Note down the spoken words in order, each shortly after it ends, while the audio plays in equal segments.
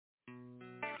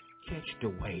Catch the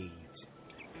waves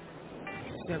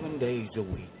 7 days a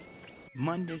week,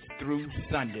 Mondays through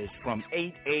Sundays from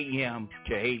 8 a.m.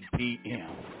 to 8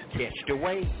 p.m. Catch the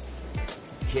wave.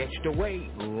 Catch the wave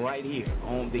right here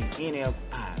on the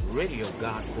NFI Radio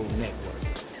Gospel Network,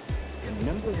 the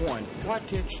 #1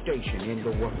 quartet station in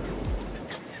the world.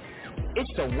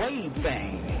 It's the wave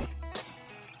thing,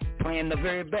 playing the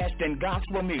very best in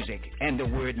gospel music and the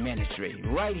word ministry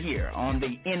right here on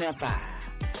the NFI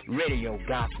Radio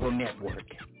Gospel Network.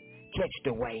 Catch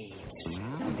the waves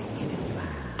on the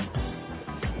NFI.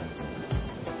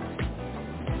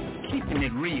 Keeping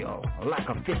it real like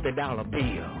a $50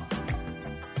 bill.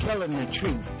 Telling the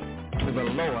truth to the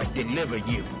Lord deliver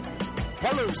you.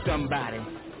 Hello, somebody.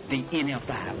 The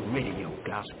NFI Radio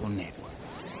Gospel Network.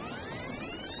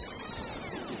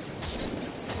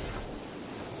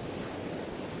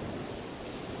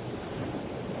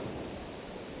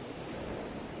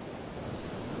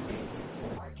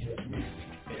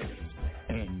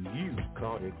 And you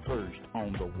caught it first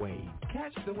on the wave.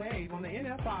 Catch the wave on the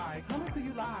NFI, coming to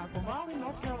you live from Raleigh,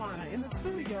 North Carolina, in the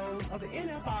studios of the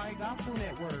NFI Gospel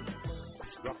Network.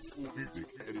 Gospel music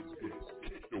at its best.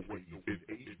 Catch the wave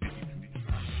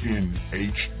in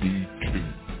HD2.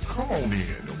 Come on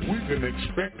in. We've been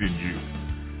expecting you.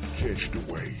 Catch the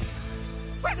wave.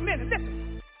 Wait a minute,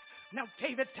 listen. Now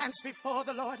David danced before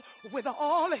the Lord with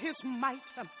all his might.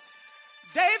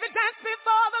 David danced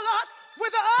before the Lord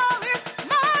with all his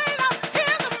might.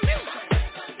 Hear the music.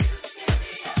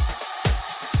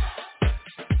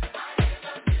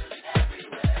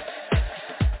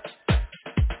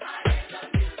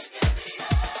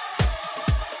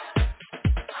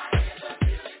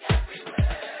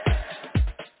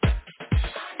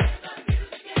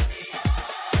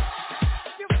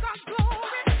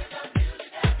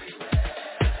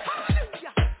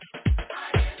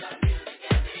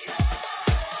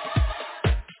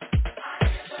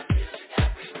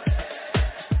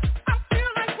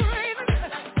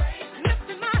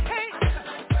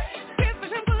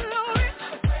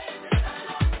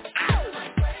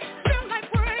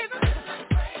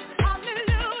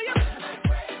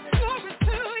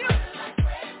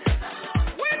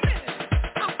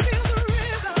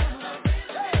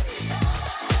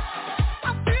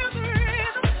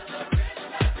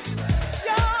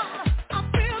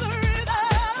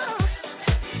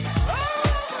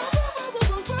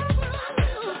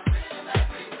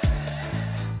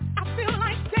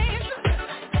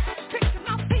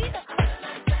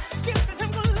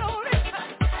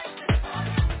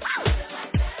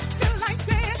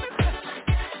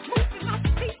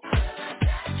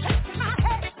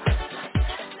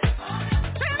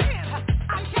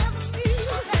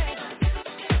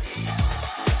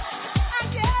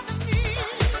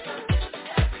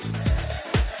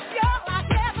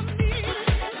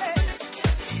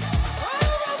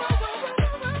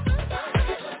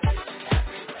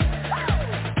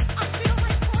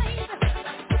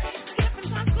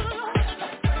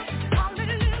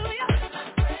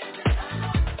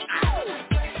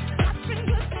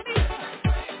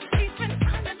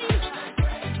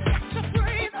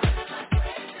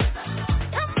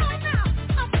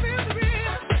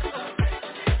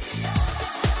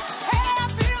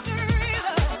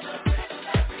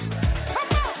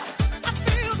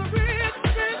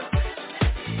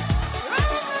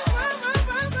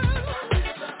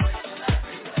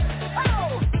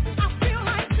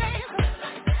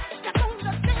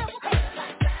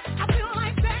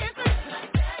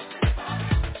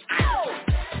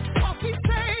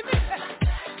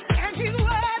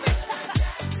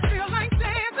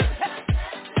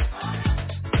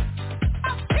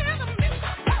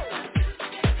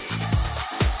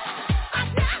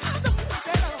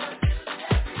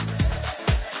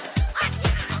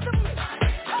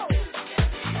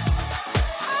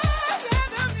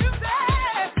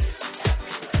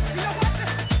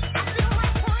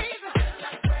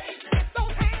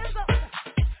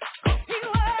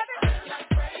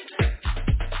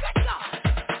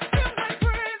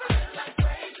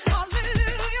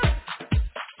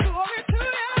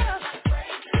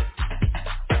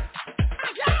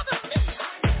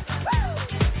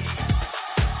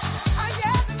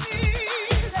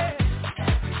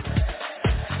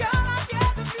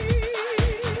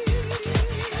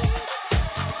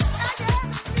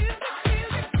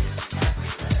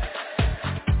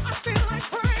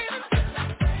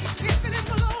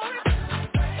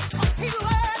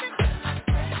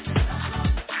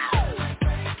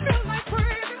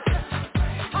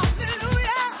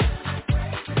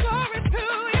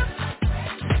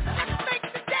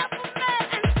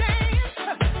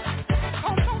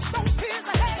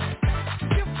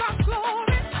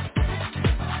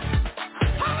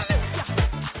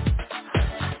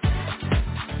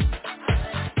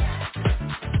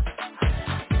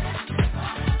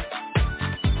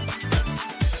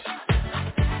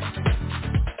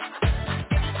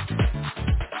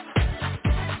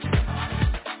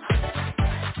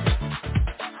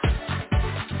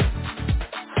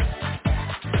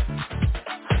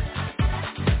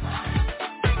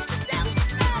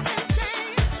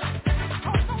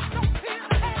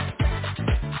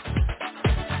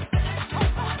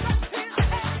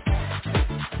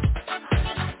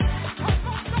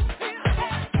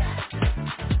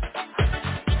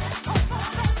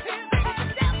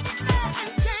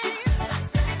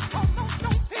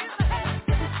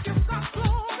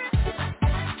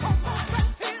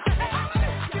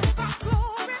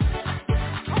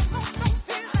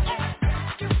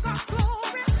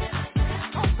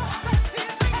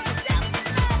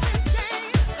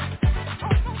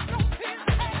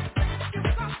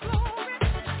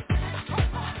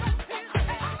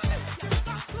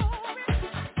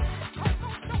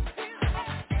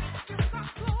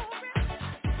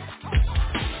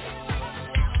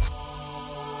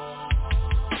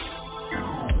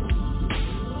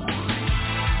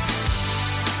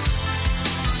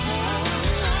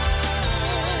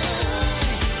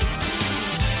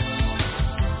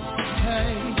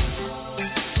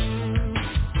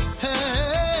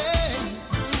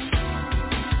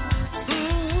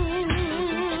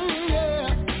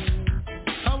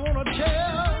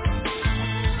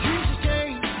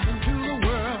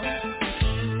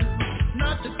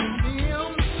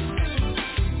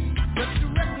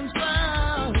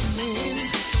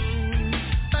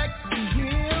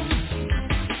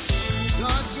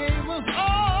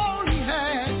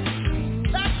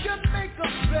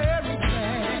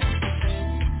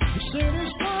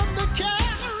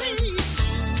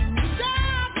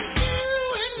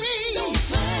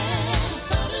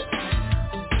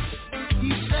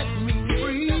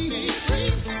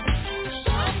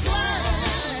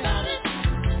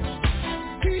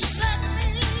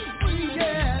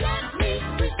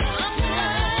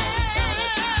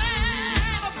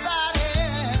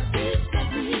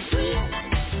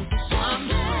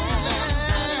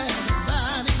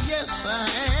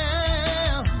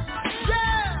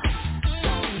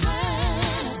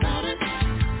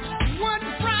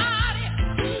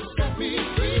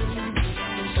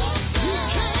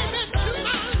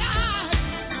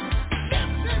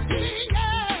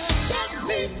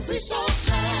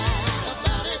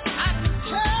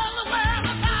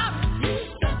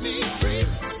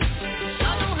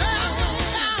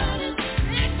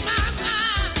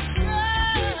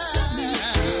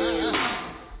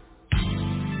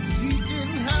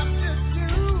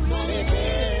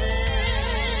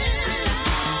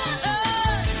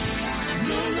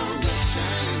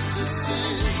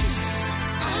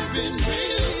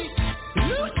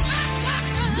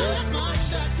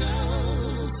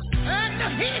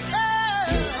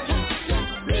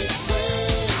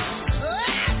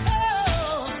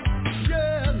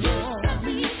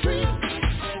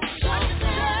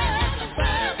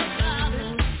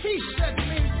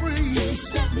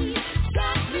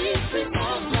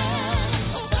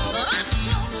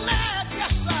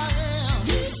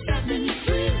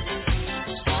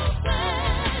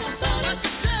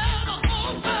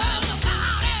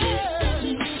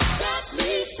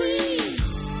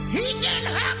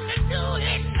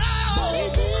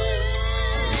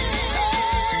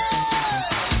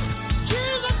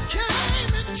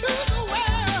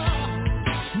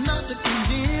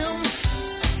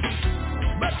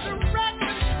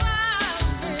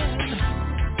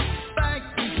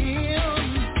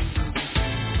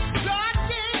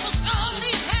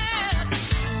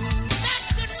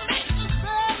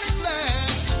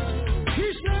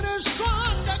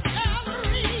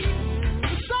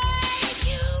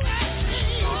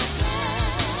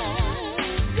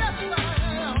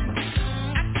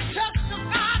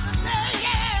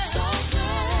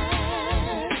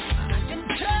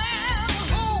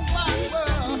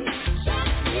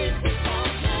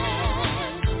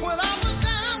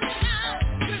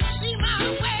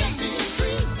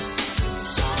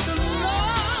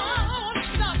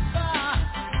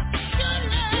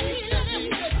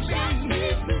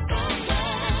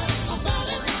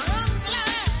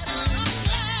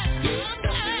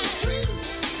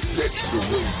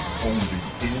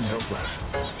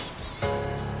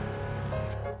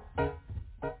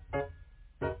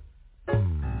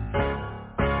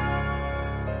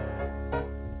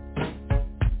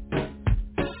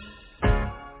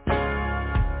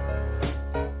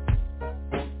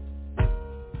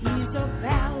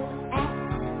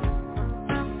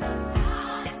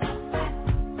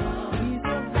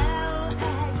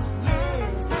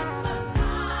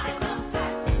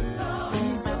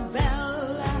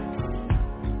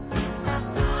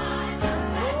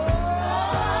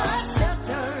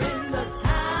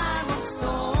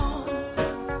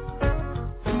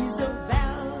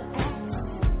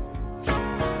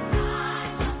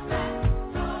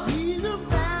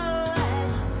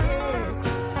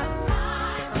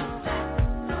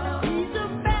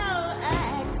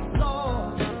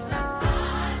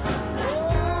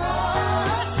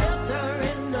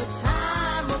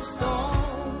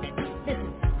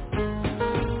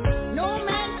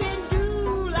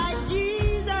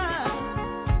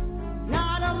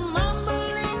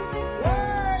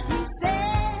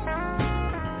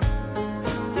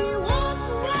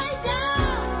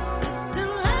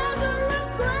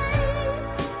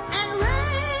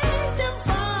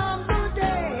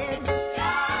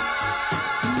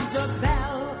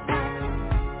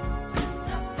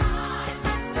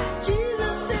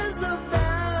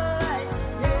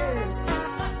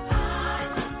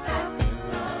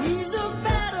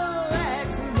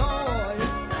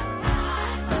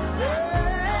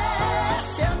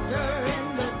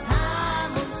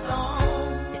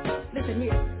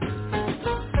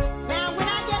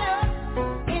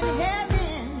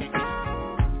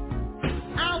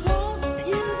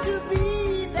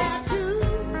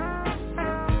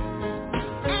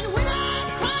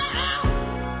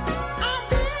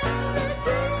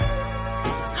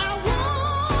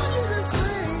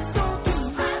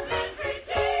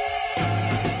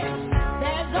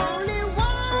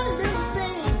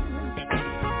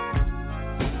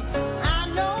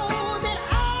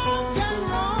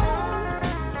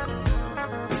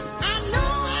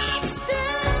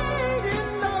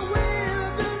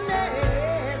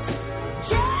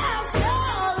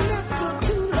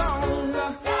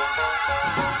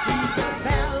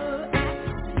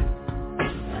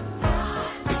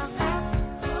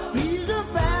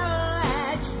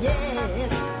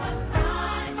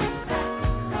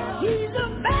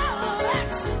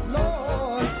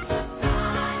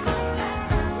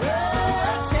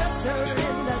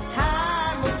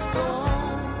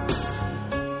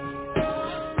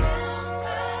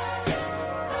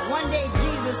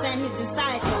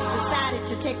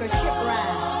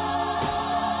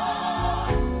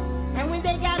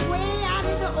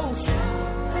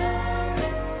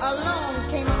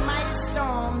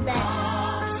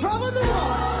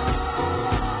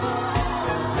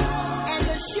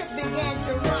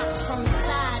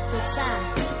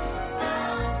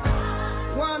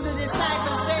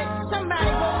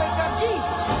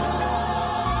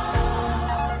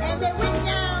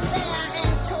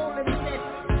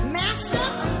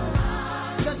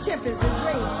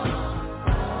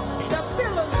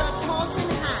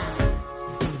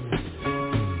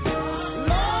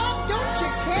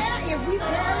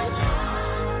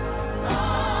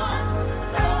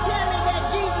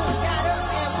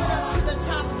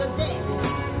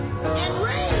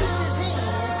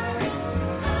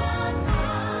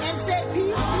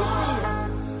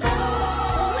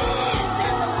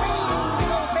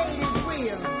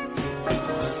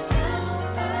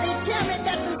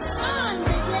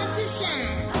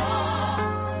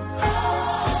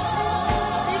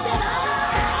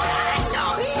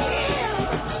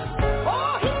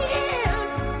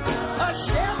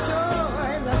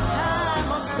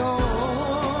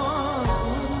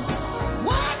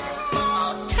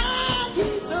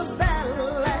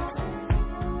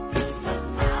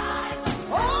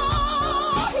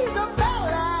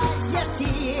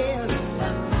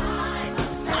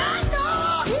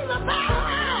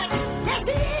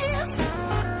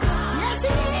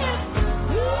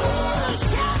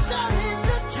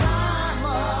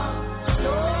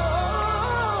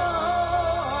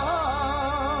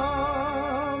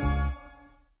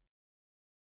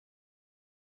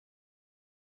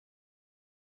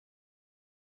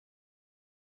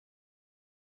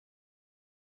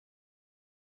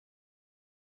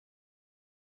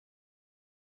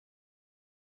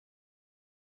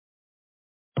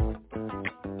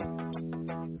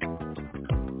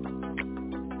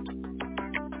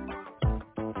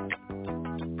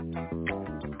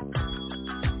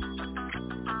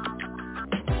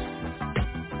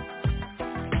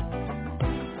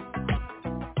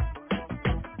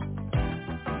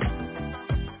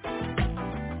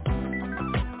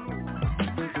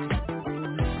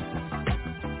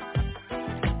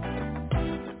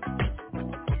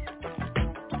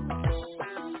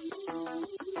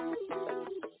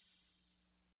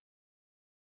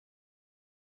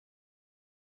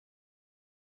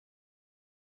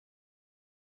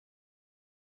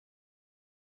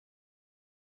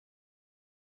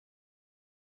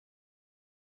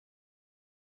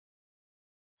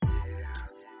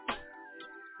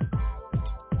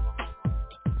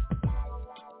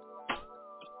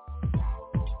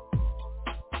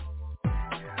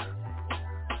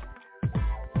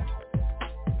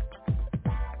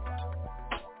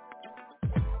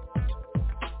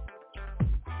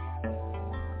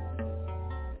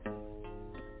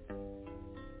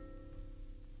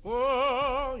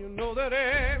 Oh, you know that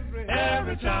every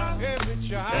child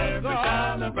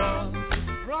of God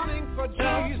running for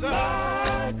Jesus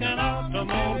like an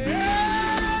automobile.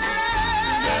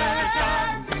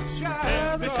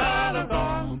 Every child of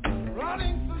God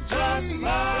running for Jesus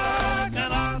like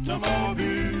an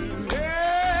automobile.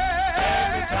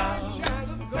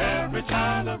 Every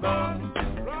child of God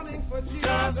running for Jesus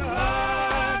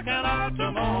like an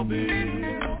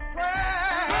automobile.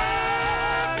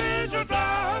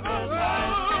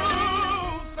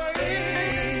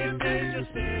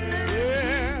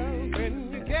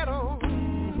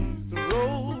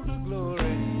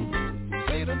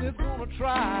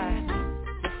 Try to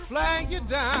flag you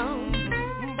down,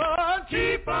 but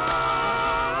keep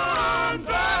on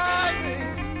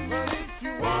driving. But if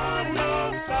you want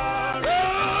no sorrow,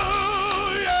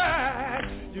 yeah,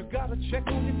 you gotta check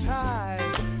on your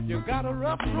tires. You got a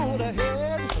rough road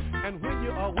ahead, and when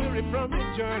you are weary from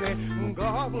your journey,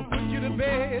 God will put you to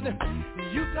bed.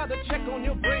 You gotta check on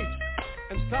your brakes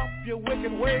and stop your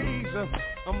wicked ways.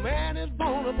 A man is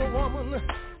born of a woman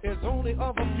is only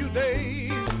of a few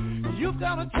days. You've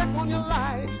got to check on your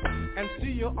life and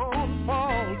see your own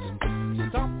faults.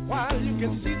 Stop while you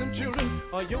can see them, children,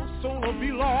 or your soul will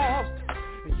be lost.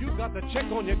 You've got to check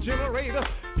on your generator.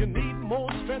 You need more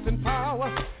strength and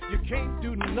power. You can't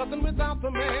do nothing without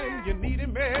the man. You need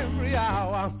him every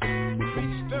hour.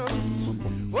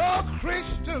 Christians, oh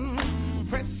Christians,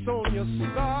 press on your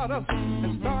starter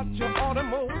and start your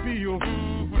automobile.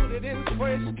 Put it in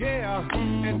first gear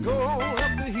and go on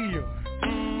up the hill.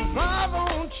 Drive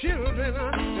on, children,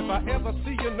 if I ever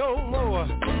see you no more.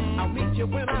 I'll meet you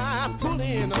when I pull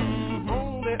in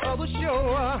on the other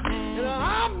shore. And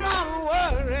I'm not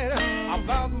worried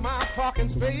about my parking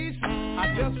space.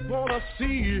 I just want to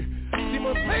see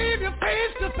my Savior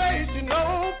face to face. You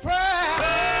know,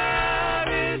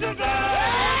 prayer is your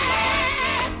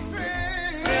drive.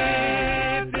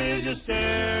 Faith is your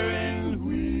steering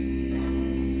wheel.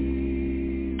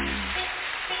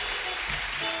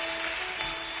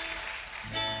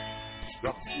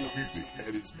 Stop your music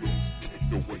at its best. Take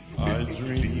the way you I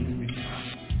dream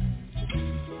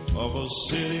of a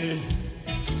city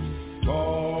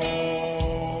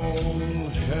called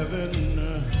heaven,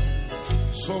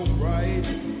 so bright,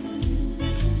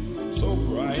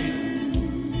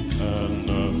 and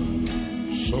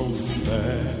so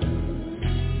fair.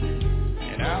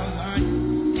 And as I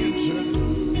entered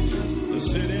the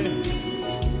city,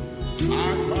 I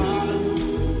cried,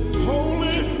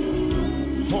 holy,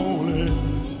 holy,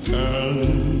 and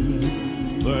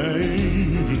the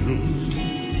angels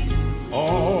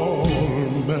all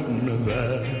met me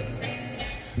there.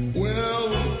 Well,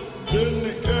 didn't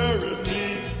they carry me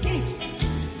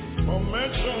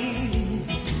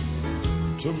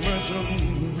to mention,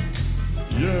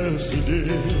 yes it did,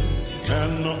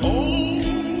 and oh,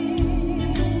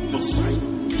 the sight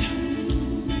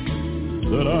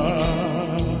that I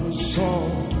saw.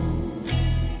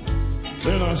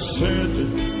 Then I said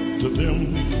to them,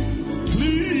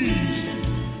 please,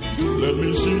 let me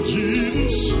see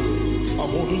Jesus. I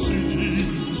want to see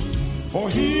Jesus, for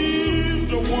he's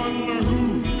the one who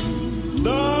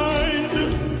died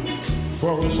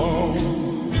for us all.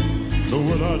 Know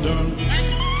what I done?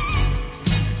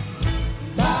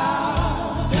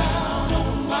 Bow down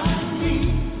on my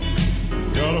knees.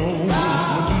 Got on my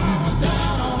knees.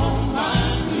 Down on my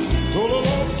knees. So the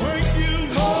Lord, thank you,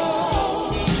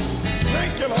 Lord.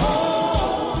 Thank you,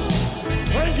 Lord.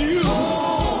 Thank you.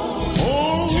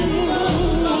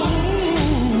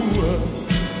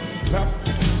 Clap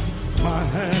my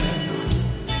hands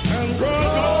and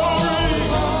glory,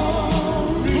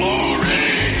 glory.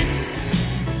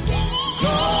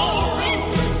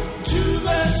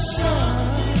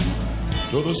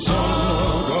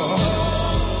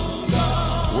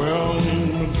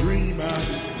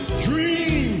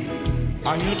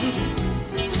 I entered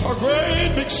a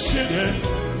great big city.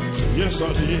 Yes,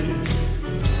 I did.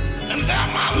 And there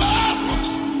my loved ones,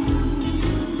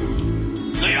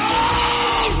 they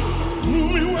all knew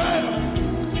me well.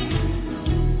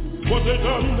 What they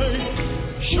done, they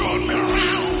showed me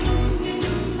around.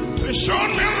 They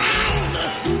showed me around.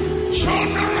 Showed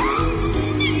me around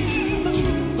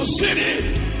the city,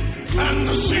 and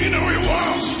the scenery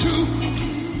was too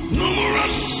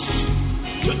numerous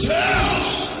to tell.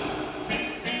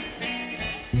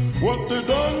 What they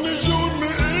done, they showed me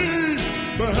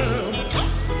Abraham.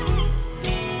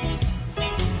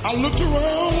 I looked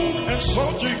around and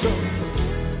saw Jacob.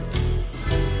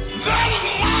 That was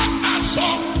what I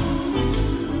saw.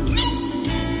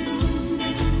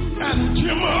 And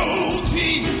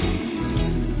Timothy.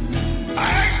 I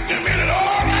asked him, is it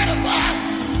all right if I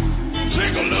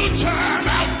take a little time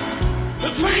out to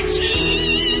thank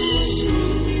Jesus?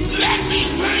 Let me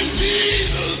thank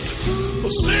Jesus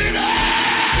for saving us.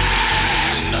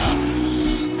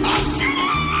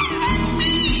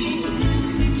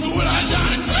 So when I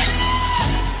done it,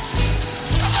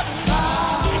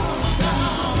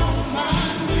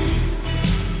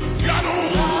 got on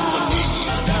my knees,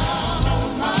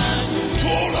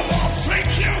 told the Lord, thank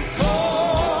you.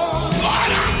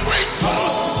 Lord, I'm grateful.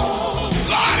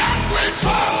 Lord, I'm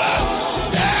grateful.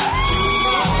 Yeah.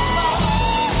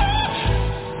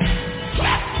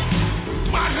 Clap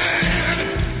my hand,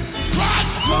 cried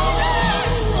glory.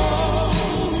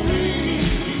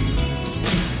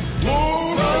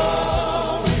 Glory,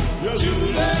 yes, to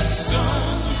that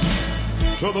Son,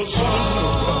 to the Son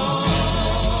of God.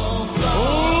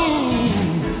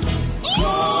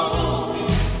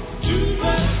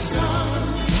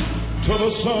 To the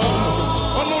Son.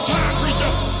 One more time,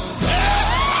 preacher.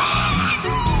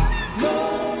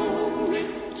 Glory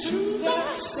to the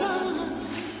Son.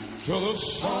 To the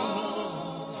Son.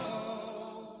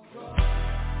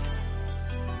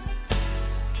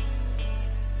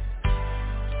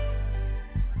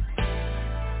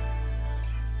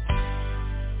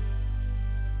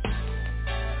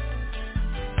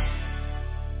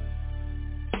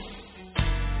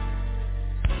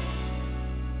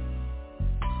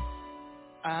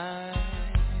 I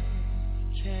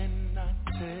cannot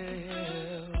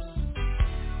tell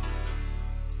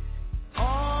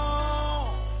all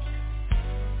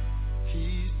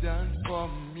He's done for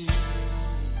me.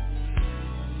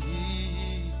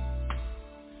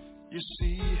 You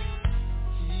see,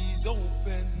 He's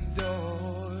opened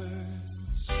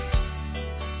doors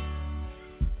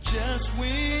just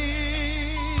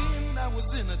when I was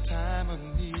in a time of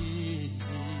need.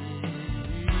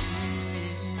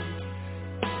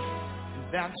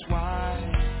 That's why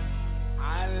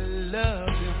I love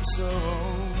Him so.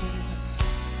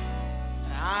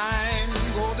 I'm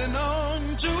holding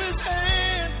on to His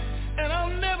hand, and I'll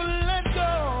never let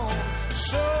go.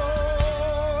 So,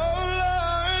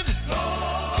 Lord,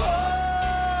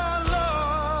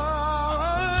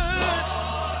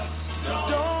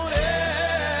 don't ever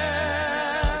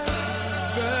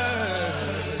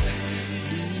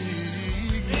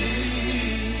leave me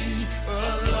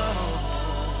alone.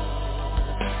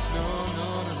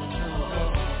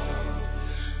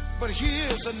 But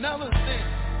here's another thing.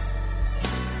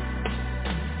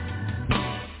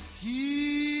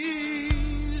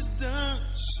 He's done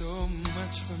so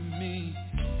much for me.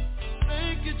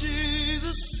 Thank you,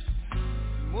 Jesus.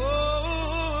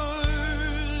 More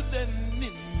than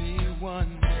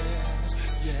anyone else.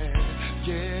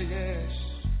 Yeah, yes.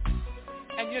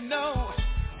 And you know,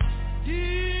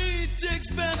 He takes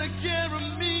better care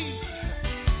of me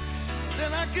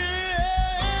than I can.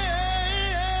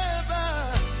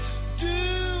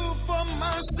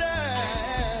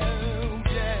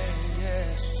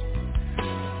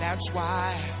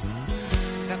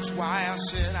 That's why I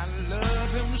said I love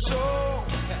Him so.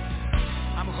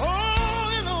 I'm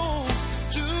holding on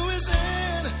to His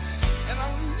hand, and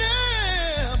I'll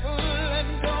never let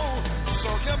go. So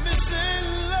help me say,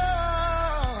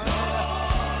 Lord,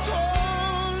 oh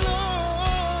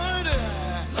Lord,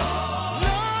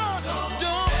 Lord,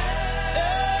 don't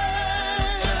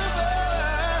ever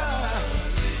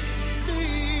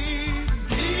leave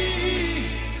me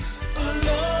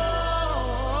alone.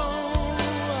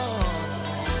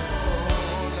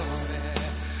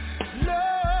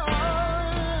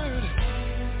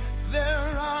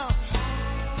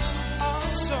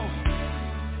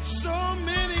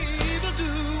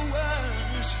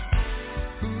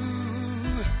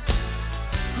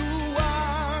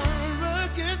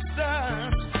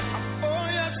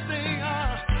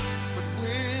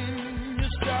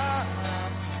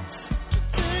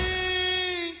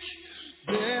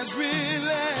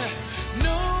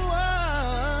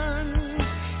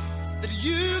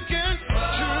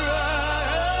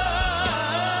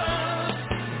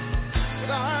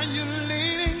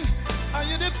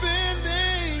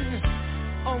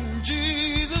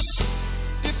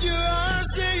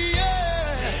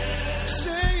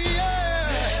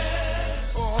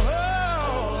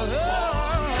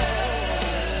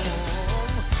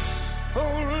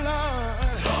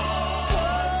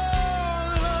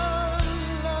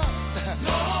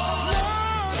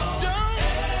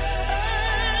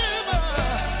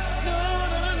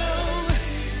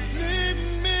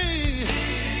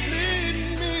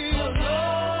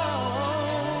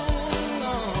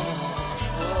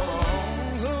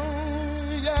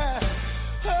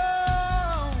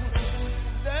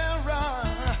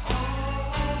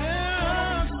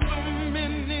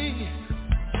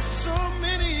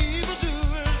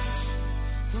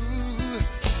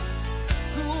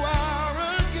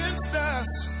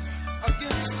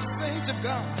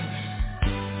 God.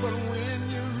 But when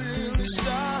you really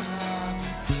start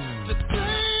to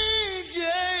think,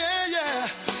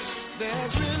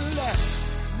 there's really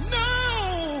no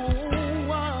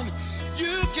one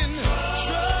you can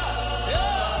trust.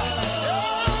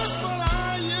 But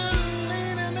are you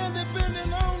leaning and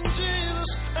depending on Jesus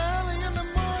early in the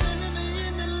morning, in the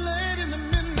evening, late in the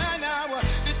midnight hour?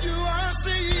 Did you all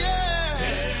say yes?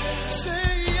 Say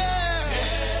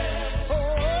yes. Oh,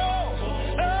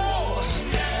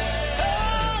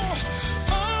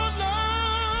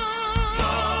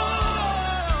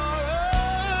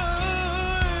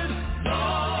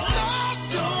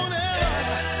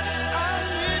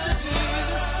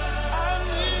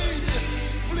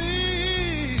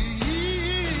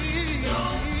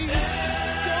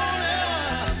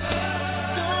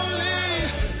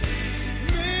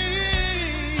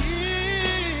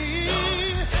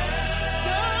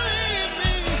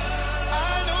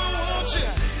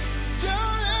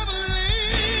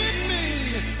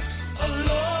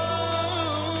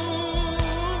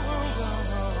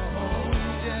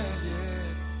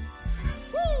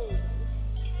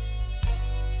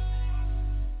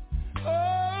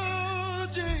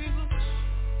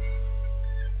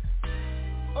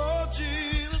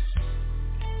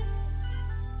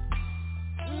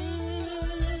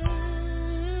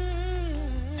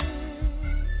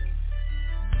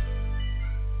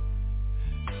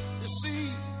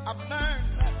 I've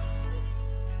learned that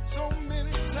so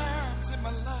many times in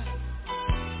my life.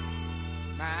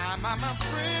 My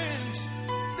friends,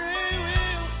 they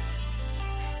will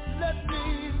let me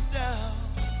down.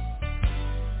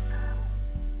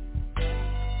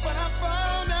 But I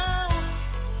found out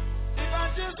if I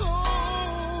just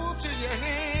hold to your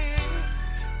hand,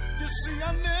 you see, I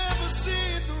never see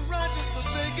the righteous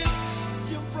forsaken.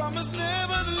 You promised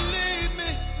never to leave me,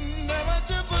 never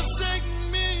to forsake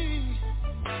me.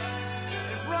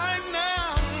 Right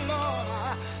now,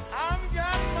 Lord, I've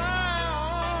got my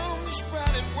arms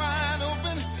spread wide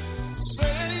open.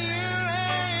 Say here I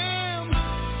am.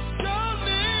 Don't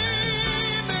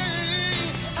leave me.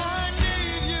 I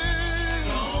need you.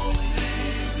 Don't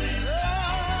leave me. Oh,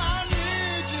 I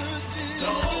need you, Jesus.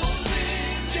 Don't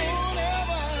leave me. Don't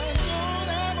ever leave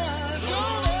me.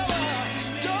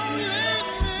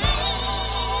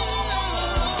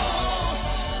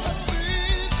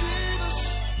 Please, Jesus.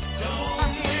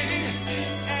 I'm waiting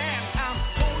and I'm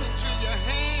holding to your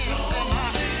hand, and I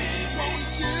want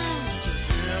you to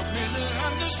help me to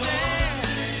understand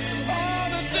all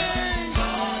the things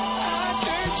I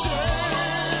can't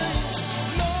change.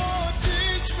 Lord,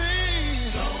 teach me,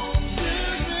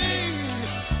 use me,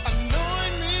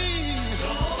 anoint me,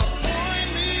 appoint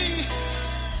me,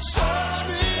 search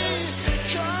me,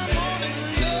 come on and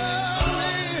love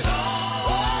me.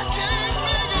 I can't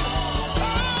make it.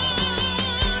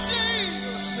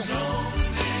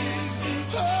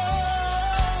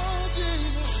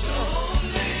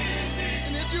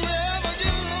 And if you ever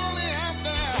get lonely out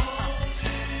there,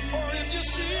 or if you're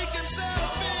seeking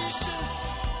salvation,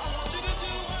 I want you to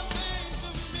do one thing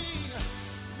for me.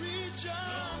 Read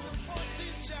John, the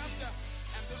 14th chapter,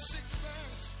 and the 6th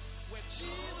verse, where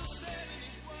Jesus said in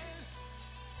his word,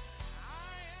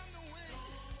 I am the way,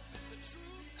 the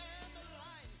truth, and the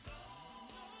life.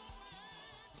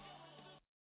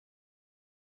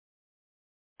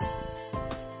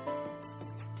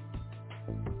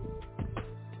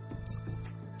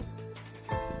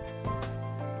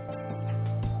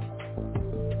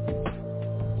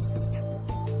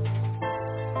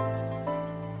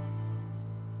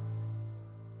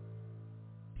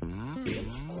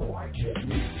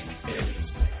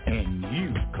 And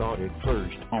you caught it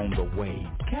first on the wave.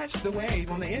 Catch the wave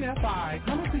on the NFI,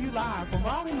 coming to you live from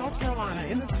Raleigh, North Carolina,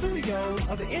 in the studios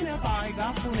of the NFI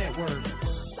Gospel Network.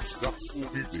 Gospel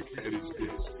music at its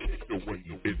best. Kick the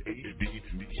wave in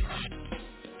AD2.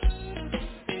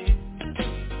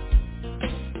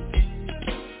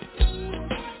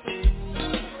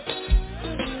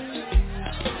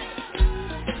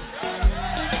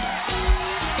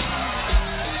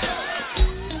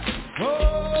 Oh,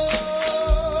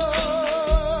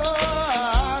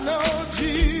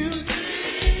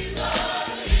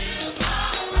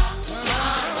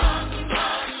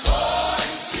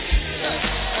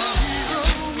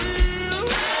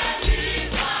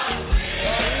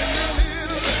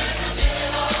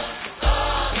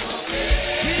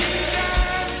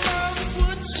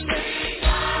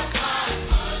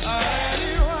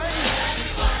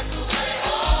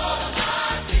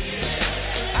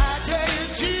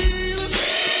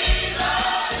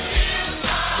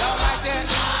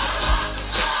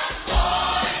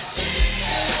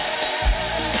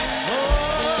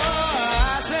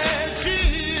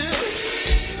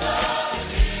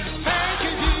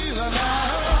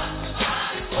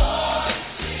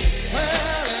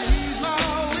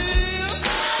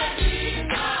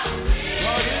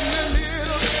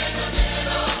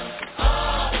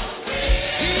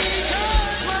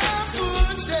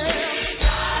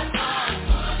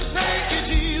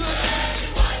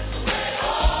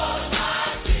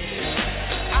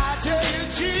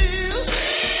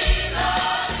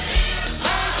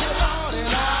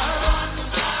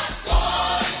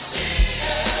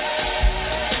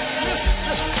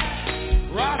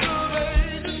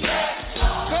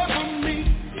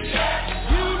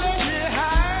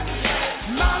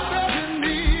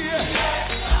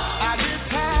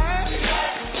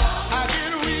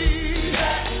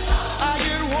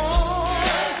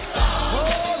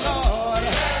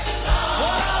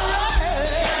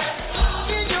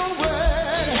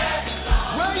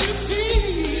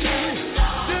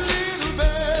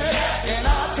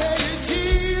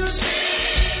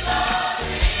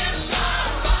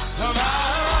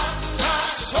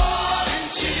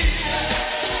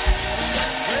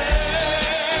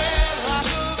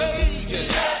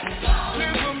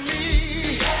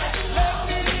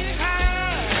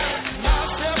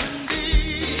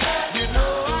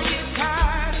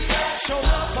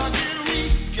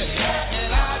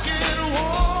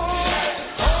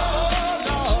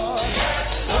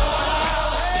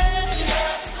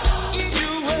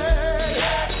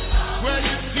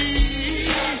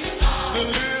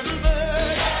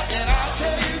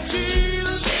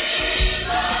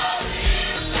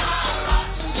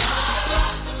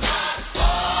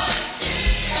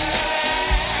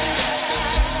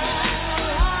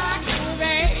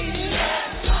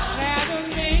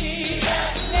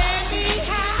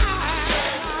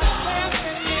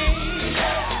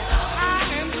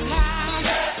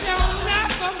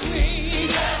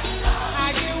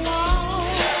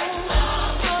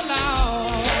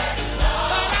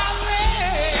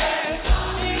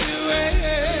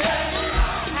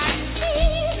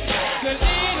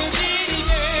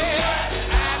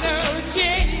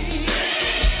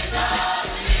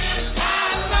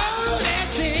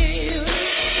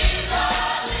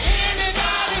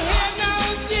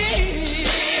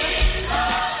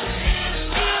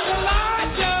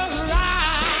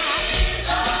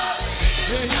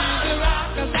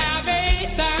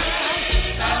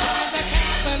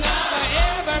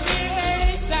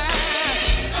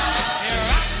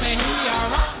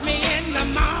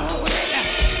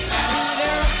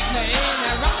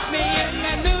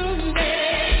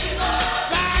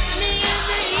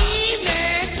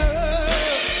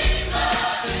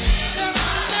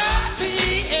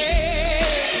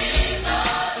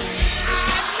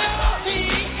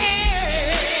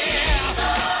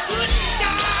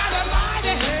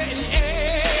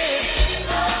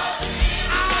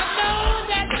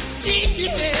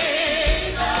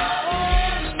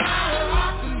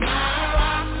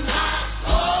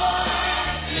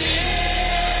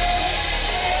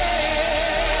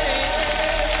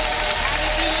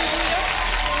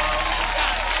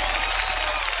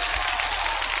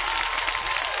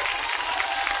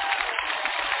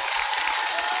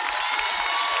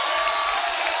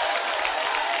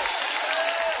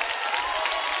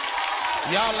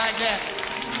 Y'all like that?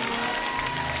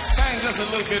 Sing just a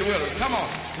little bit with us. Come on.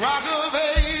 Rock of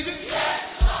ages,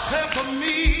 help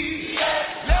me.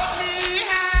 Let me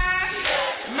hide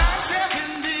myself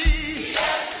in thee.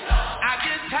 I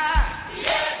get tired.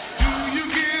 Do you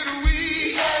get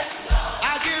weak?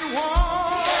 I get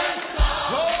worn.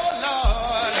 Oh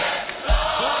Lord.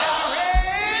 But I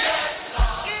read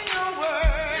in your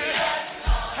word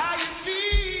how you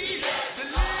feed the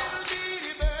little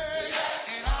bitty bird.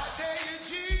 And I tell you,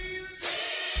 Jesus,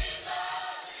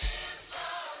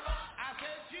 I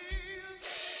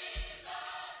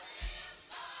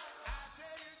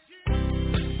said,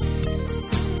 Jesus,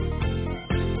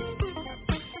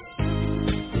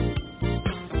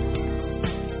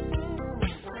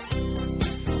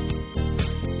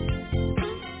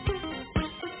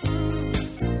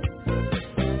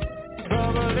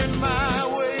 trouble in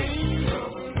my way.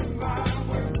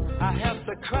 I have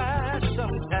to cry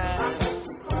sometimes.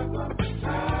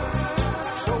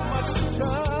 So much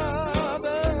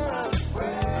trouble,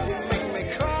 it make me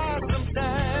cry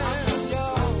sometimes,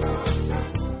 y'all.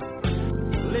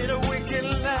 Late a wicked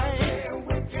night,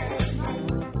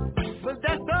 but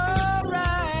that's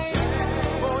alright.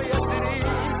 Oh yes it is.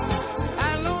 I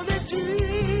know that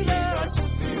Jesus,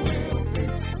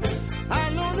 I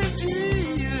know that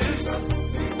Jesus,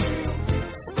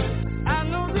 I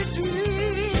know that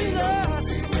Jesus,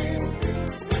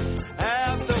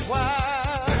 after a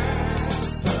while,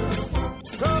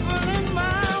 trouble in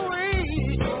my way,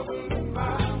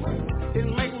 it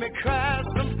make me cry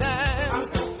sometimes.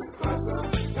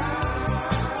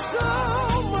 So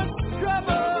much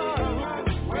trouble,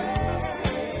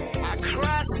 I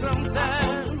cry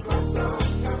sometimes.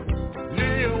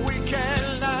 Lay awake at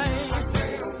night,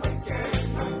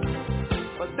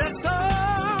 but that's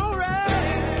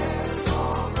alright.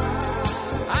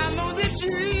 I know that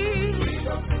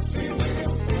Jesus,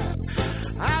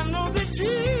 I know that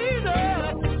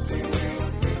Jesus,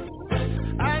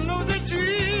 I know that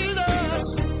Jesus,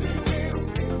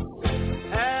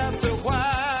 after a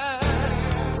while,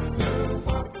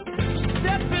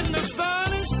 step in the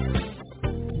furnace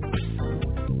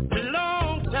a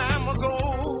long time ago.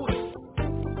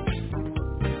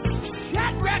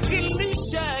 Shadrach and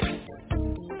Meshach,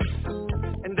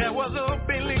 and there was a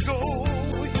Billy Goat.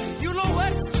 You know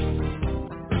what?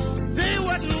 They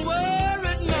wasn't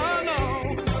worried, no.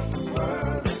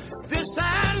 This I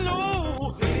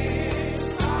know.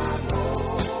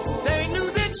 They knew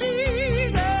that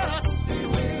Jesus,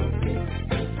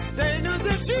 they knew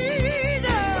that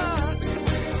Jesus,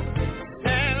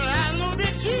 and I know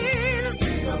that Jesus,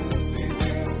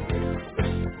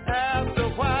 after a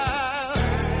while,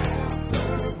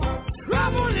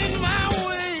 trouble in my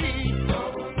way,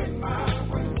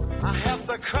 I have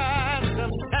to cry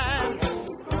sometimes.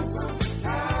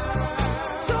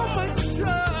 So much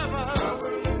trouble,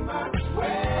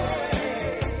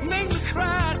 make me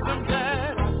cry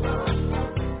sometimes.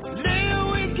 Lay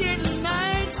awake at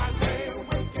night,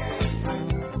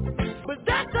 but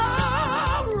that's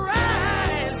alright.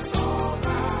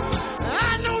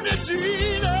 I know that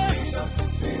Jesus,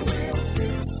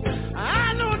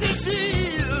 I know that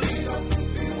Jesus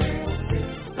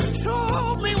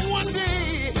told me one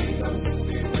day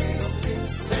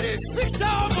that it fixed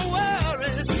all the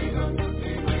worries.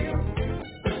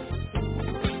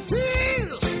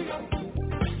 Jesus,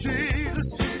 Jesus,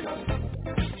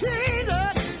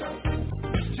 Jesus,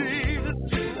 Jesus,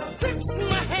 fix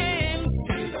my hands,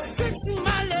 fix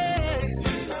my legs,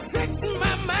 fix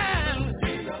my mind,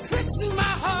 fix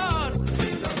my heart.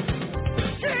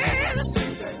 Jesus,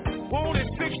 won't it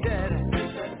fix that?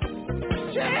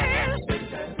 Jesus,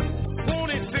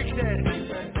 won't it fix that?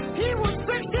 He will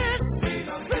fix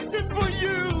it for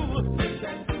you.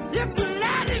 If you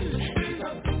let him,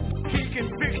 he can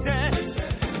fix that.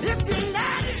 If you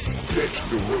let him, Catch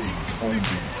the wave on the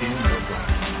NFI.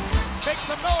 make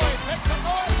some noise, make some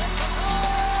noise, make some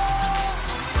noise.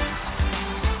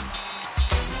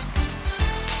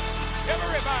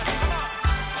 Everybody, come on.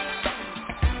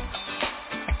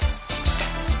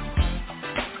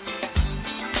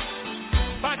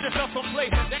 Find yourself some place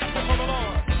and dance for the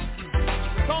Lord.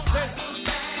 The song says,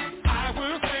 I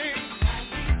will sing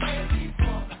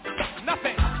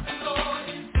nothing.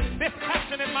 This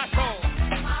passion in my soul.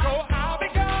 So I'll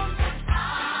become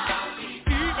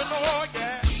even more,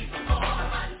 yeah.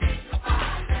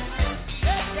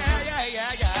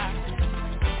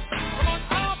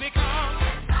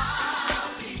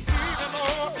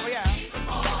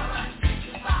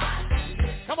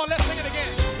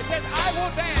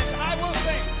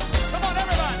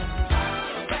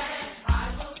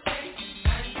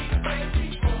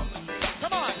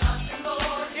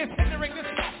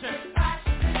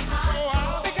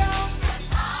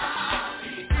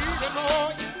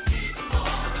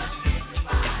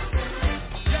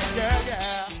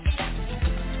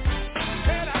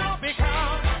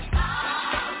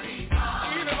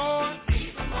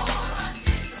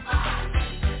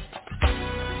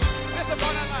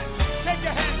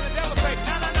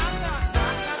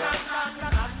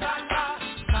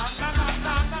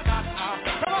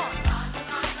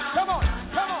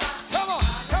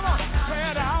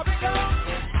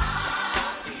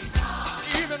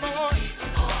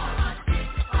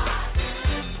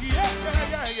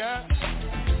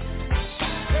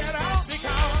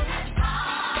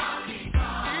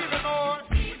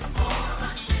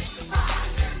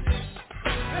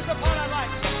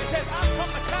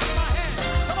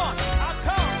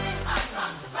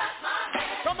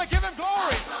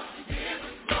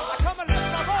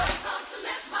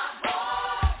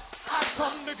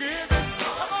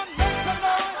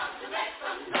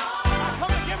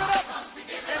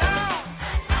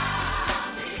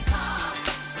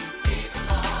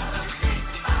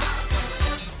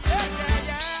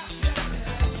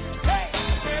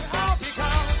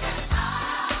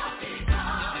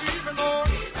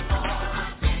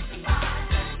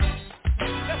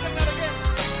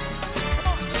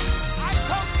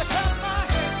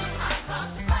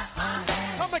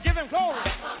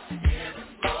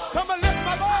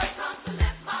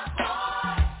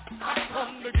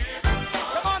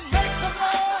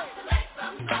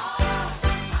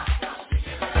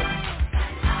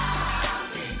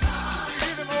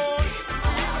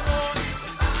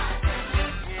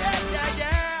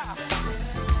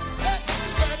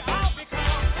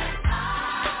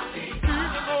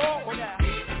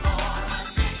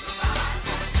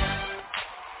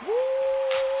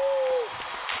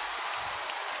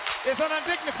 It's an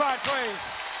undignified praise.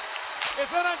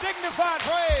 It's an undignified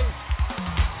praise.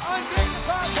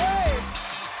 Undignified praise.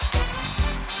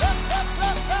 Clap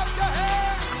your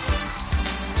hands.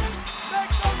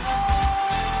 Make some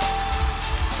noise.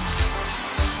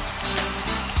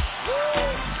 Woo.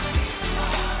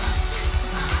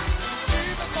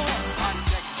 Even more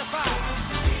undignified.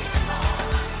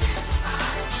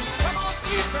 Come on,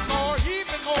 even more,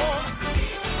 even more.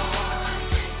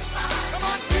 Come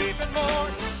on, even more,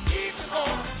 even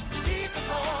more, even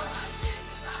more.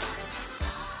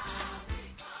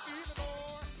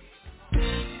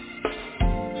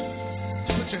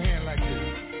 Put your hand like this.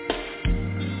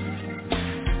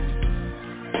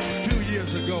 2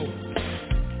 years ago,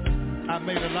 I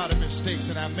made a lot of mistakes,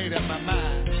 and I made up my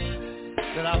mind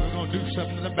that I was going to do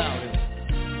something about it.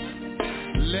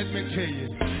 Let me tell you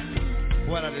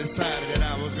what I decided that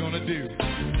I was going to do.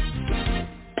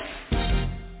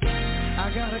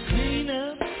 I got to clean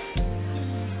up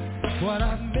what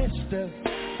I messed up.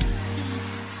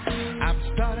 I'm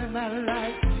starting my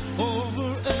life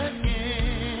over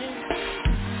again.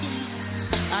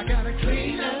 I got to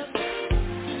clean up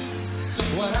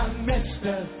what I messed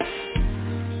up.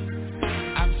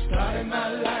 I'm starting my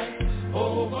life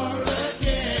over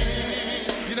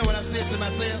again. You know what I said to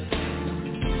myself?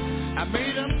 I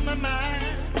made up my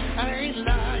mind, I ain't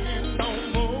lying no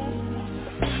more.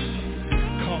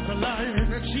 Cause a liar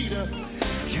and a cheater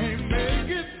can't make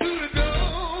it through the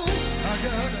door. I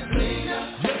gotta clean up,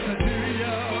 yes I do,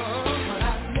 y'all. What I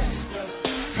messed up.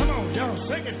 Come on, y'all,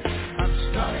 sing it. I'm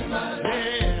starting my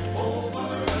life over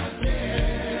again.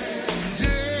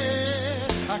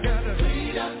 Yeah, I gotta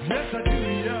clean up, yes I do,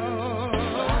 y'all.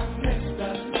 What I messed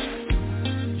up.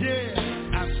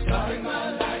 Yeah, I'm starting my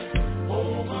life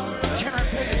over again. Can I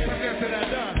tell you something else that I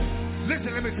done?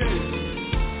 Listen, let me tell you.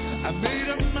 I made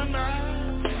up my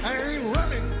mind, I ain't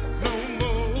running no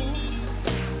more.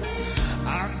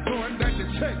 I'm going back to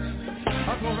church.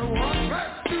 I'm gonna walk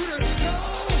right through the door.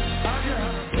 I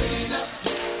gotta clean up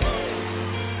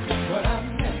what I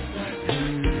messed up.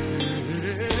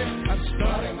 I'm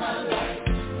starting my life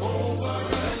over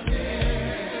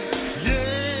again.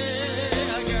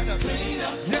 Yeah, I gotta clean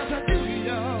up. Yes, I do,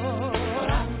 y'all. What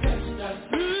I messed up.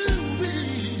 Ooh,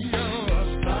 y'all. I'm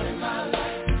starting my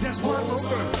life. Just one more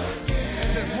verse.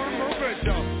 Just one more verse,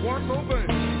 y'all. One more verse.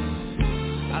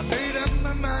 I made up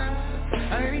my mind.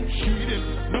 I ain't cheating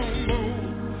no more.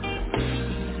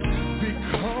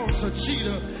 Because a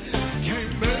cheater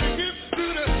can't make it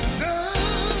through the door.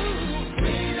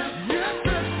 Yes, I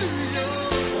do,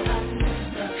 y'all.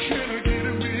 Can I get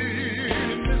a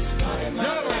witness?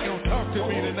 Y'all ain't gonna talk to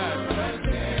me tonight.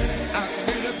 I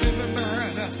made up in my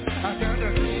mind. I gotta,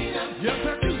 yes, I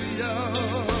do, y'all.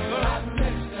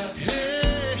 Hey,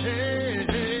 hey,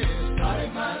 hey.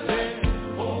 Starting my life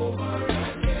over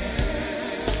again.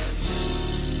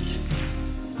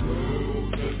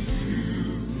 Those of you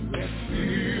that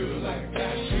feel like I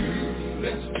do,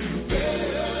 let's do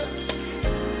better.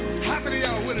 How many of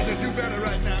y'all willing to do better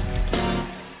right now?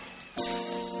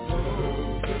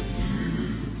 Those of you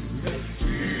that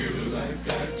feel like I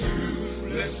do,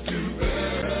 let's do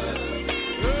better.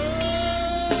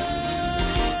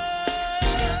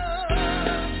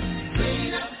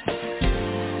 Clean up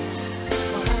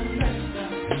what I messed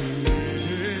up.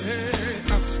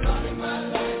 I'm starting my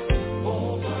life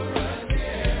over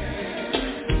again.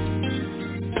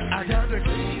 I got to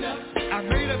clean up. I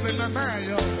made up in my mind,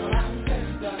 y'all.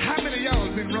 How many of y'all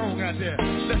have been wrong out there?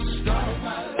 Let's start.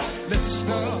 Let's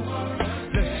start.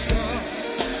 Let's start.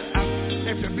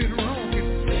 If you've been wrong,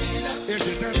 if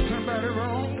you done somebody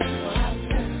wrong,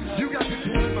 you got to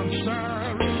tell them I'm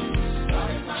sorry.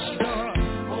 Start.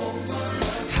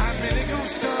 How many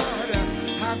gonna start?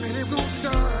 How many gonna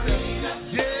start?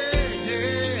 Yeah,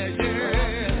 yeah,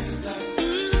 yeah.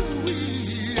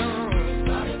 Ooh-wee, oh.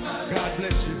 God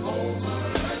bless you.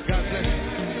 God bless you.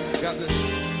 God bless you.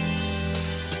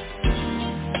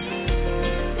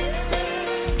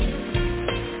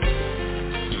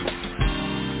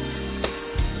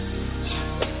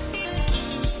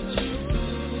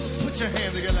 Put your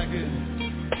hands together like this.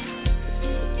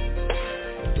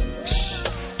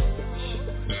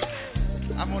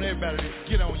 I want everybody to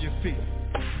get on your feet.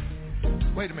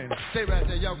 Wait a minute. Stay right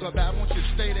there. Y'all go back. I want you to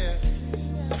stay there.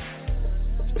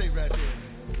 Stay right there.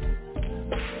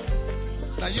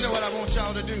 Now, you know what I want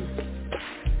y'all to do?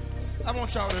 I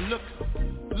want y'all to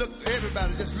look,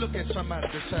 everybody just look at somebody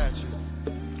beside you.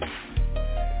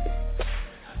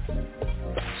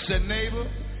 Say, neighbor,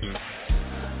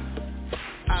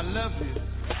 I love you.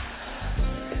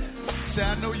 Say,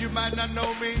 I know you might not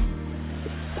know me,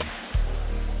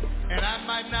 and I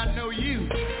might not know you,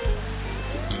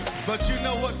 But you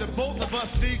know what the both of us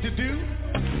need to do?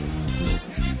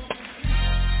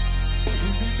 We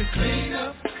need to clean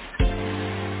up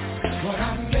what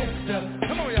I messed up.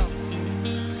 Come on, y'all.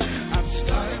 I'm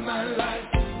starting my life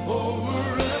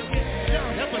over again.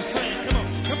 Y'all help us sing.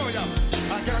 Come on, y'all.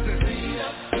 I got to clean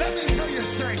up. Let me hear you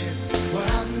singing what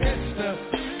I messed up.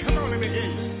 Come on, let me hear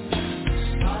you.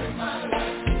 Starting my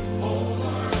life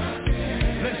over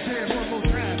again. Let's say it one more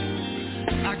time.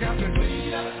 I got to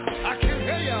clean up. I can't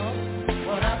hear y'all.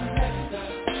 What I messed up.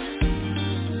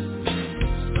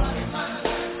 Starting my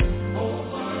life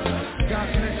over again. God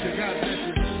bless you. God bless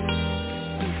you.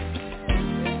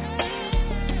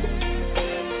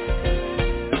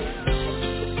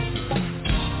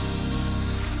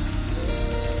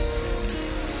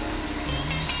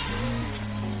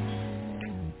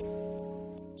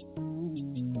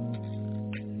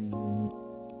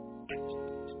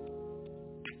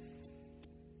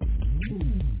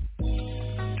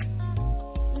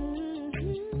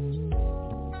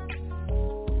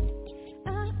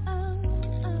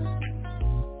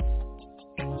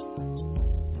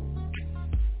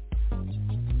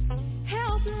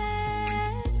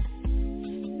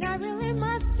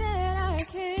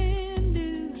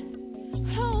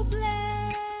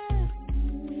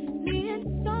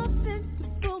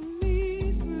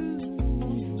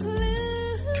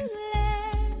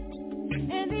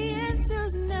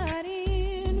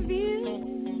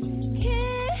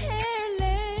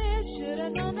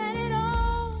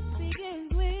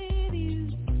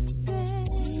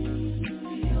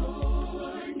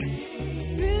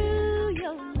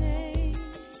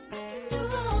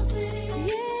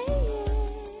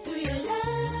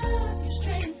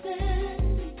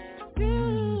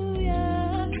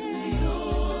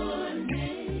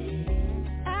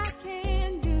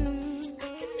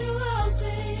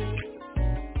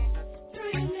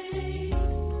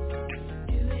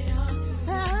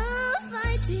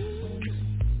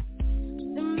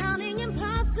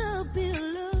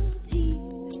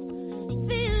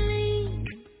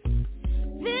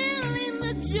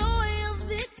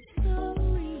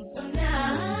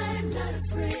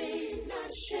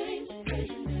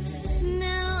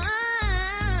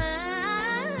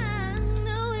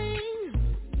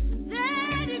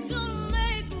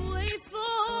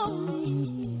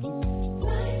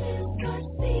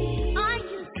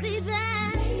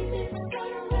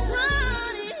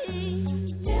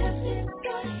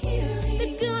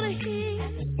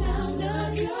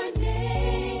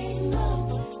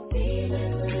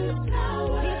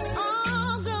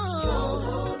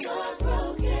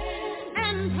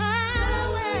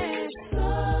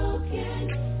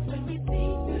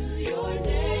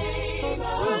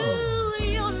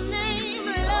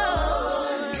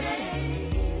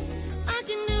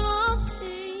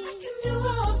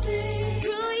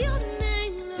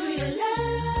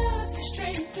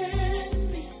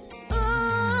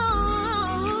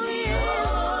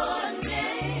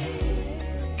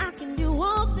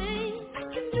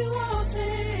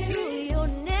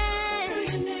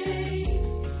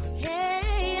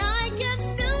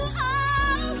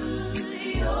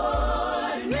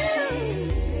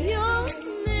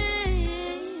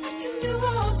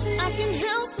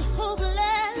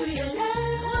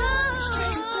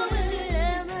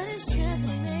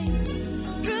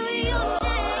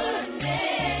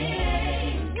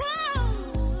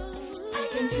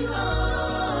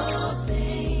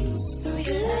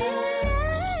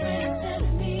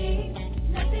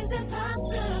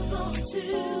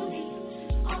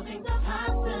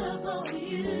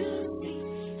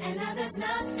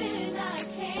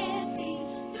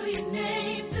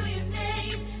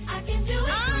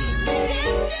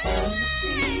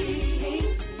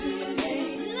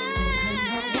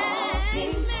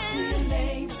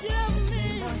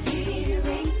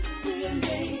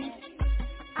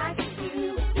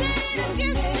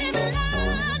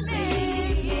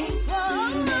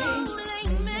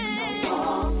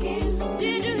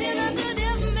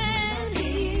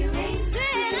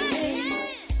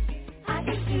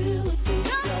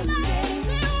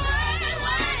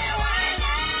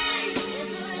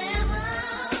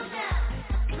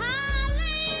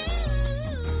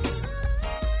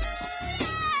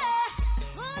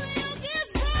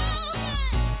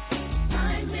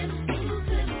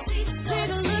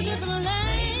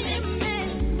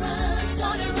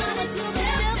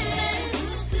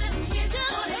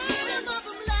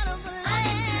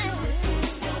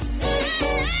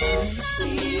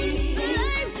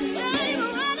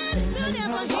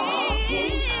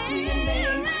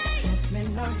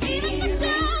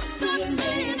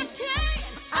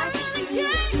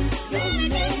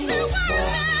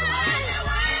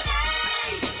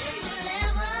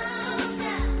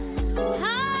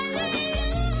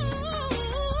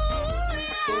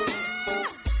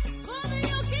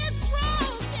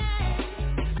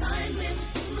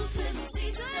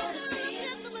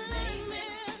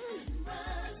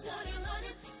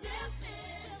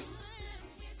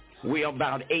 We are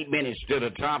about 8 minutes to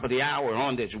the top of the hour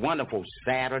on this wonderful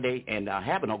Saturday, and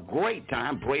having a great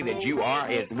time. Pray that you are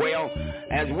as well.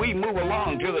 As we move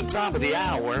along to the top of the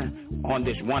hour on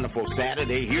this wonderful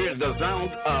Saturday, here's the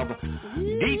sound of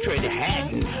Dietrich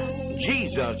Haddon.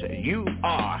 Jesus, you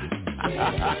are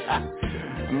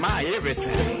my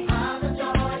everything.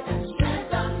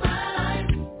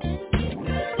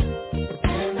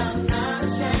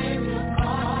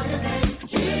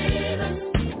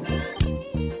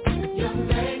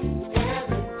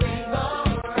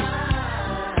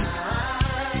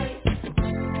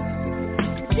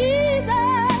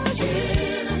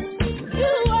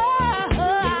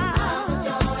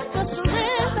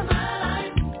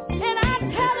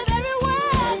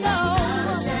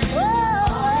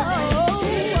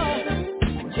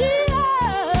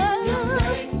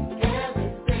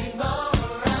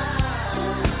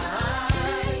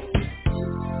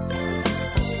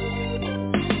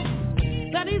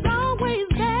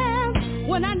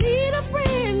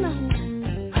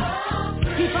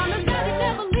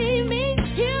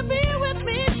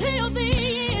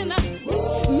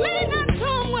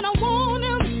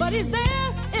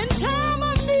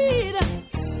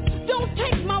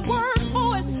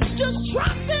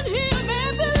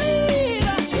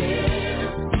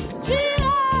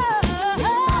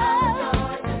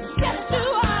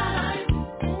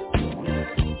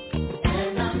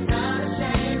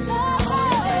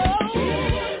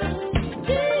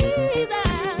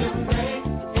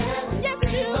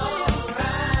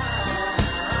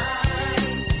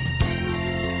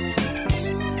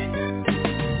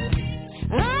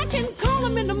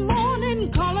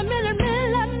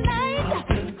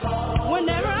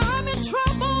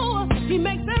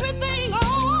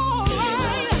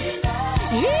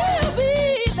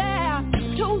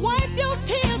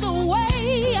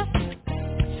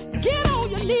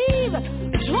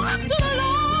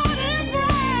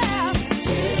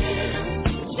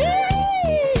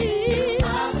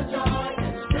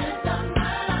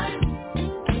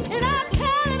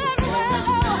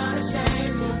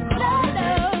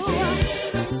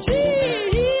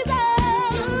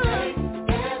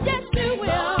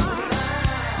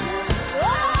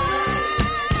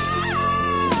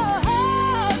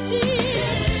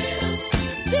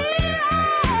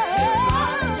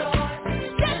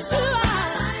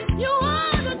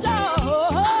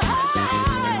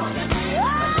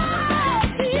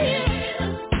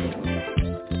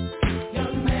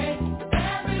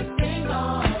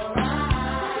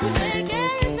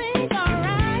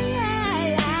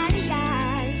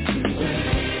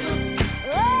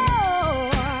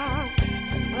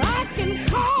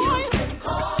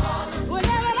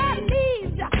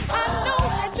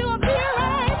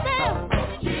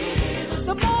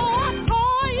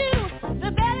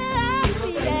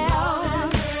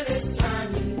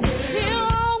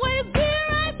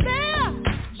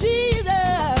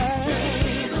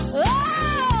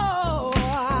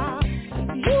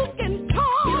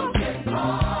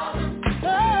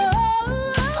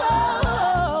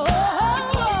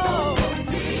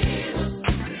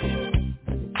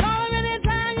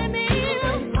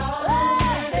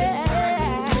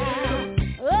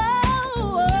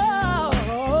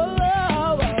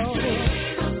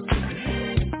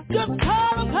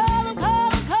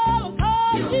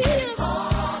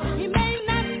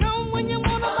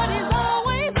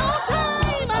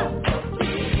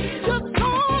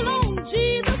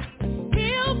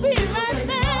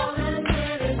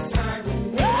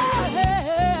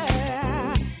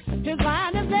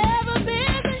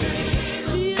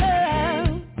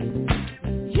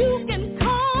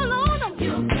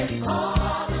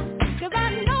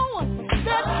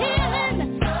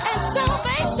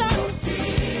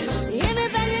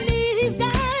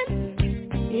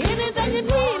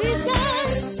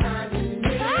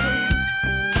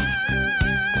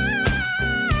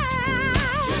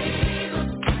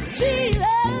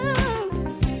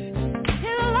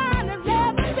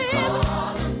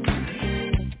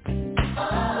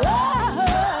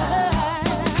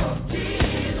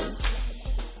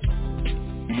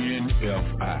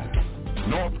 NFI,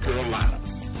 North Carolina,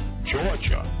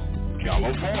 Georgia,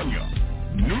 California,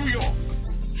 New York,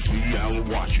 Seattle,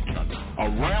 Washington,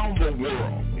 around the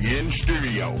world, in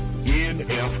stereo,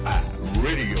 NFI,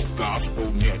 Radio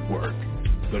Gospel Network,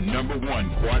 the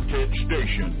 #1 quartet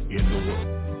station in the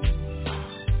world.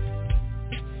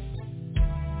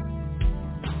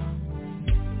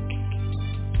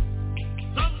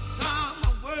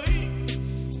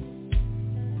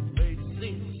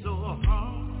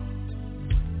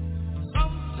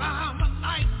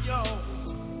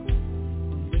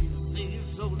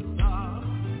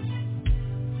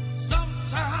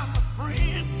 Sometimes a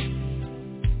friend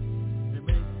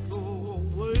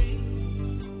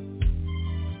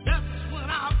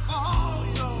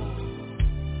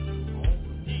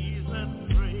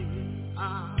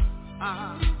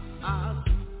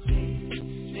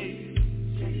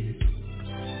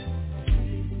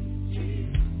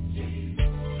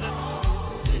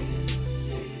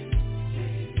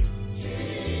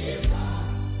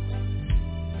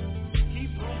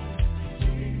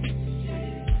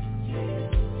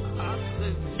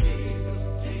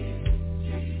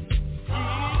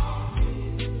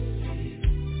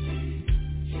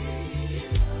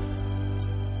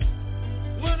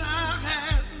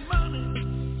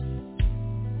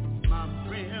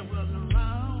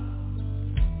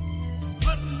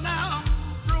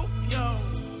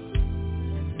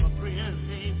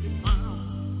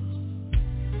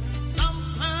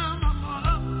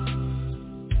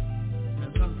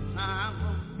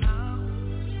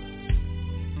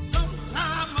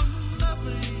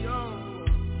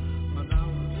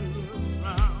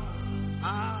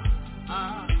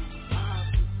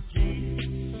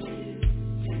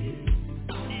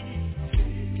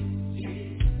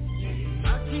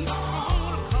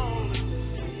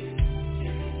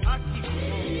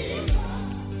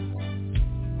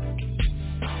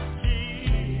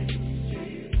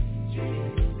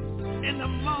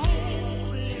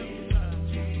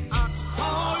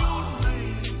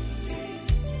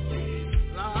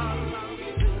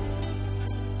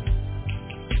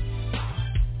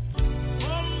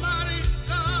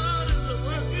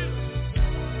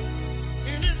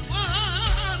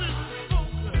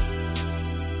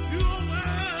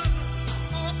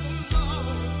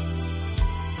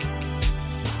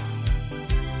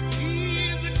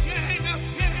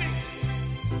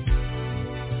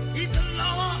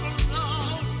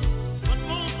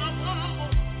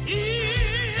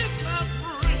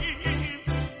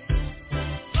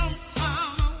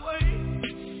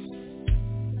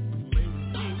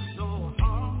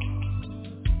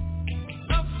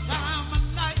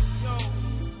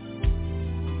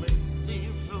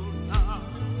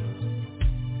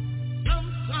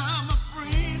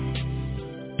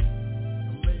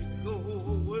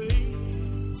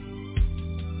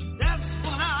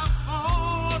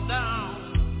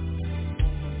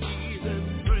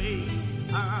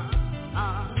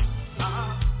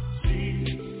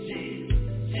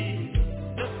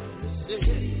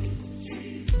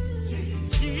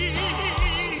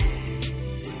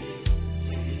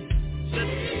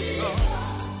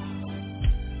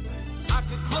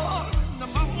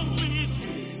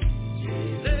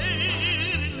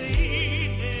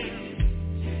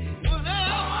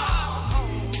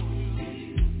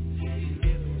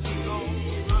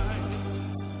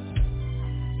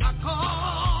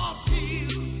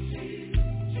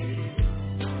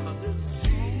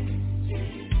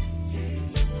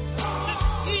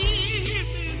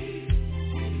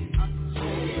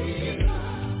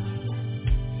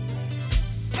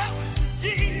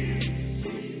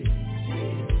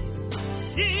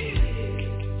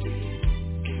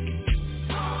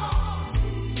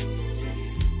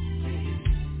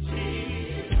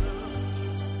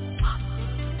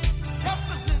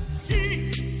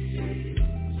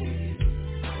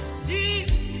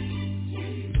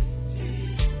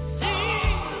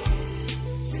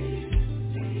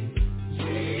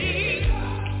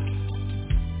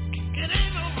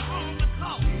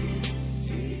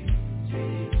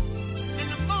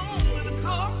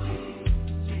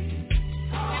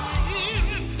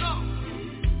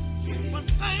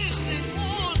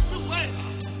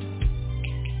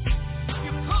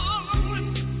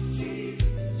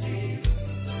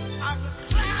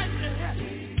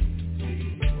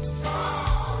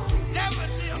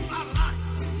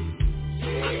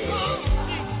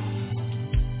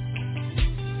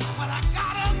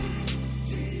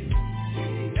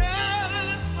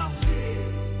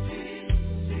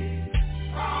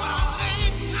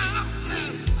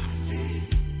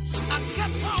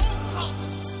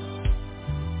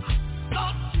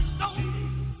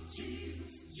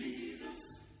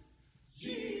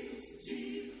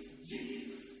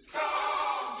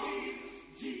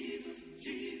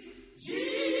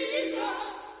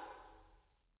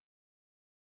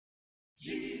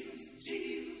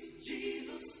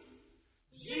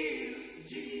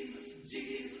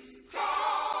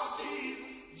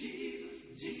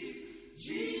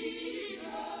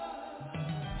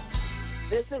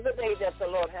This is the day that the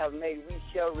Lord has made. We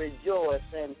shall rejoice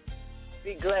and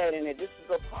be glad in it. This is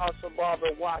Apostle Barbara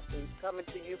Watkins coming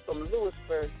to you from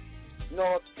Lewisburg,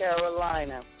 North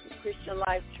Carolina, the Christian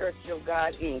Life Church of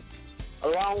God, Inc.,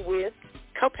 along with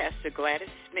Co-Pastor Gladys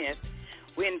Smith.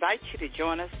 We invite you to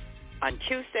join us on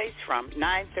Tuesdays from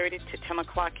 9:30 to 10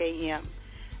 o'clock a.m.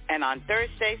 and on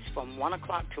Thursdays from 1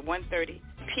 o'clock to 1:30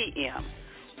 p.m.,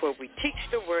 where we teach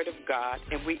the Word of God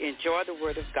and we enjoy the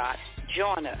Word of God.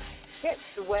 Join us. Catch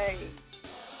the Wave.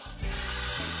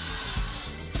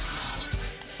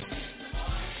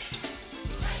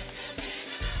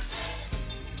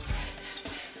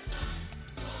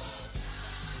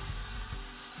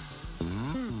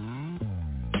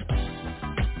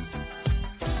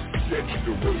 Catch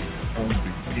the Wave on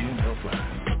the NFI.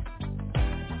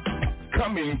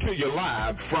 Coming to you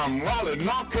live from Raleigh,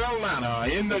 North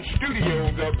Carolina, in the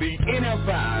studios of the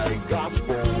NFI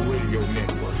Gospel Radio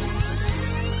Network.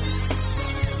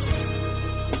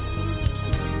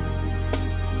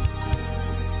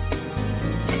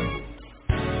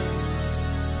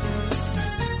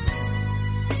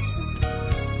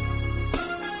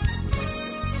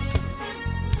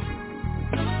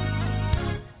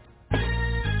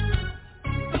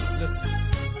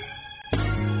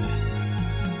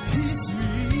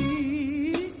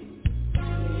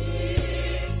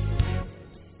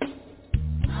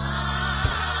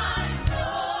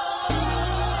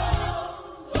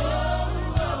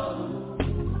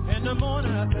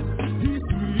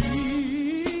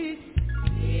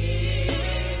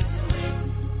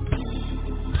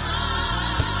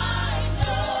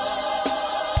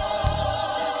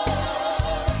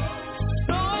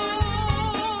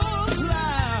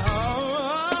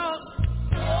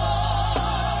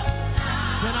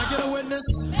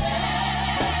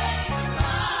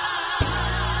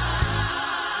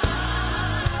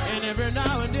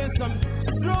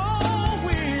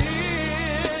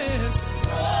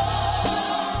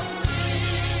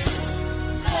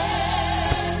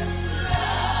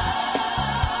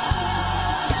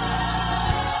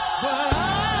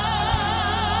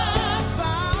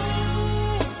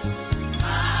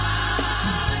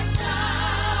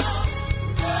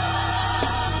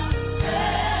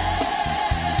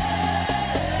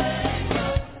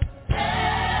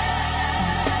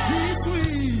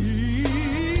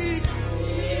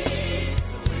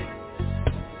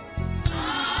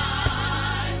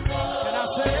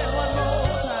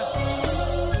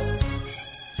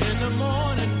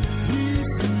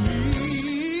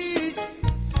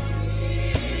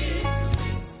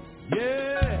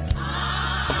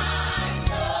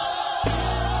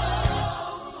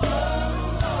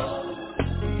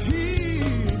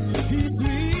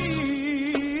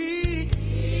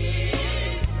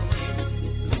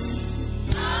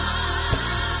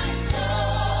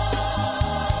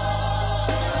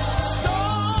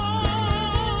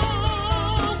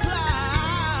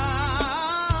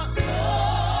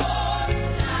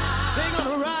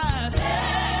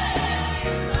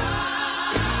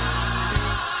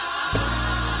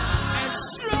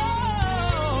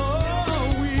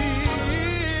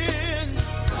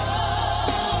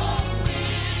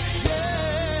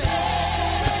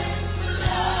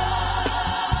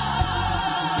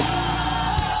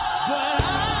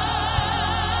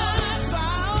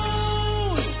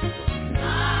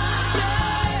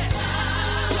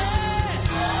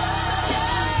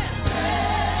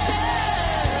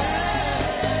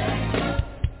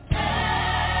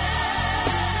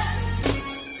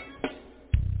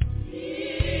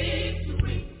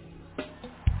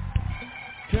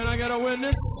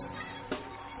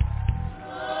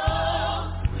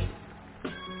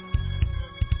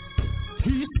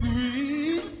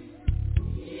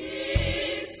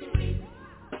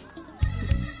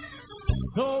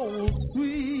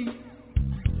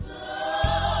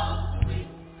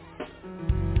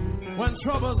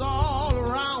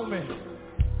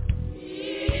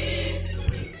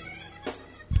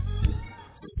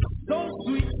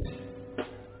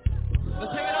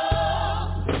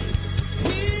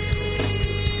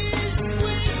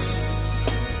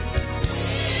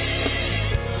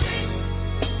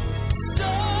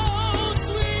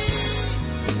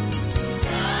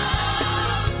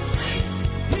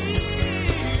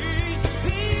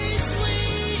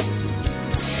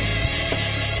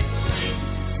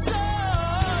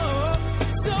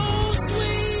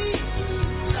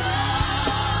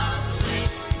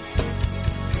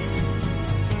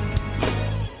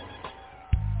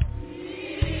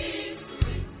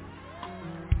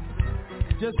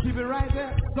 Just keep it right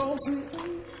there. So sweet.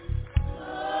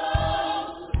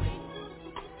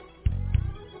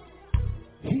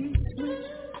 He's sweet.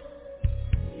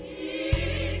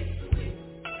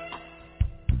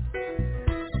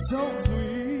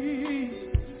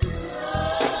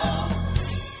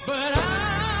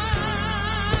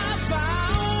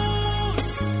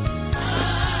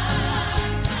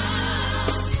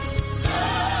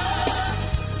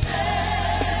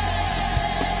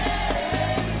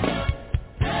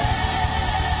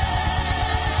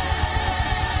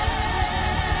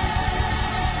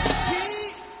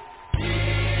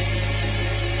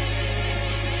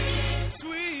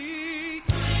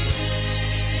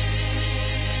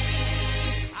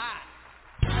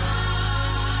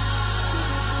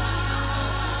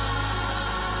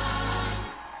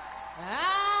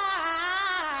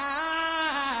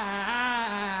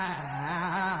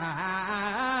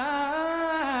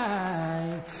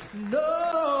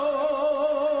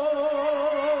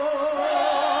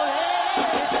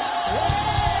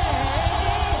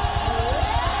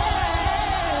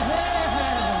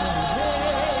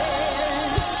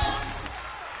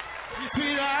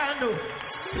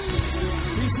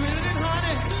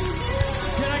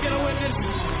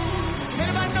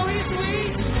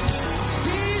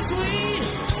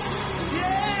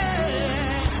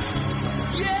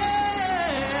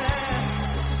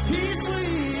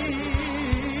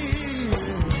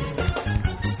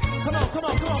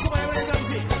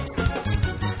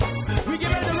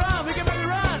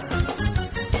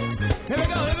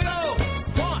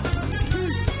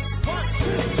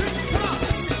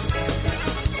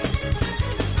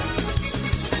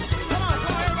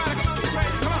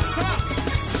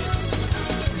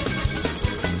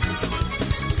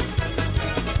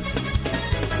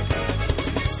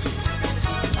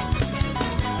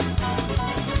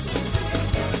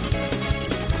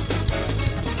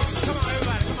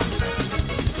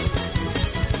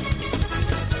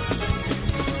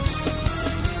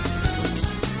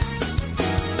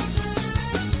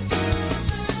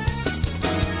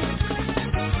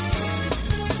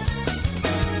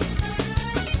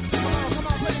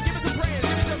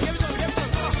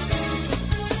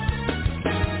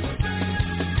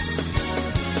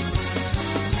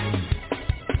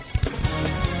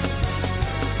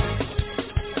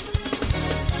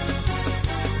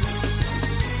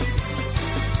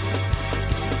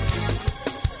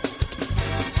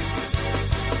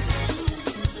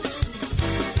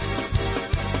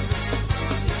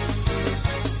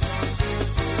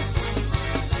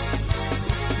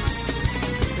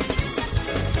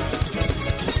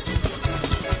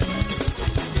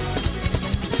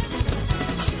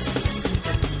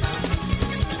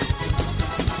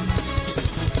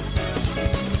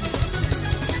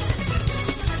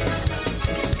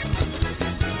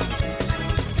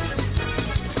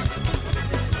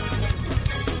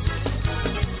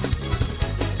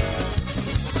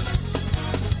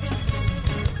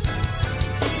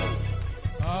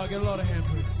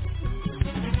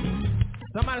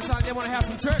 Somebody sound like they want to have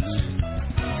some church.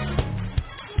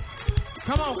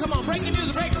 Come on, break your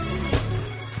music, break it.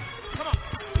 Come on.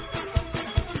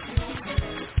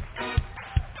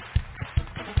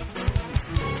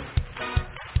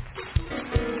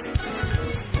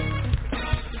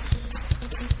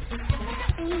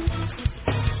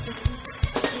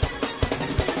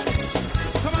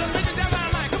 Come on, let's make the devil out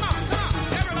of line. Come on,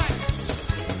 everybody.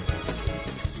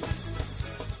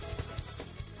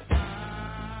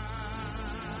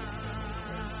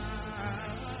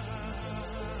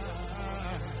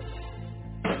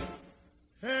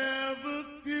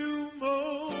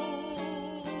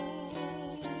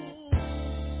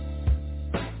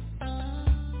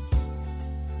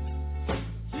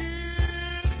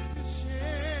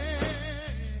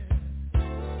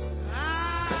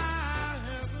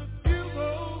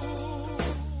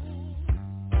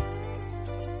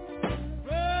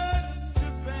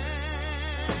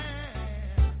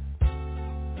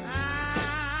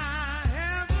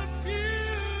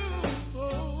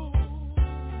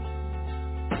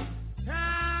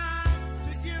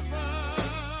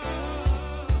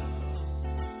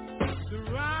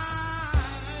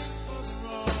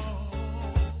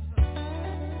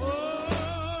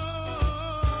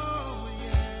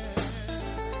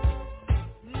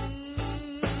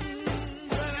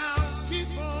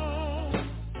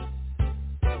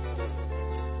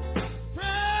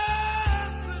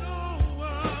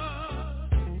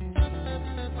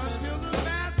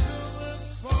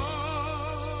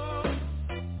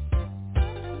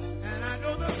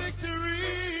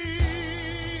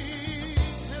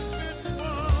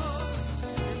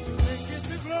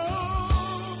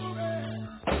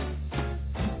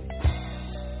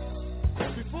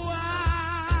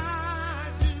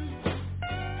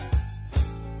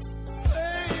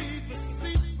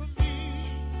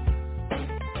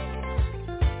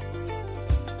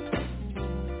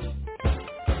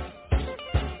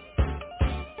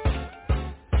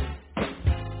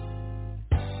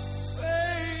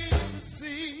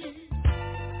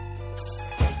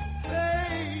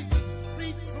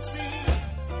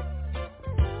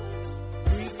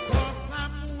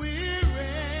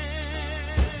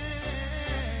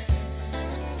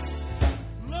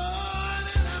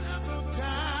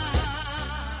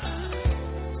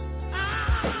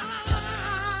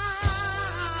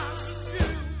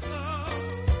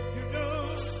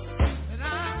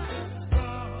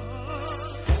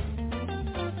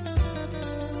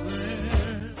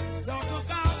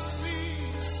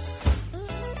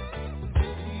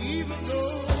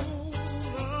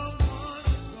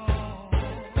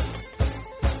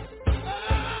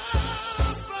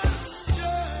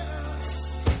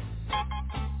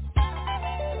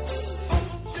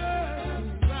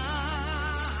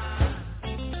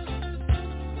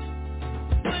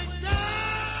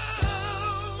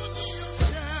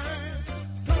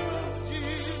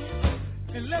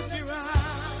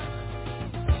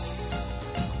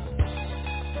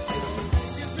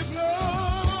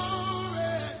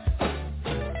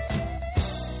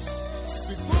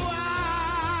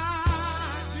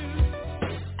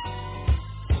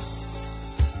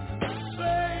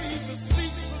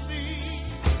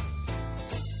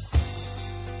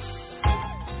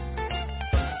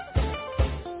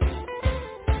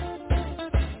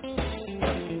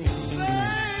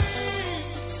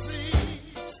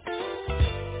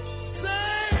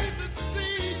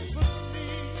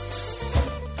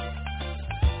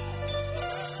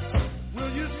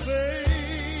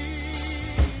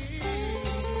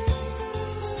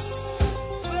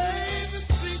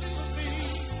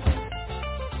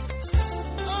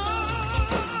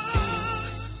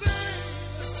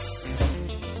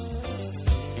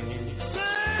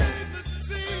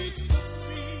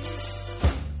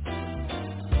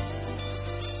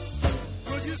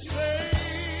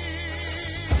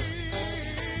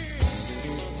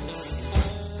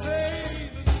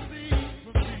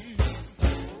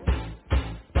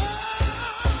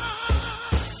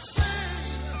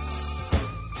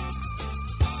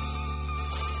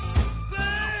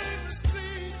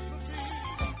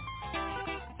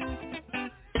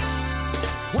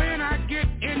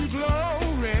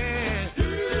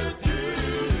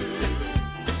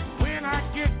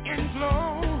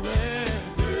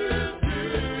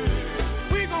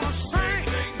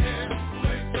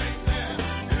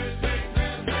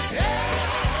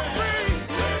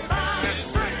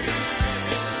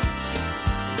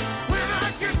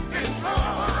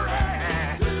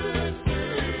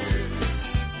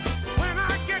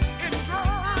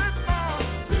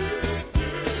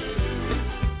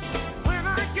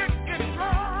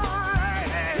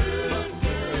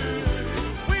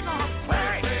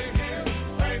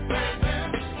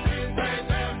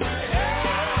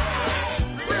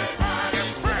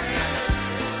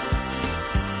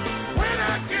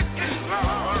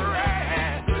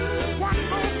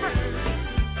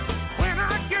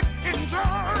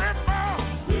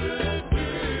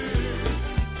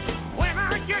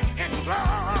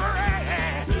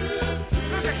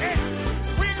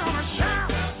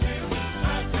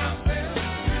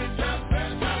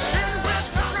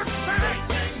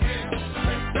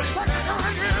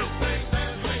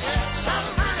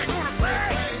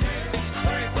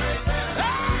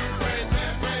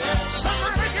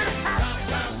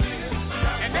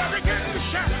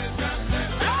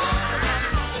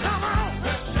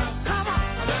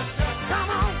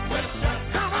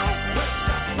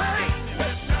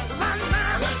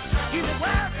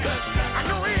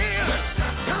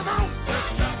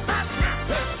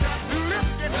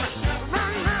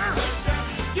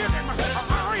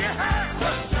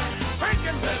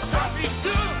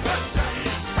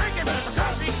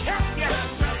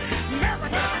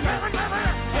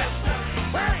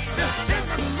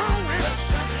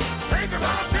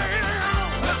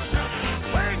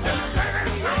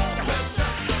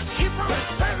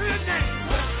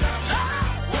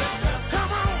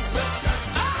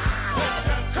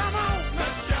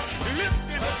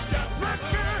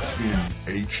 in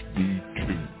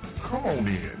HD2. Come on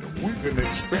in. We've been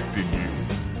expecting you.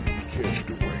 Catch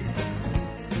the wave.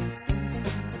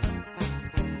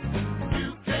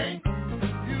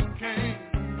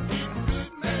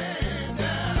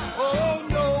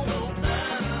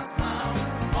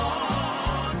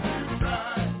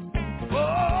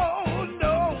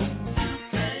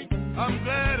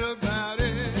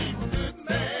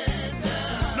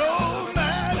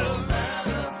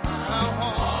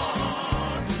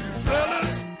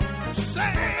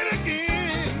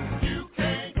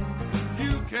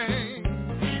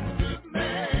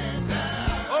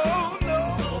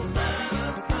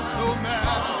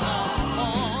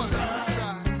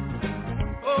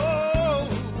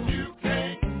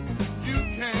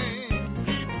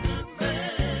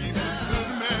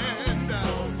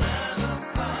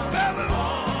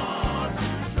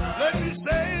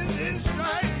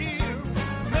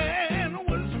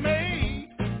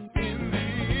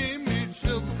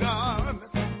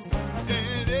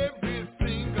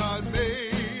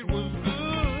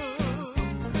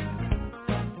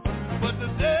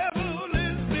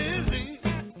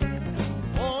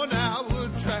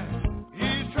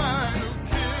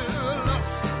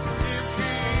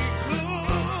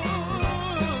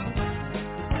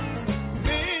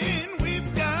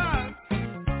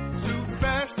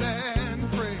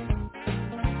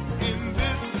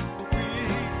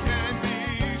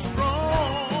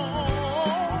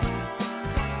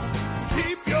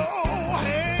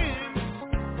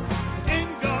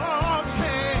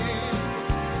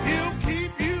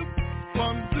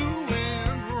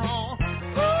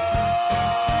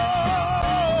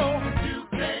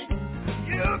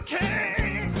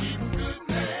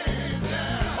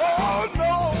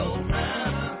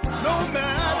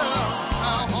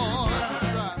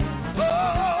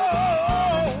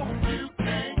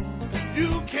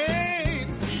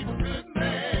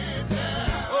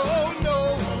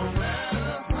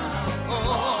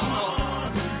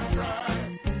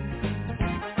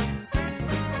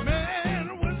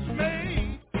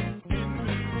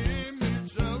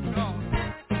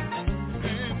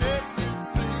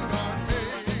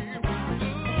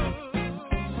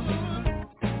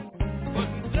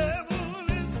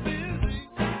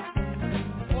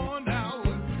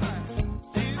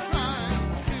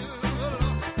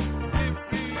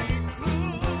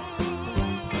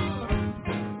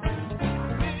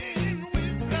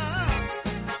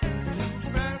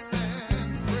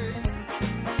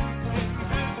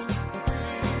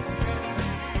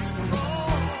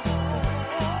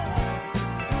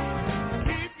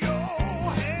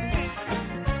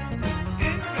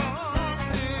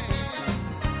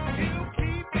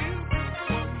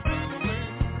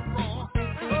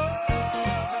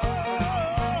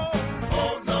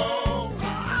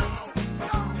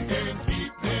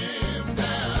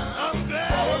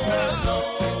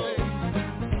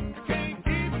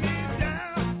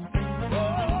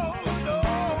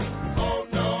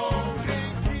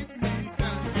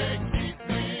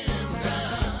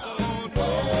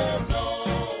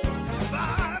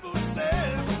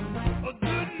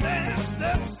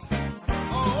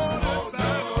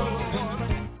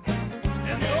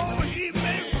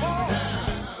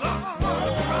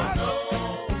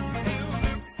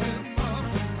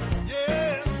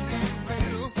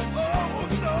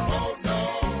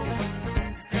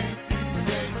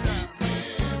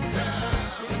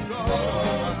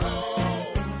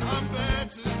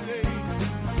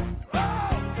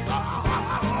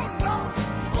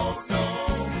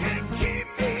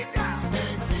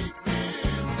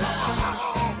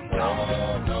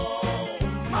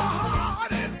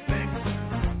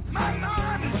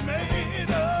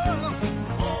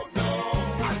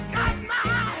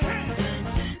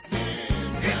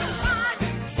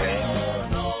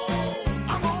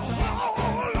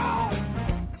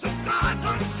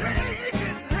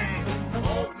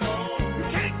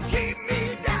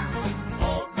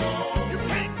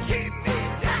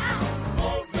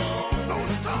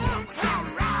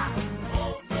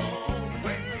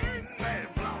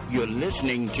 You're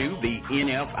listening to the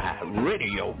NFI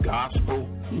Radio Gospel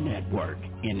Network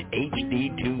in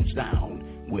HD2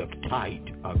 sound with tight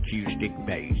acoustic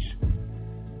bass.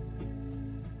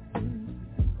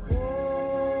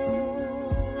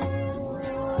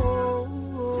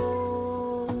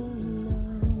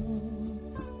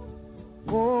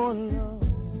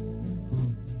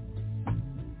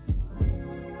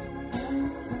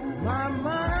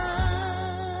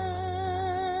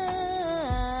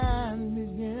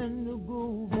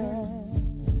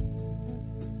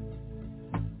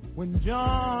 When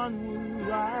John was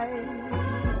right,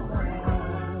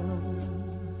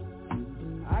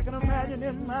 I can imagine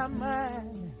in my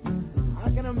mind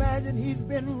imagine he's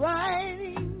been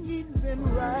writing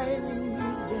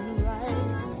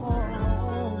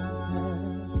all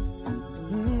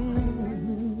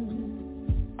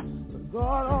But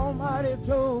God Almighty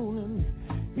told him,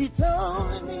 He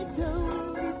told him,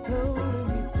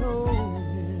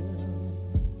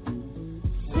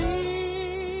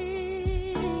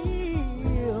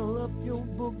 seal up your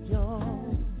book,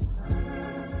 John.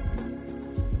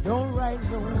 Don't write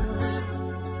no more.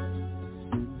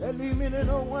 That leave me to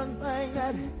know one thing,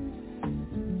 that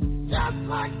just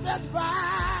like that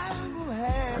Bible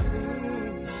has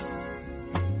it,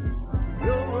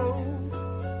 your road,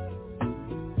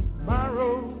 my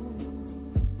road,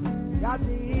 got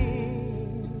to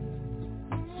end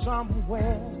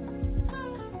somewhere.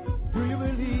 Do you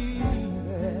believe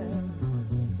that?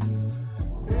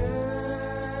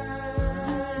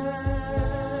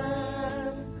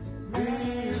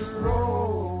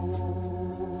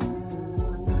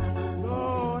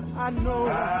 I know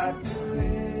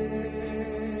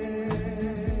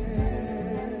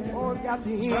oh, it got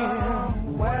to end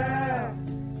somewhere.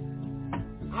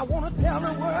 I want to tell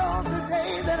the world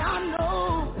today that I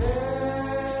know.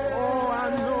 Oh, I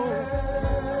know.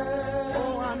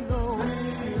 Oh, I know.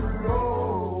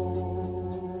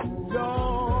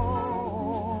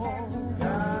 Lord,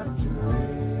 got to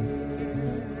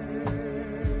end.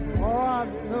 Oh, I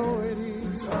know it is.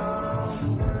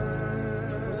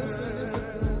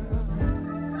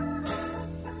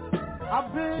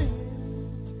 I've been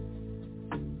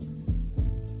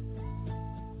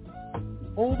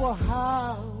over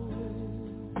highway,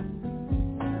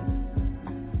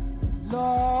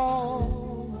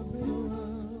 Lord, I've been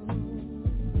around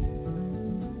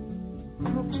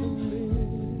Brooklyn.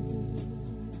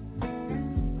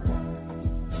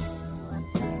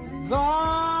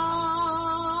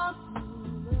 God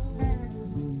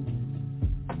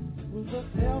was the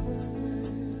devil.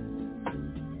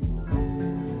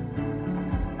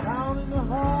 Down in the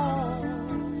heart,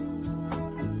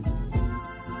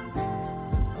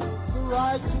 the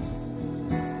righteous.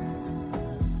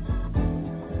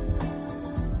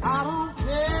 I don't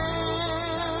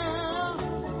care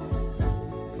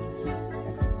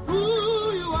who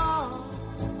you are.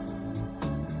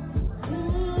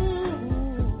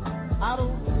 I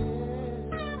don't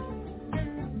care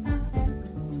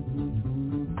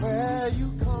where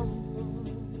you come from.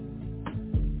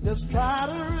 Just try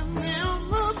to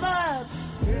remember that.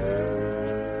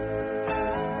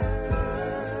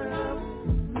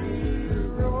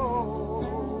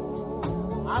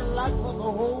 I'd like for the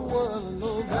whole world to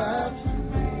know that.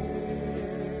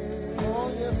 Oh,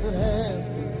 yes, it has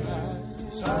tonight.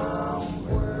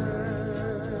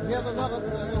 Somewhere. Here's another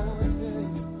thing I want to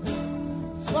say.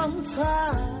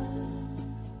 Sometimes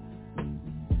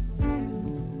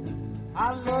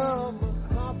I love the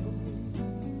company.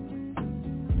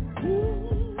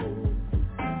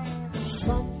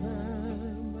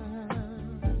 Sometimes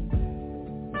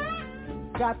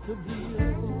I got to be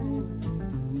alone.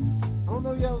 I don't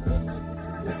know y'all think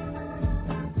like this.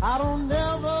 I don't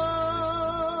never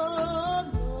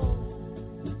know.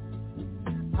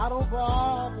 I don't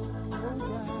bother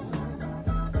nobody.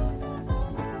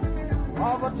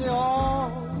 Oh, but they all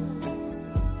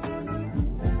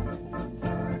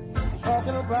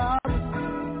talking about it.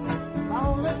 I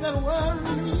don't let that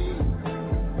worry me.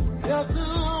 Just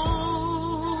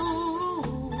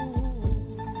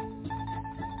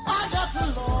I got the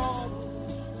Lord.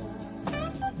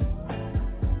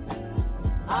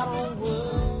 I don't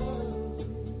worry,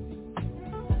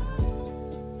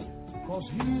 'cause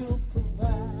He'll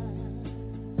provide.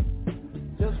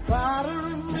 Just try to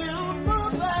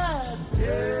remember that.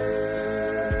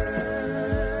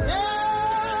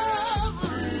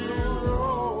 Every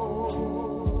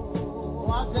road,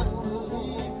 oh, I just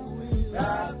believe we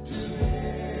got to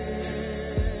end.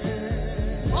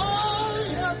 Oh,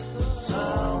 yes,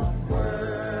 sir.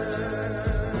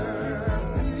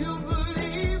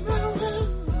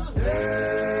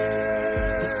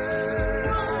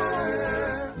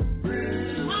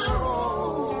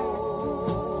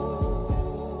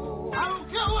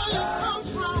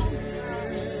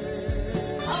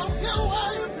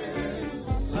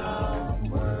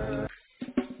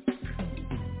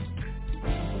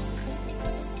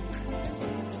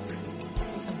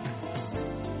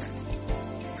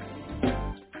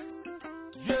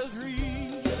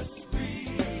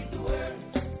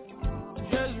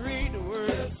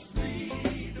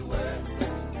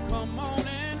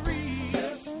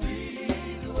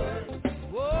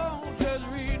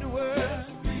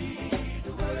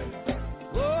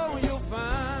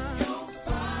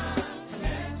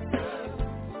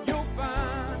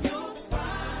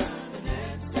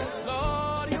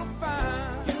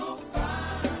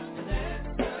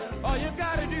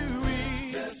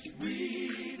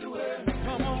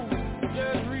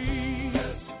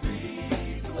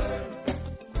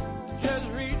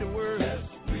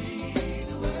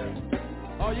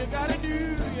 All you gotta do,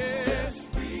 yeah,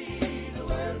 just read the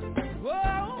word.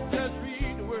 Whoa, just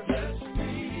read the word. Just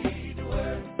read the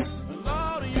word.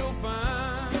 Lord, you'll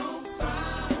find. You'll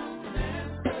find an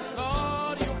answer.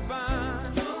 Lord, you'll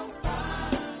find. You'll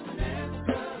find an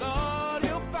answer. Lord,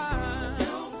 you'll find.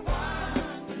 You'll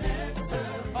find an answer.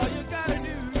 All you gotta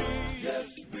do is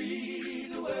just read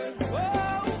the word.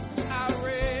 Whoa, I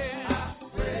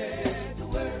read the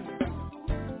word.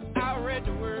 I read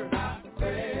the word.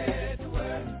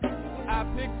 I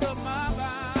picked up my Bible.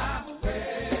 I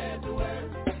read the word.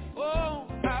 Oh,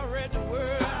 I read the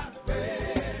word. I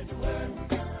read the word.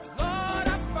 Lord,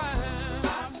 I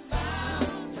found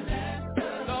an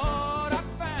answer. Lord, I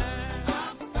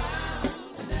found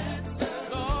an answer.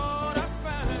 Lord, I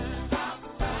found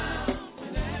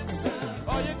an answer.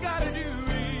 All you gotta do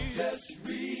is just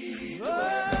read the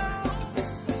word.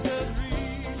 Just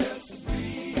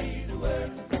read the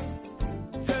word.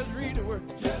 Just read the word.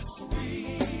 Just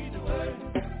read the word.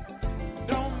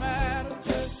 Don't matter.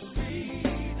 Just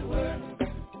read the word.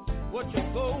 What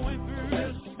you're going through.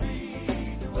 Just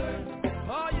read the word.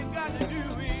 All you got to do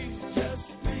is just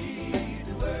read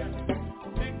the word.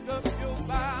 Pick up your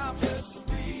Bible. Just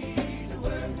read the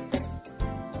word.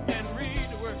 And read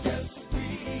the word. Just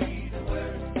read the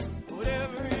word.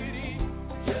 Whatever it is,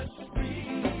 just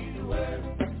read the word.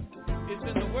 It's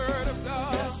in the word of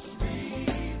God. Just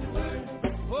read the word.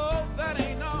 Oh, that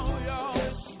ain't all, y'all.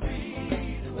 Just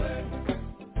read the word.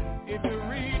 If you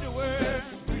read the word,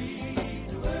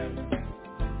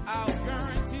 I'll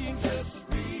guarantee. Just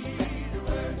read the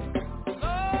word.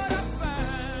 Lord, I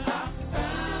found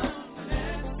an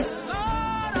answer.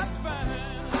 Lord, I found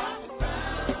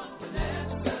an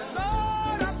answer.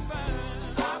 Lord, I found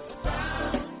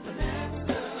an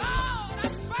answer. Lord,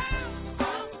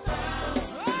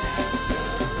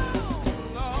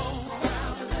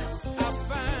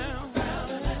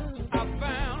 I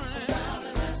found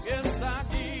yes, I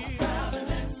did.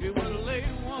 It was a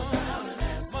late one,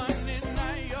 Monday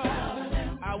night, y'all.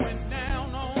 I went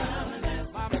down on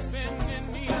my bending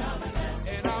knee,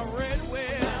 and I read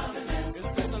well. It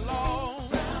said the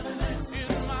Lord is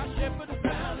my shepherd,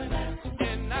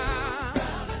 and I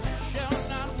shall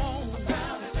not want.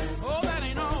 Oh, that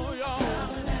ain't all, y'all.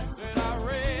 That I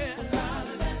read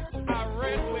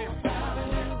well.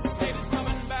 It's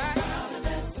coming back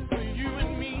for you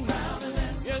and me.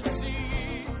 Yes, he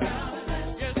is.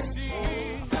 Yes, he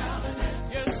is.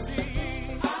 Yes, he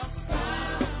is.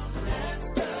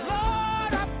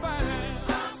 Lord, I found.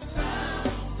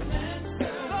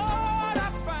 Lord, I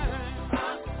found.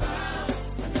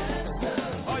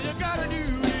 All you gotta do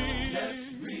is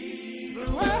read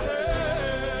the word.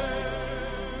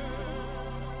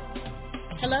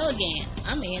 Hello again.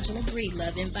 I'm Angela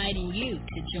Breedlove, inviting you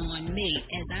to join me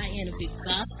as I interview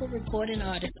gospel recording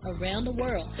artists around the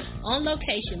world on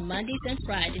location Mondays and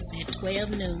Fridays at 12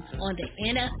 noon on the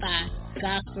NFI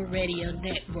Gospel Radio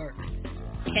Network.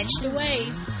 Catch the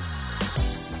wave.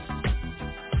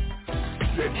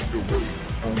 Catch the wave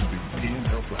on the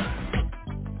NFI.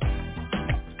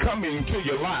 Coming to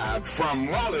you live from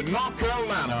Raleigh, North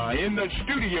Carolina, in the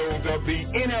studios of the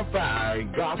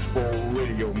NFI Gospel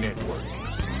Radio Network.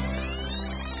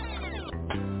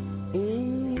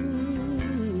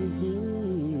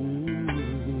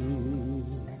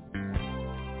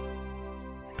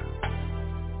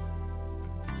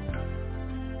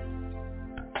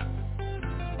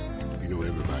 You know,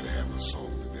 everybody has a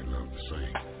song that they love to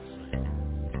sing.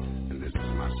 And this is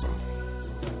my song.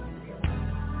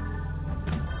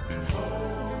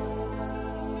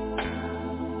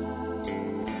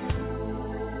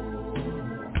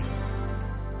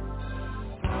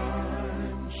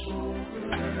 I'm so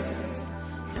glad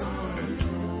you're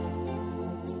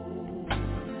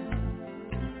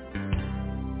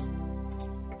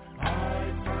I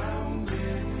found in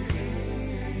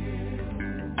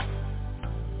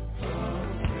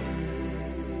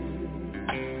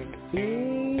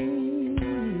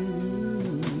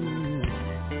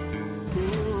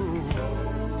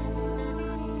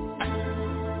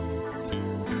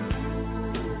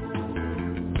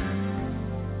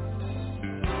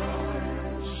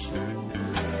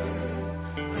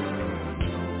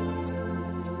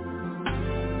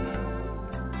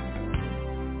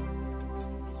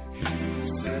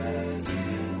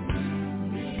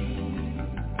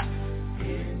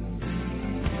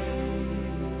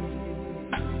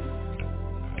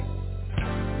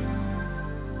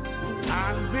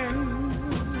I've been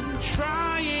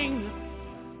trying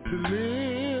to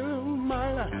live my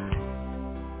life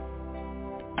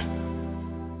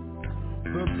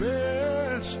the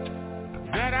best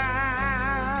that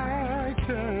I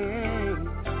can,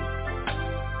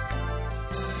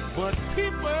 but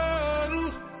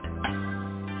people,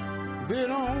 they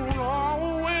don't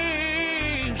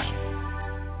always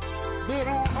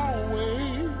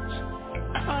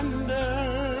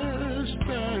understand.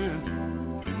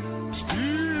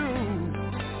 Still,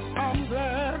 I'm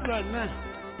glad right now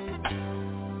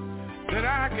that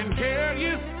I can tell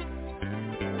you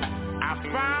I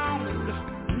found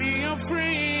me a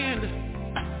friend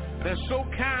that's so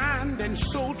kind and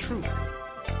so true.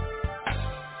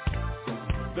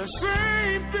 The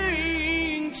same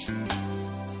things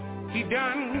he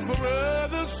done for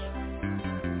others,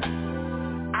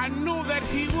 I know that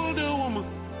he will do them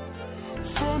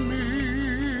for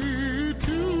me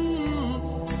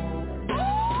too.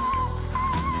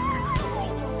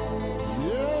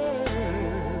 Yeah,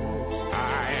 I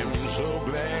am so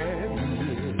glad,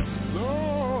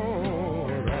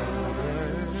 Lord,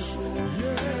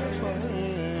 yes I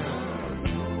am.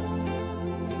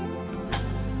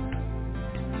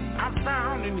 I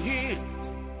found in him.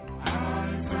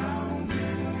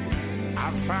 I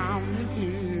found in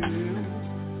him.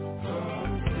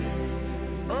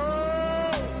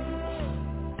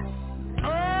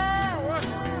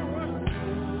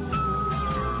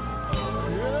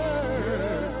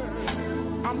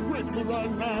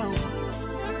 Right now,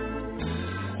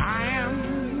 I am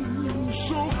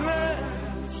so glad.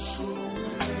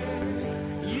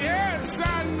 Yes,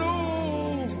 I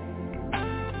know.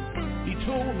 He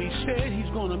told me, said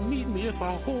he's gonna meet me if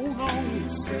I hold on,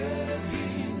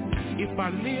 if I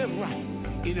live right,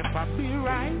 and if I be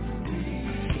right.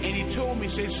 And he told me,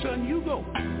 said, son, you go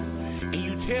and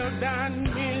you tell dying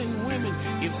men and women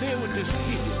if they were to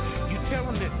see you tell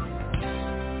them that.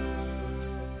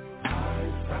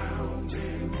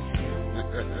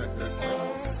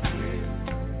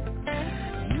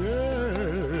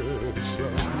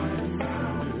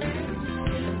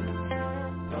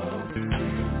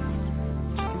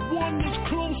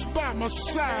 My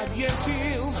side, yes, he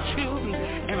is, children,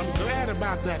 and I'm glad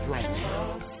about that right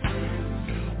now.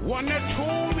 One that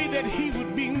told me that he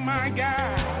would be my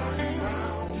guide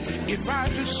if I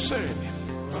just serve him.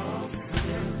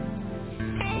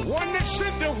 One that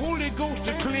sent the Holy Ghost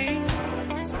to clean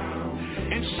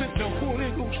and sent the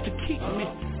Holy Ghost to keep me.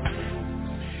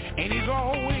 And he's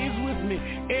always with me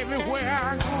everywhere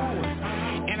I go.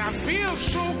 And I feel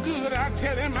so good, I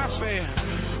tell him, I say,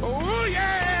 oh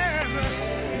yeah.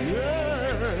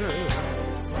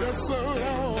 Yes, sir,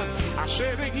 Lord. I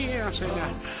said it again. I said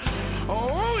that.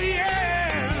 Oh,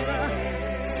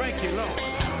 yeah. Thank you, Lord.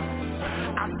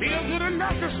 I feel good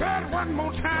enough to say it one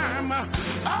more time. Oh,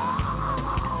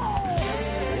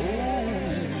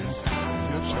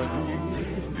 yes, I do.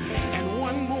 And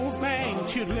one more thing.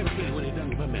 Children, let me tell you what he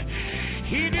done for me.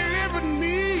 He delivered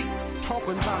me.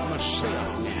 Talking about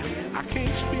myself now. I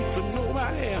can't speak for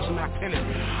nobody else, and I tell him,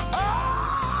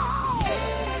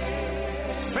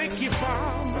 thank you,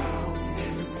 Father.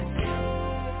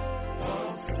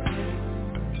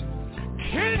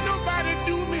 Can't nobody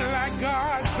do me like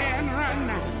God can right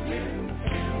now.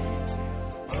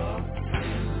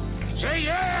 Say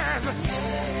yes.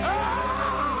 Oh,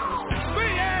 say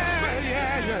yeah.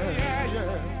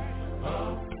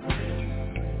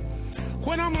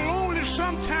 When I'm lonely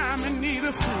sometime in need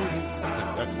of food,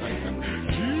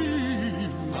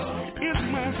 Jesus is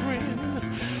my friend.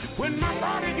 When my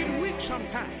body gets weak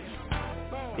sometimes.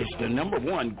 It's the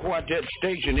 #1 quartet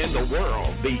station in the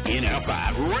world, the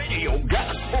NFI Radio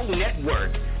Gospel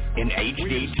Network, in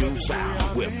HD2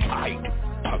 sound with tight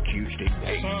acoustic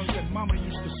bass. Song that Mama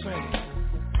used to sing.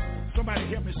 Somebody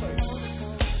help me say.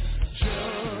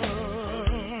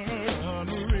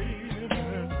 Jordan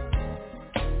River,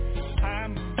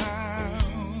 I'm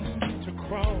bound to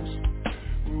cross.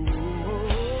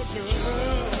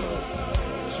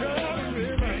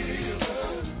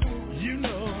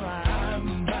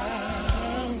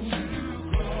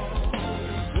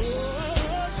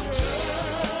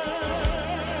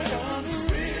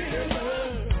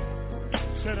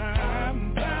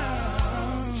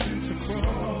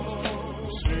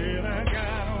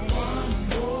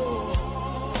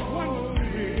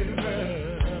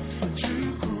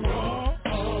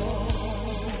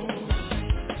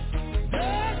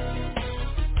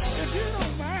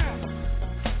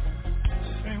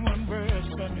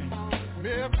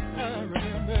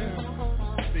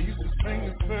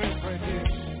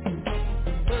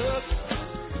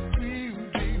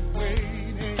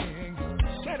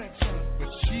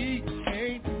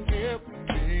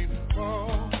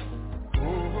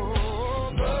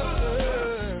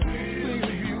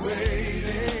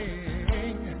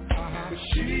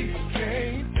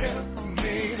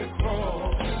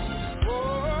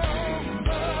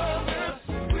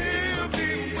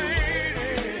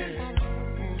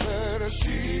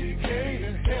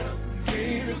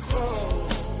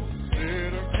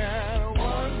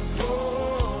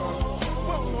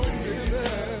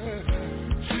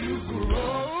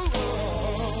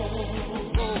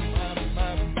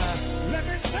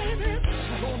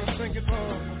 make it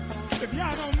for? If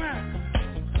y'all don't mind,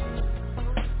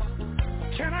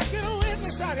 can I get a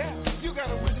witness out here? You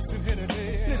got a witness in here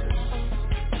today. Listen.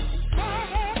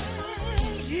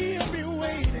 He'll be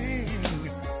waiting.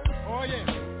 Oh, yeah.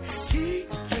 He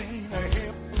came to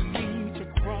help me to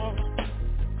cross.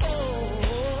 Oh,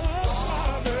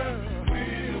 Father,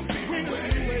 we'll be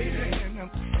waiting.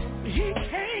 He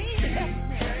came to help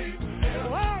me.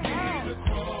 Oh,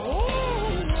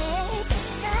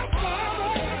 my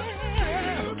Father.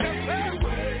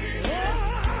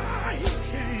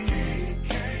 He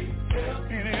came to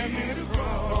help me to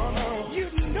cross. You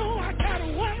know I got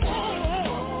one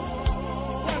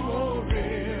more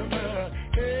river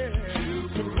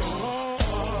to cross.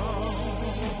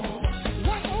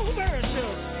 One more verse.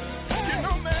 You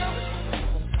know, ma'am,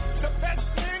 the best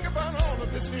thing about all of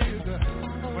this is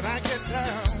when I get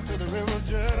down to the river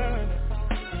Jordan,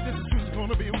 this is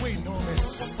gonna be waiting on me.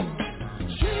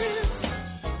 Jesus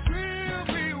will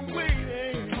be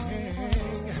waiting,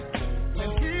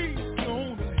 and he's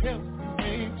gonna help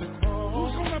me to cross.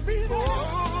 Who's gonna be there? Oh,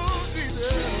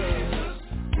 Jesus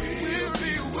will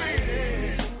be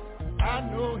waiting. I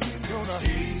know he's gonna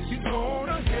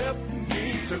help me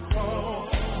to cross.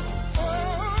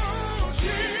 Oh,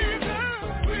 Jesus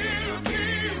will be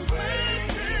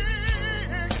waiting.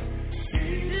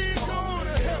 He's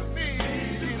gonna help me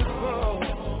to cross.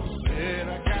 Said I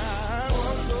got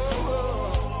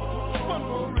one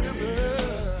more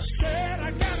river. Said I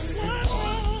got one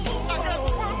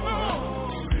more.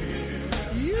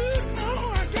 You know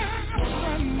I got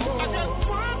one more. I got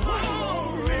one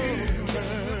more river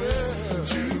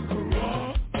to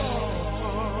cross.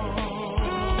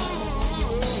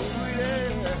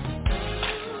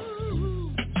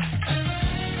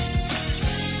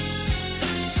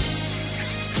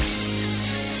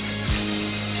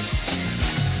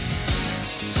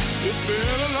 It's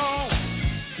been a long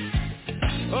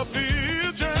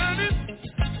uphill journey,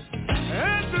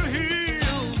 and the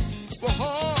hills were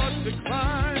hard to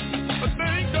climb. But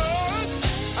thank God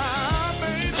I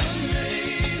made it.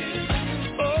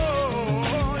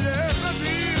 Oh, yes, I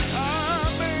did. I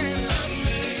made it.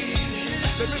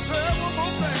 Let me say one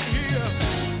more thing here.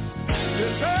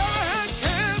 If I had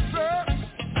cancer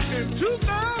in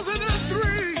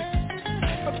 2003,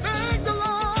 but thank the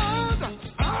Lord,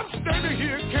 I'm standing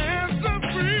here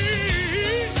cancer-free.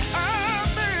 I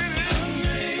made it.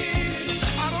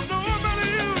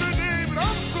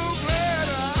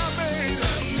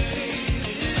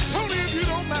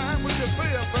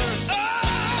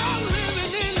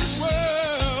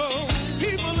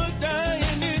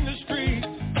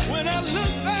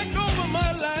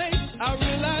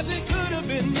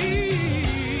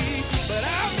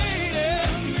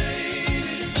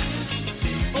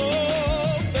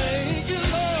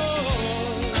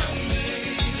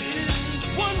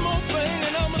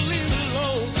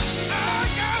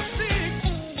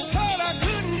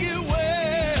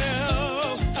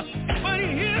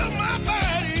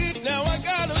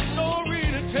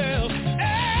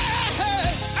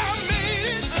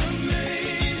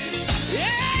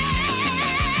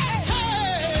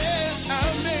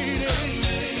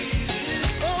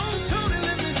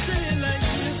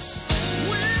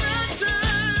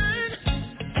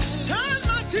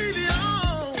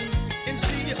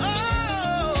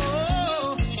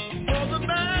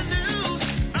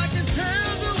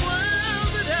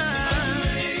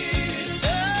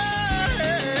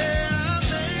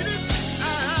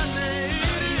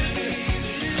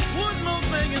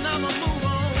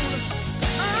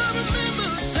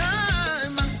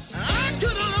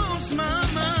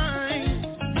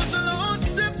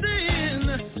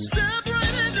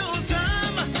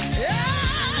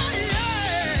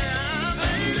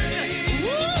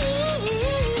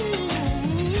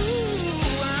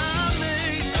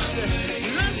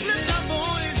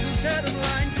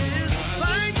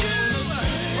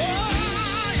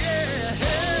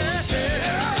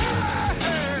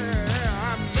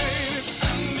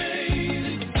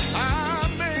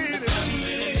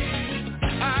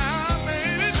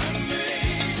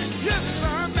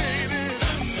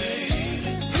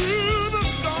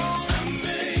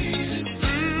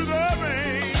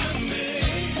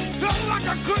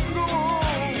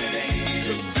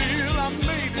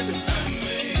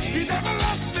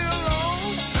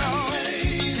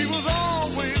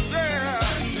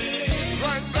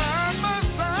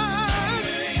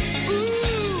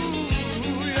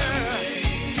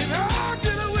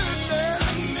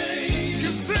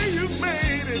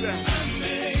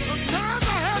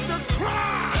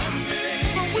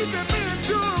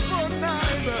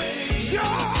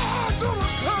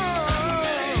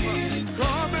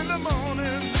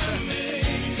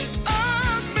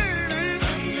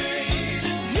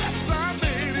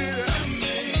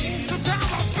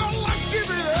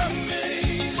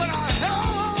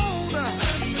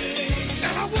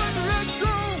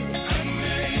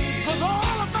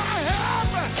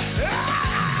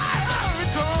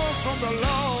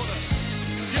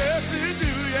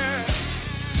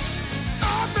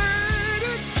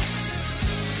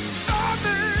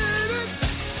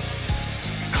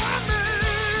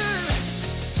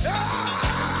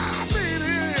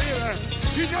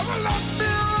 never left me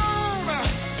alone.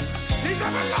 He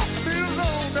never left me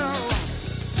alone, no.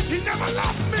 He never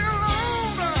left me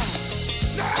alone.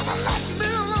 Never left me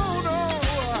alone, no.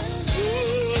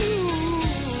 Ooh,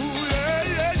 yeah,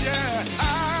 yeah, yeah.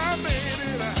 I made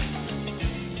it.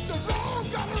 The road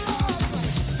got love.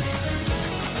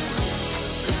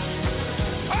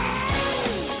 Oh,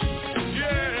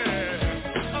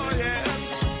 yeah. Oh,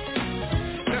 yeah.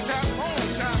 Let's have home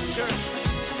time church.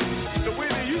 The way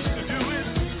they used to do it.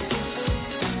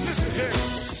 Listen here.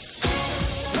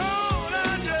 Lord,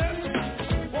 I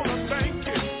just want to thank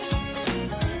you.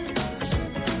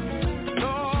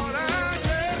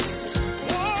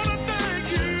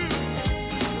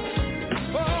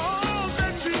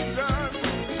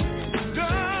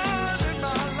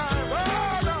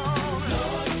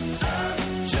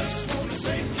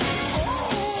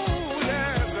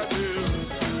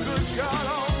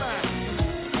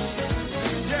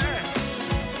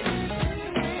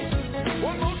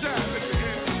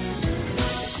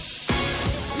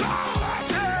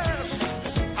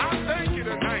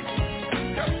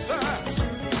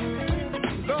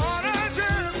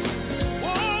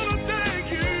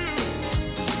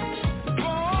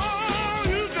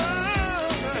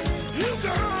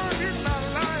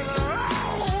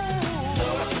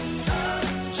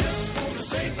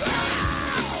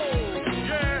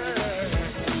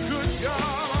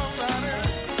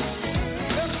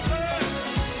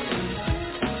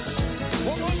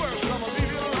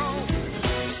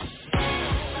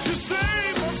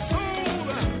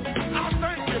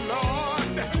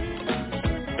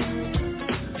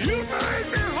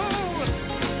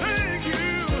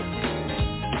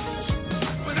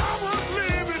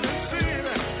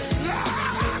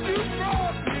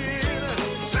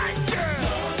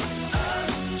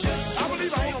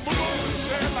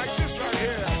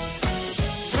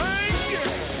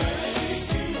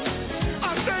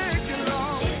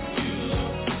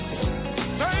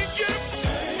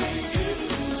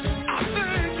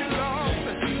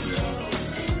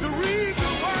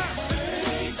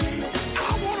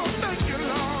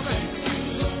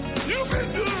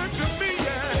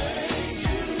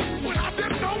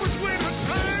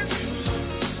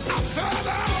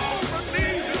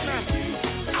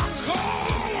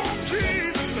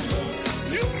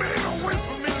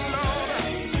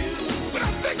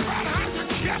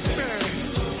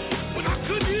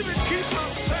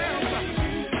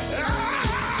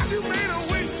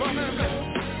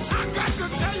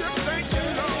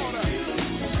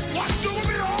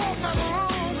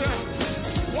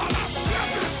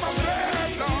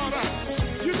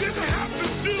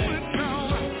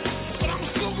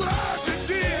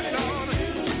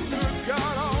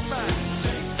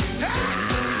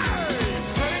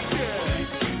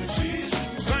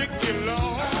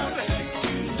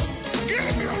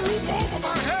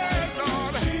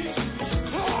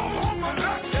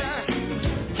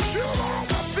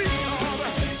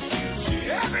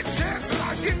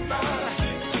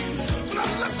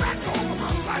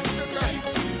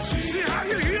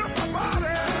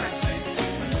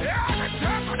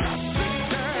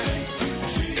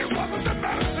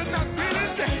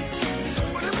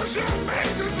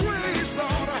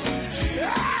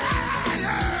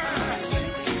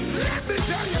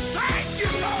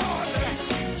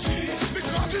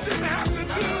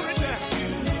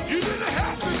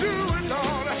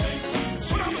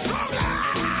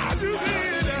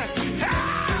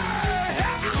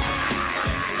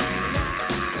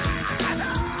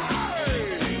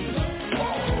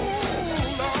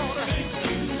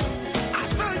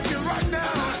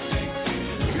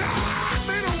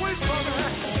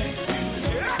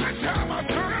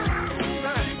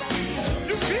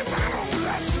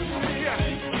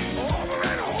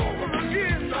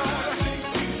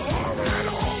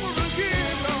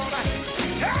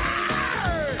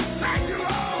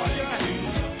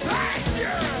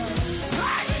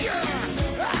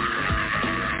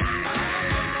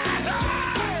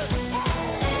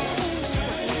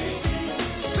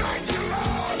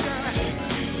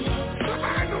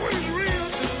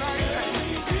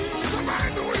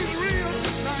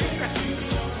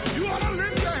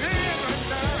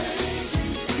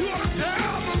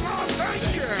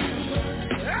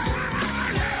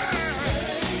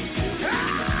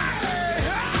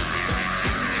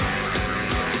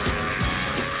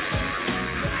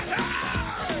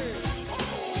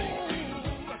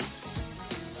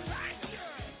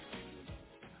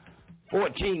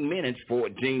 14 minutes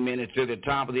to the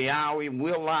top of the hour.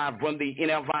 We're live from the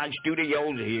NFI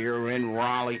studios here in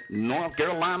Raleigh, North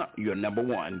Carolina, your number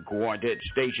one quartet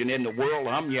station in the world.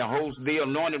 I'm your host, the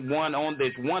Anointed One, on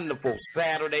this wonderful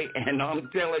Saturday, and I'm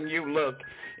telling you, look,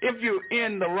 if you're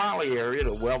in the Raleigh area,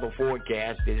 the weather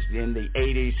forecast is in the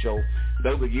 80s, so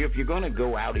those of you, if you're going to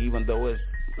go out, even though it's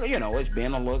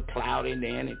been a little cloudy,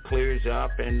 then it clears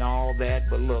up and all that.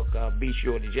 But look, be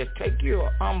sure to just take your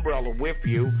umbrella with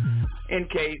you in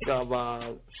case of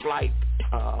slight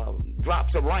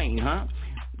drops of rain, huh?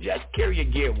 Just carry your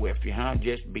gear with you, huh?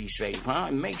 Just be safe, huh?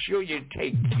 And make sure you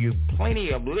take you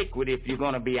plenty of liquid if you're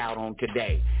going to be out on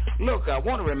today. Look, I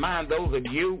want to remind those of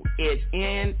you, it's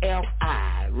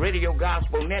NFI, Radio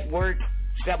Gospel Network,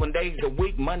 7 days a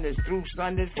week, Mondays through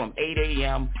Sundays from 8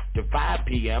 a.m. to 5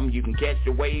 p.m. You can catch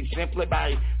the wave simply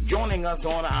by joining us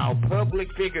on our public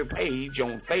figure page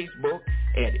on Facebook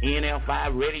at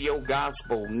NFI Radio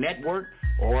Gospel Network,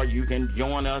 or you can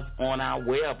join us on our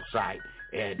website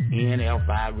at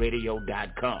nfiradio.com.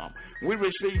 We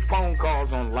received phone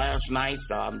calls on last night's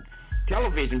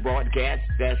television broadcast.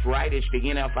 That's right, it's the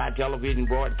NFI television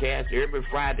broadcast every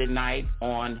Friday night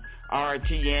on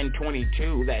RTN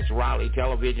 22, that's Raleigh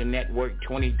Television Network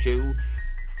 22,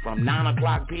 from 9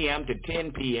 o'clock p.m. to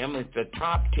 10 p.m. It's the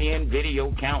top 10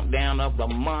 video countdown of the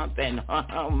month, and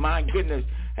oh my goodness,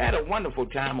 had a wonderful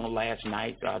time on last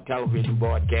night's television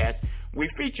broadcast. We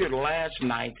featured last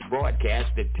night's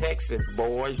broadcast, the Texas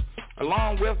Boys,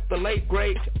 along with the late,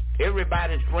 great,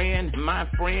 everybody's friend, my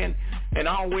friend, and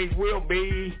always will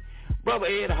be, Brother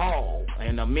Ed Hall.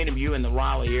 And many of you in the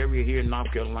Raleigh area here in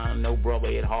North Carolina know Brother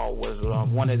Ed Hall was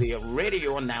one of the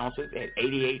radio announcers at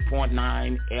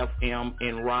 88.9 FM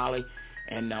in Raleigh.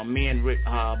 And me and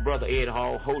Brother Ed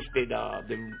Hall hosted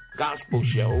the gospel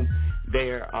show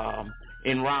there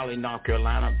in Raleigh, North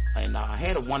Carolina. And I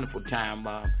had a wonderful time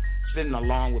sitting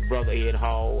along with Brother Ed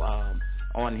Hall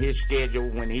on his schedule.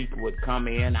 When he would come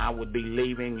in, I would be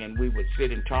leaving, and we would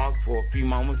sit and talk for a few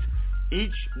moments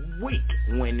each week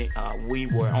when we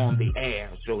were on the air,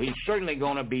 so he's certainly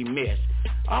going to be missed.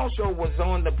 Also was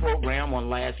on the program on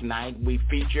last night, we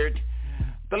featured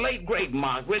the late, great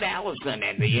Margaret Allison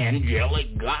and the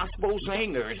Angelic Gospel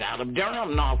Singers out of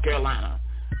Durham, North Carolina,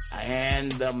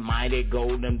 and the Mighty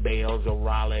Golden Bells of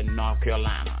Raleigh, North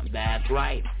Carolina. That's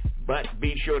right. But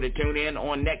be sure to tune in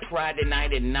on next Friday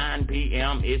night at 9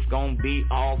 p.m. It's going to be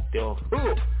off the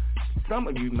hook. Some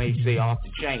of you may say off the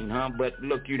chain, huh? But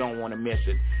look, you don't want to miss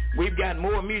it. We've got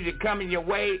more music coming your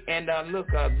way. And look,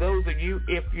 those of you,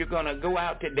 if you're going to go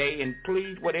out today, and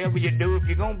please, whatever you do, if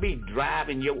you're going to be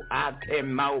driving your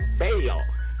automobile,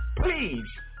 please,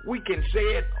 we can say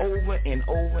it over and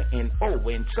over and over.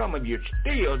 And some of you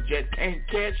still just can't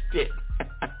catch it.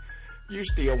 You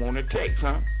still want to text,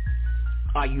 huh?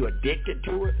 Are you addicted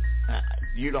to it?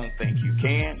 You don't think you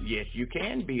can? Yes, you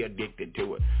can be addicted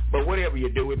to it. But whatever you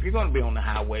do, if you're going to be on the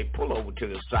highway, pull over to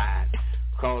the side,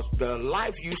 because the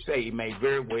life you save may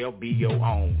very well be your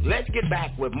own. Let's get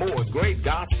back with more great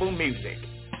gospel music.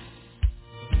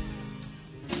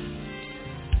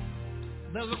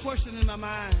 There's a question in my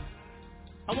mind.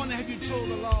 I wonder, have you told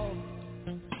the Lord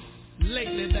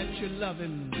lately that you love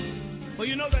him? Well,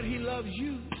 you know that he loves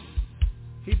you.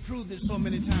 He proved it so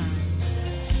many times.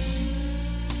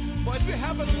 But if you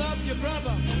haven't loved your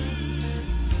brother,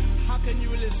 how can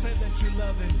you really say that you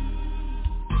love him?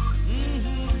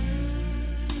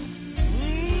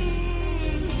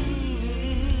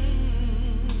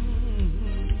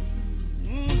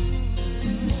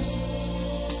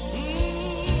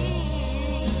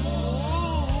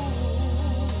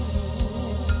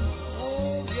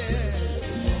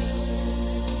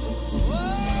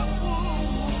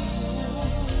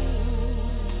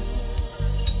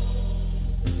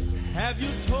 Have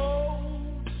you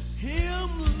told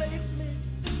him lately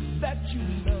that you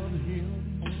love him,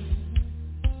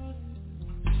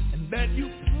 and that you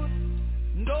put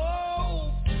no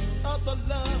other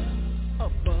love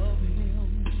above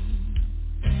him?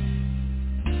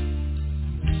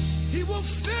 He will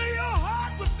fill your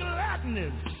heart with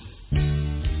gladness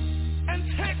and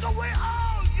take away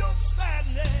all your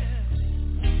sadness,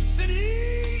 then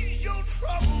ease your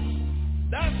troubles.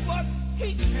 That's what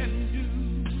he can do.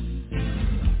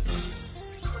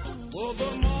 For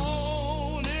the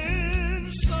morning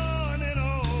sun in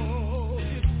all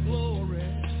its glory,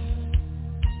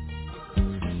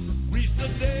 reach the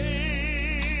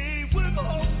day with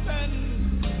hope and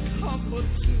comfort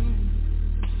too.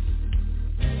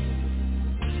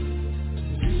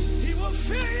 He will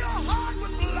fill your heart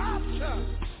with laughter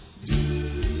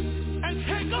and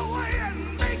take away and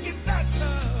make it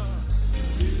better.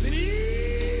 Then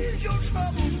ease your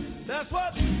trouble. That's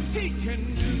what He can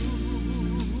do.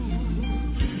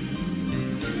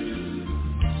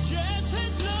 Yes,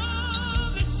 His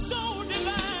love is so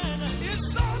divine. It's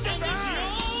so divine. And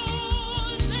it's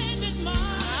yours and it's mine.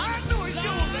 I know it's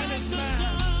yours and it's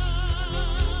mine.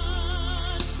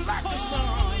 Like the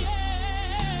sun.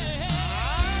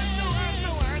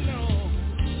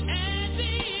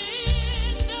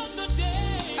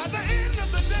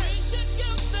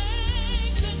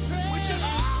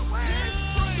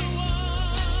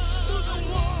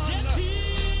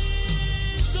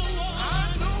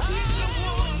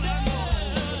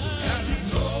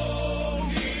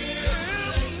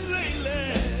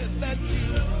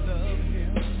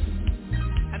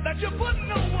 You put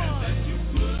no one,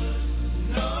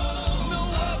 no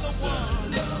other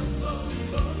one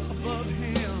above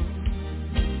Him.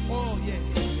 Oh yeah.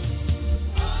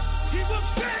 He will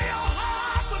fill your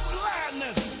heart with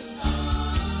gladness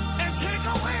and take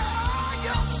away all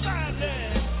your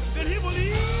sadness. Then He will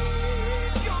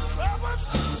ease your troubles.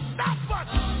 That's what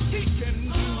He can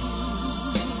do.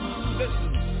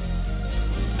 Listen.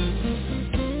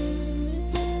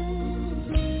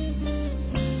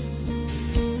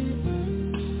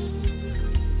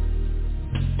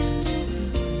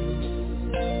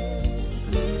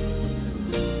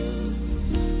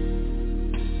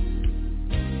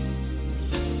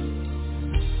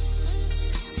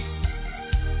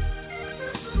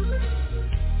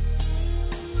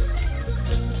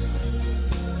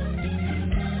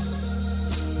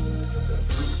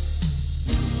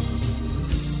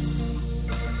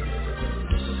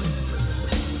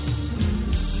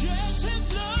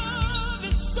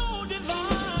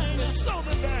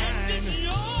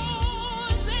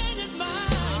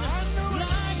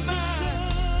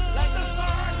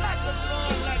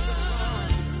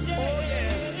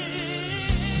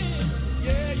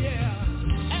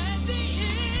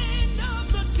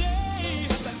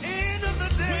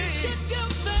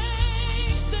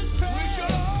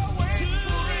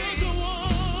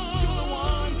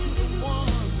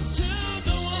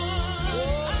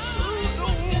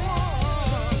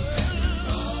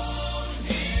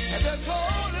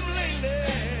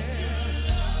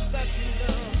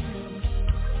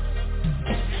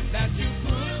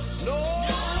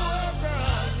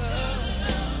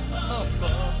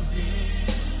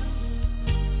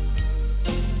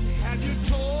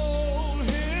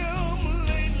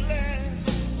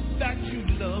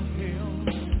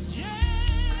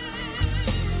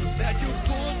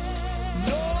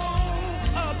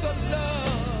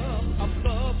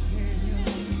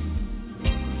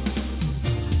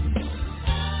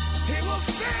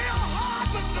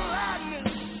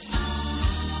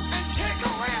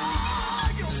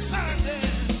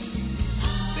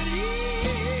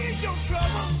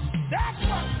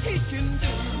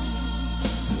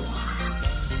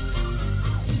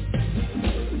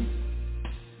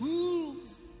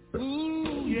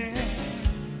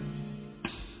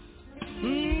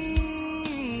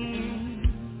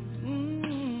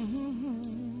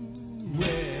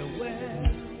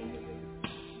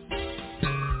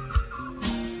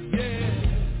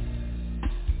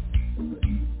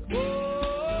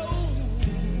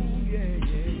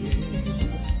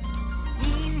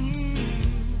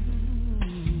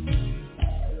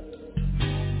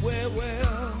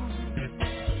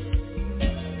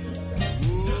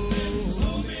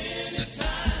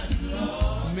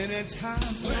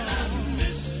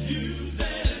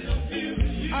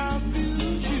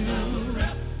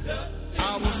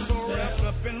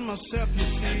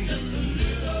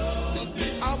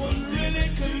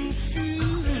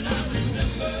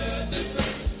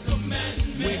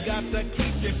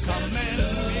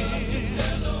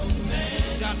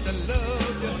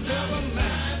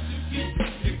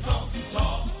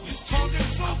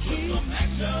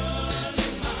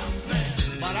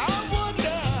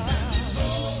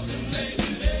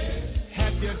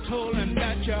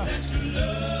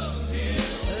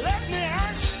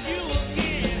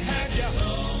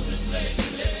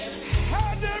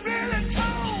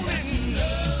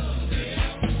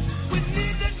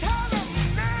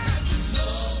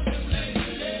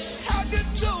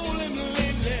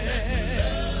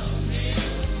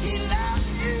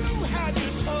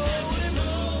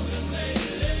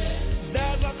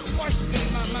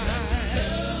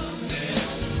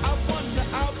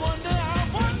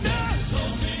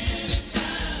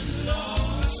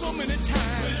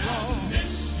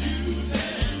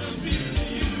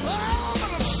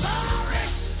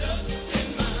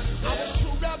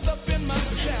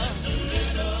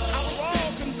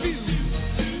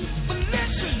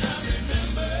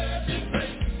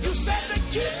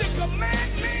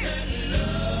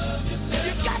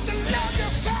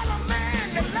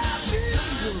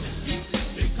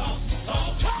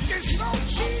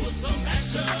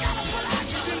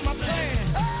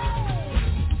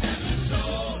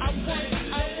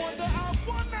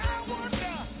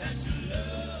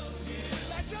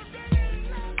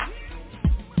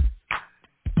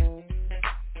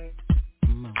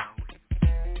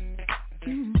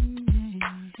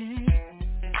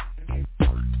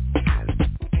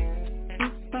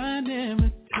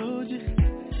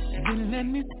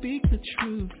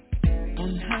 truth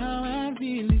on how I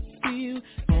really feel,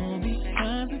 all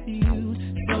because of you.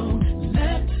 So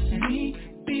let me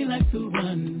be like the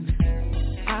one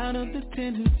out of the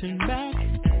 10 who turned back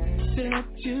to let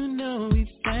you know he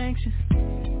thanks you,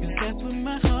 'cause that's what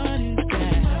my heart is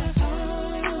at.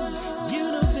 You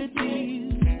know the deal,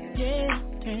 yeah.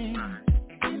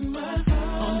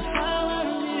 On how I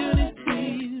really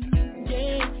feel,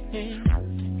 yeah.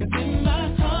 'Cause in my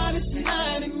heart it's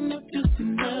not enough just to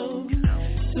know.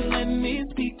 So let me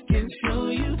speak and show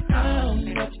you how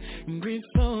much I'm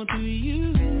grateful to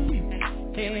you.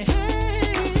 Hey, hey.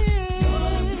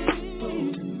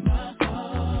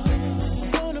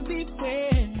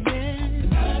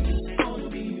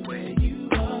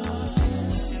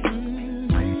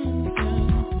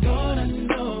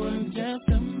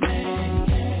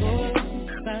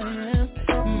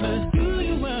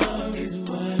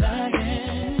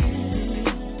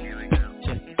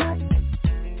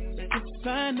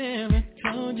 I never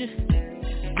told you,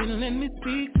 then let me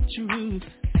speak the truth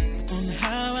on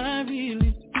how I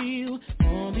really feel,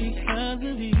 all because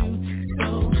of you. So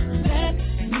let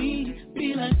me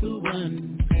be like the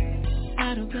one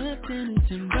out of the 10 who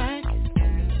turned back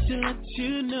to let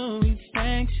you know he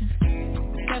thanks you.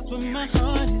 That's what my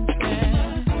heart is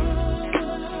at.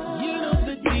 You know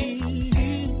the deal,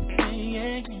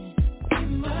 yeah.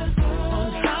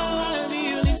 On how I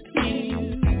really feel,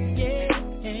 yeah.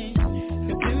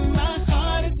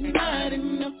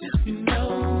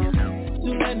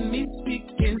 Let me speak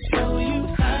and show you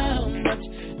how much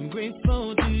I'm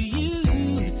grateful to you.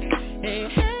 Hey,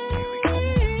 hey.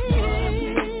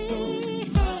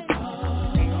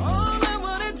 All I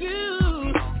wanna do,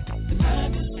 I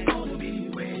just wanna be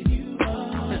where you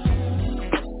are.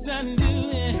 Yes, I do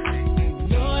it.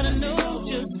 Lord, I know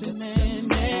just a man,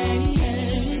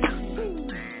 yeah.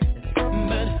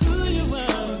 But who you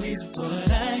are is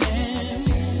what I am.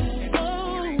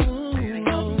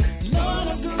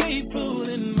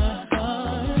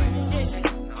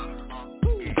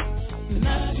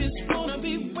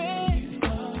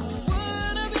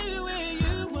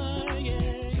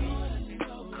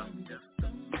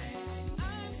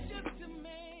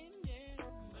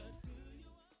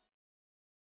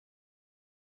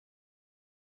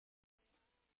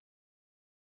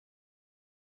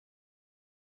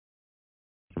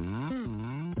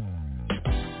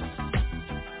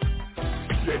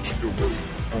 Catch the Wave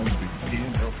on the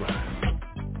NFI.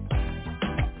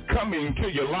 Coming to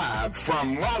you live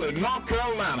from Raleigh, North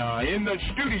Carolina, in the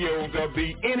studios of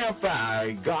the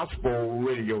NFI Gospel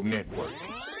Radio Network.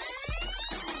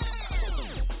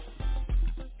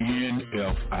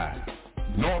 NFI,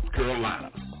 North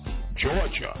Carolina,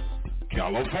 Georgia,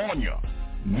 California,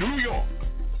 New York,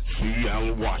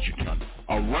 Seattle, Washington,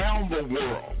 around the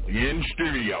world, in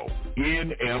studio,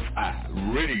 NFI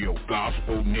Radio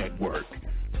Gospel Network,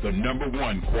 the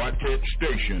 #1 quartet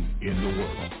station in the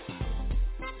world.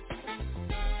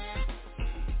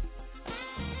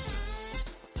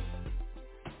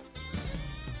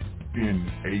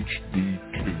 In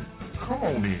HD2. Come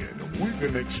on in. We've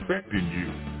been expecting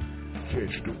you.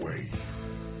 Catch the wave.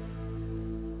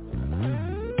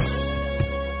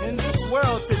 In this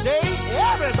world today,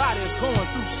 everybody is going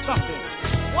through something.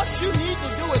 What you need to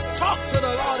do is talk to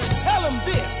the Lord and tell him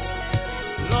this.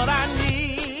 Lord, I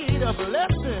need a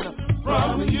blessing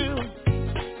from you.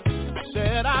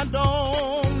 Said I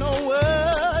don't know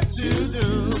what to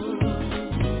do.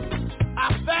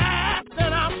 I fast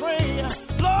and I pray.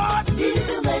 Lord, need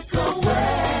to make a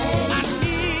way. I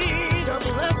need a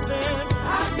blessing.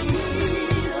 I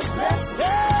need a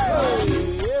blessing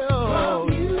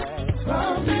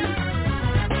from you.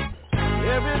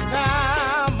 Every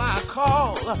time I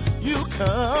call, you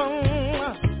come.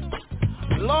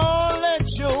 Lord, let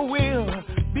your will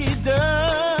be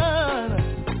done.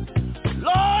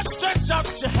 Lord, stretch out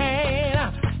your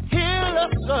hand, heal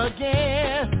us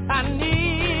again. I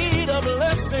need a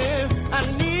blessing. I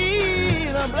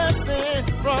need a blessing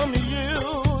from you,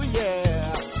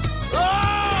 yeah.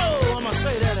 Oh, I'm gonna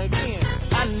say that again.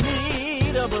 I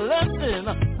need a blessing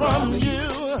from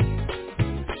you.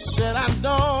 Said I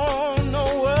don't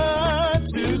know what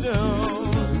to do.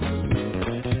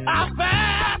 I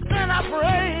fast and I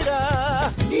prayed.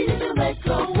 Need to make a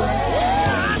way.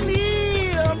 Yeah, I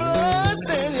need a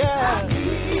blessing, yeah. I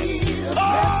need a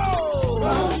blessing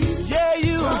from you. Yeah,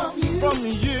 from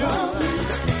you.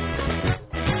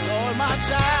 Lord, my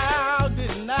child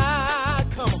did not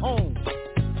come home.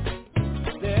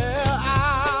 They're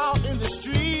out in the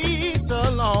streets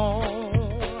alone.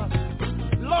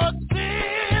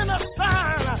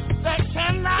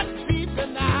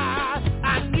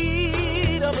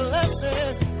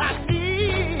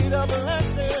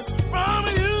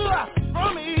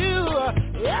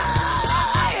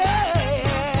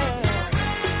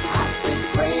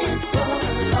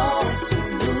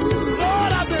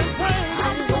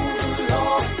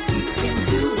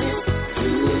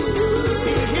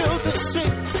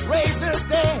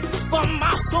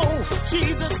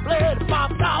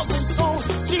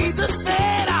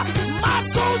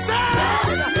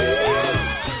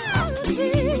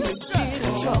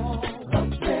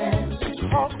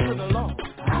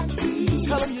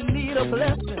 you need a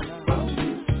blessing.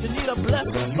 You need a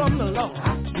blessing from the Lord.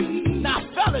 Now,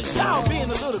 fellas, y'all being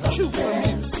a little cute for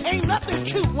me. Ain't nothing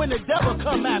cute when the devil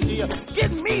come after you.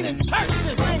 Get mean and church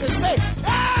this thing and say,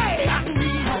 hey, I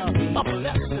need a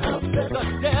blessing. The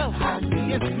devil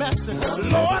is messing.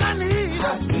 Lord, I need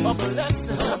a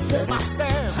blessing. My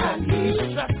family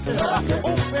is stressing.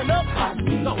 Open up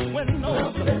the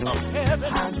windows of heaven.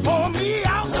 Pour me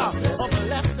out a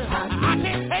blessing. I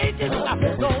can't take it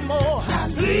no more.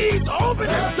 Please open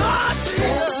the door,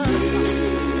 Jesus.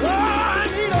 Oh, I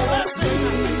need a blessing.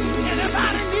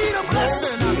 Anybody need a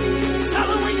blessing? Tell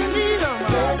them when you need them.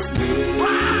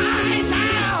 Right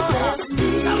now.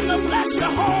 Tell them to bless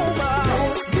your home.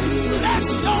 Bless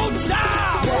your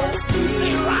job.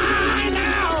 Say right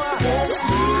now.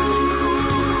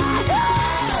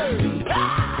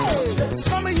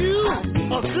 Some of you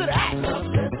are good actors.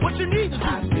 What you need to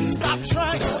do, stop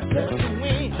trying to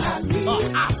win an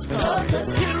Oscar.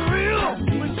 Get real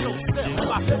with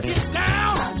yourself. Get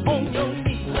down on your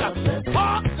knees.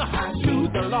 Talk to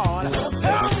the Lord.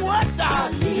 Tell him what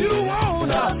you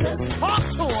want. Talk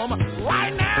to him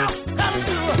right now. Tell him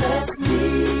to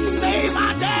save my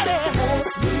daddy.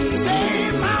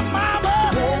 Save my mama.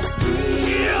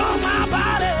 Heal my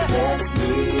body.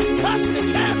 Touch the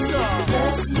cancer.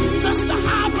 Touch the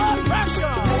high blood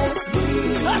pressure.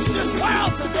 Touch this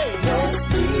world today.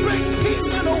 Bring peace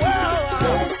in the world.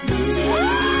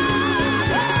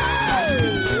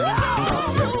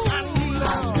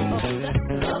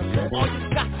 All you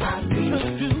got to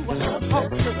do is talk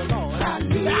to the Lord. I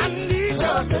need you,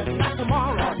 not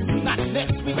tomorrow, not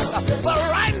next week, but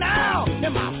right now,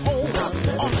 in my home,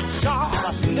 on the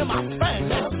job, in my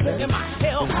family, in my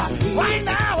health, right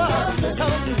now, tell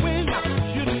them when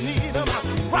you need them,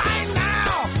 right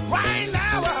now, right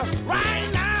now, right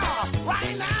now,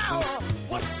 right now.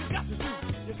 What you got to do,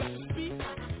 you got to speak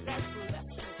that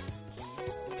blessing.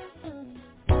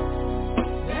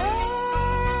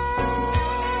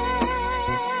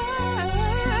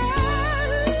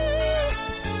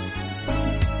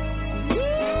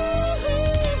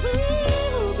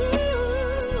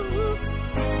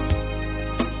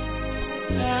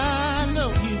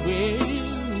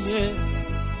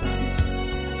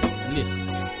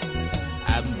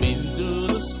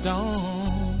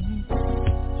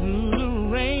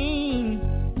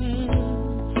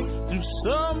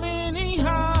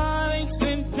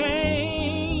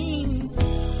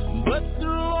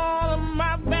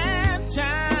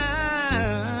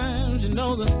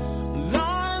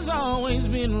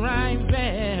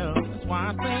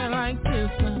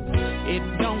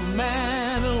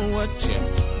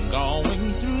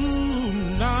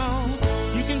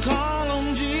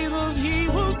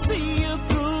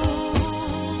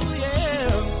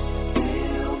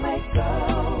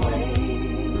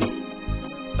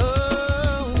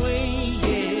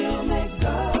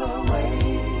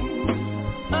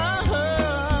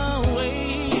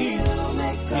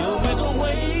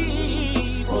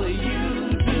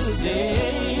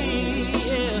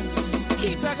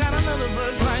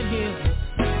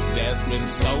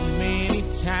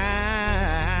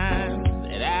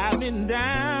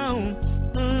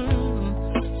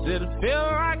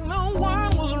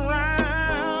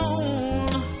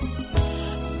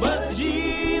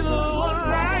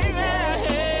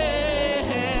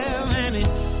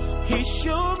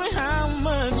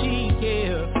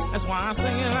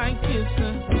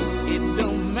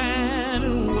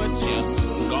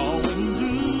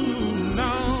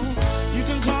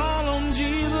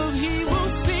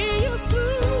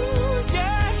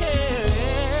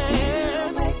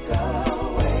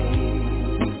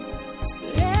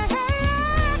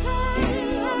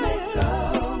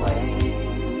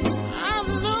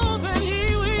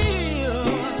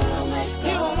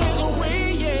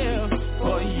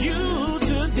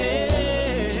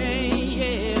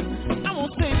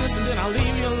 I'll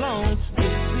leave you.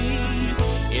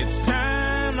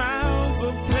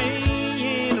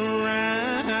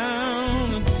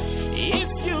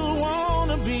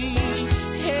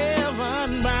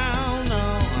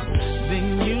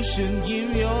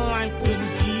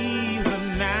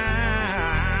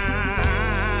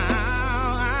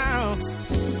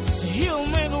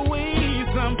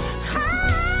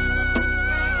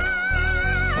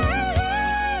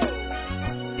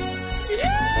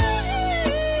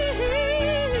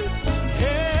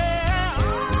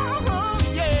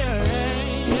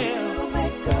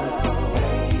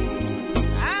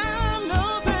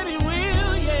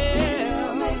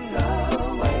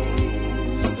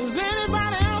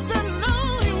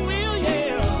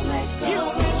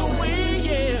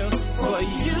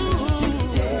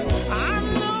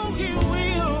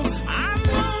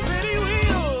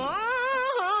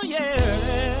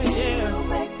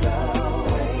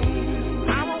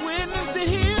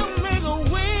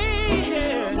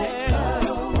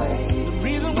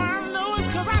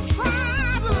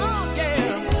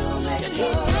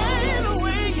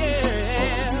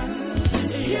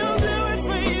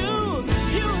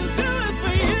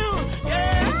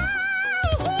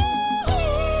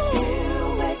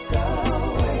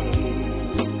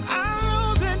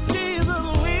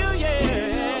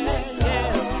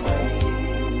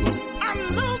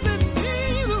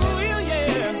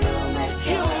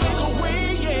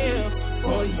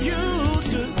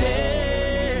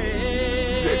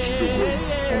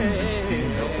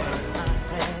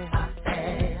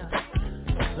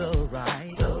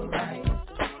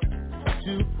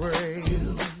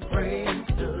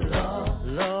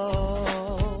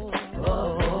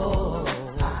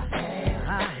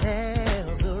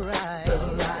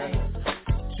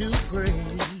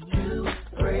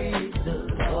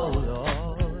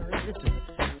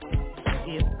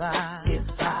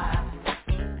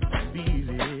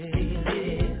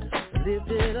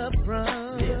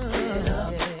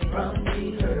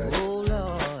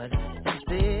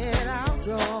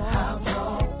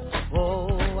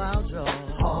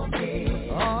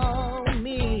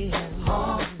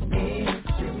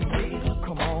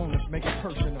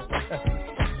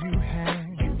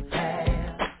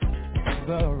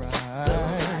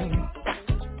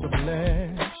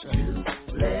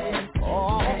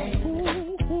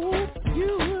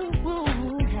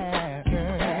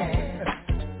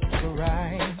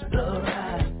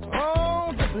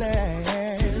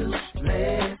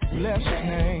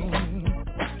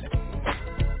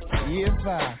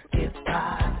 if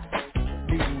I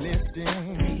be lifted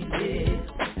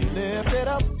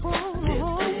up from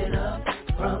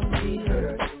the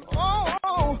earth.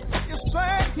 Oh, you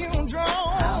say you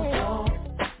draw,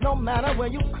 no matter where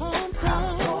you come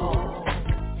from,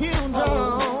 you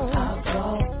draw,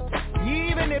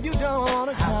 even if you don't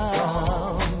wanna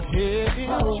come, here you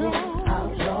draw.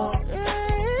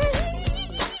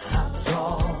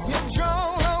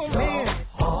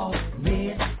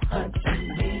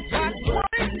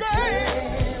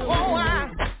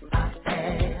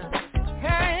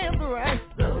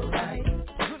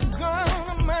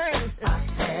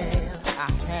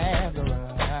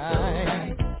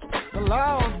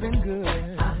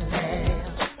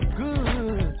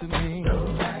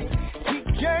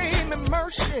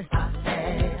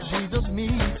 Jesus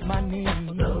meets my needs.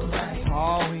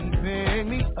 Oh, he picked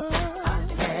me up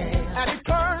and he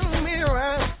turned me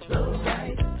around.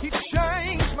 He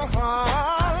changed my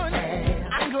heart.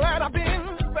 I'm glad I've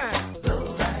been found.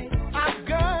 I've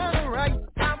got it right.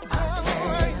 I've got it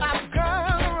right. I've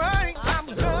got it right. I've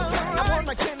got it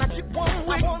right. Can I get one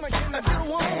wing? Can I get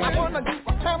one? I wanna do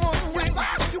one wing.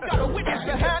 You got a witness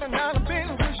that had another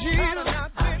been for Jesus.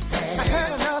 I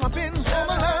had another been for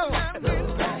my love.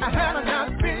 I had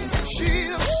another been for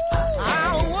Jesus.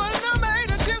 I wouldn't have made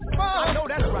it this far. I know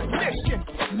that's right. Listen,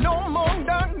 no more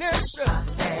darkness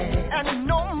and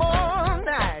no more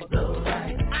night.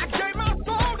 I gave my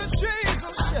soul to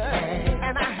Jesus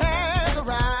and I had the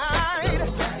right.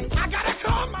 I gotta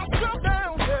calm myself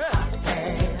down.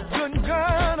 Good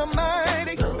God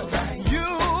Almighty, you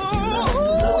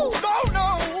don't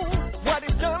know what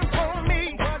He's done for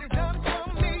me. What He's done for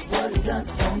me. What He's done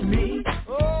for me.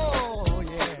 Oh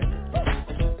yeah.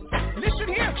 Listen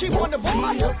here, keep on the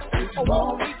board. I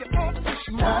won't make it up this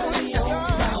morning.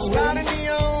 Starting me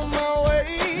on my way.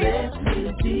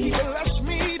 He blessed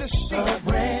me to see a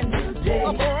brand new day. A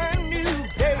brand new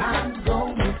day. I'm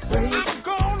gonna praise. I'm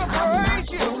gonna praise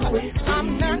you. I'm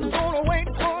not gonna wait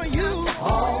for you.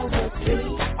 All the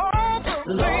things.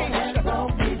 The Lord has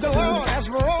brought me. The Lord has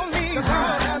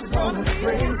brought me.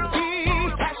 He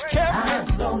has kept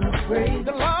me.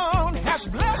 The Lord has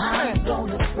blessed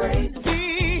me. He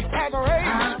has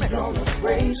raised me.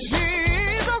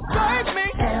 Jesus saved me.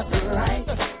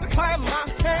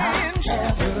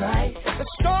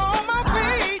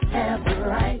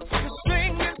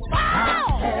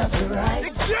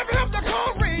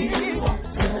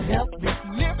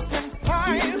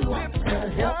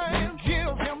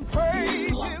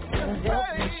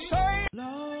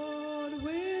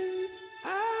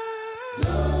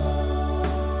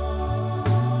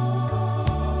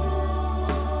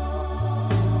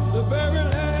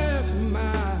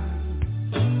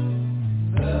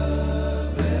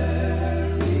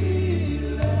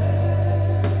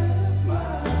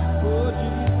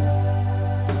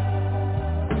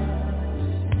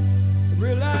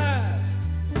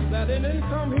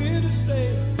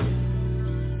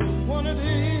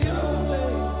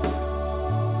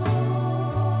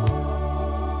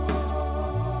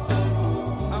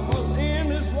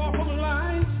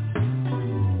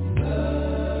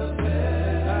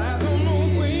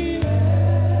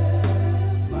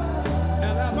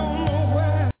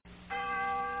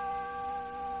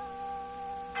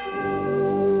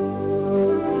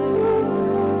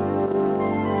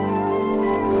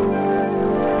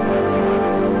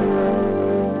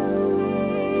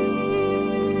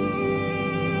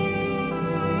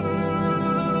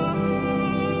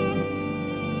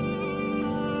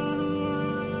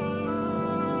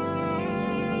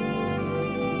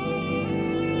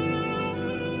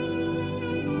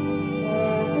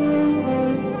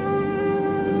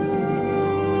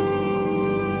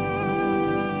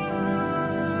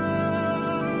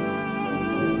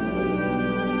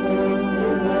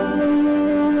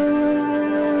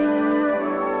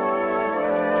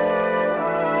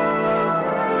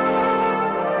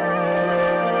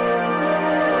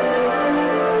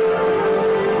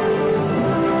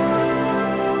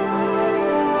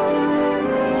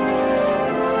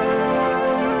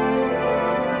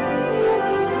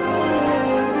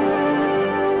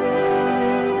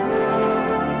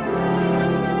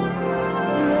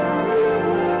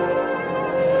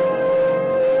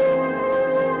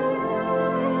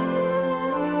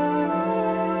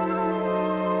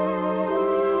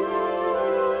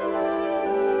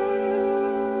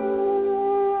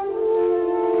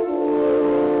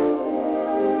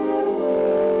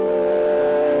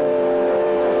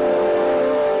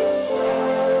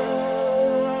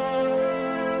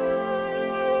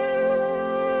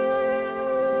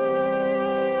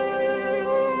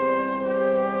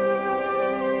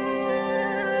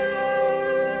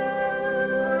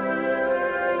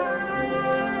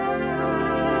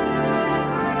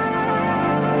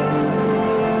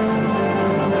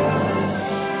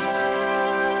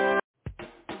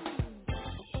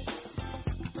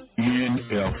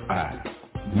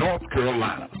 North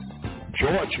Carolina,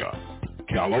 Georgia,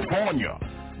 California,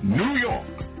 New York,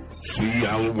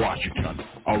 Seattle, Washington,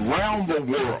 around the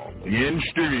world, in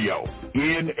studio,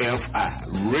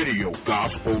 NFI Radio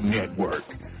Gospel Network,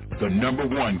 the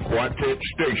 #1 quartet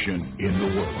station in the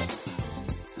world.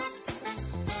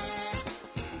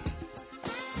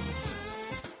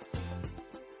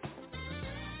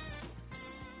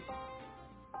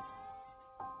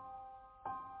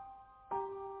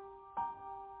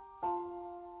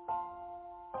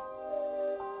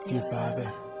 Dear Father,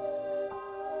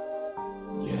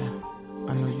 yeah,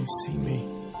 I know you see me.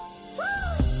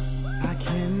 I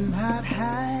cannot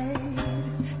hide,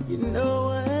 you know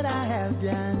what I have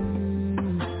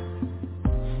done.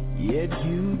 Yet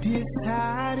you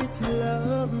decided to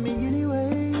love me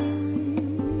anyway.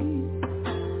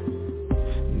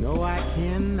 No, I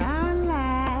cannot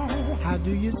lie. How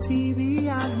do you see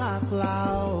beyond my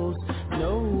flaws?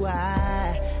 No,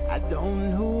 I don't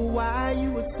know why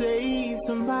you would save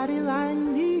somebody like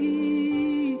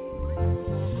me.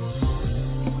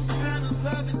 What kind of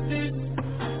love is this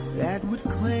that would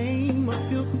claim a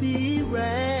filthy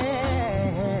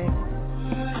rag?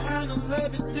 What kind of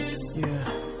love is this, yeah,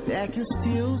 that can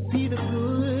still see the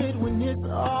good when it's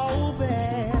all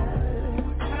bad?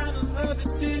 What kind of love is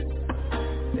this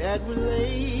that would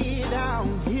lay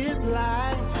down his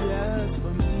life just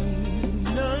for me?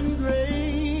 None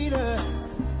greater,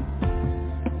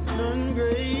 none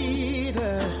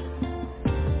greater,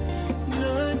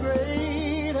 none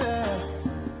greater.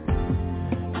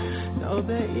 No,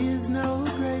 there is no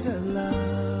greater love.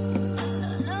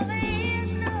 No, there is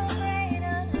no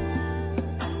greater love.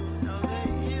 No,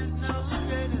 there is no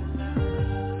greater love.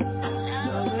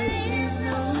 No, there is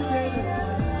no greater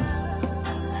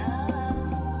love.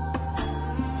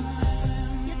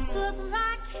 You took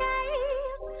my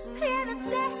case in a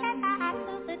day I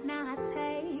could not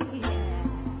take.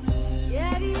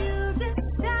 Yet you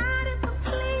decided to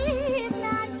plead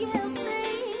not guilty.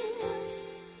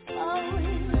 Oh,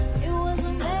 it was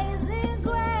amazing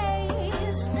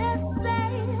grace that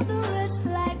saved a wretch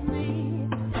like me.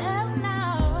 And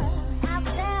now I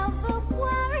tell the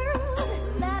world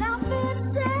that I've been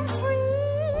set free.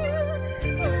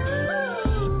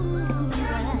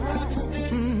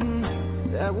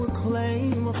 That would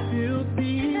claim a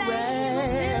filthy rag.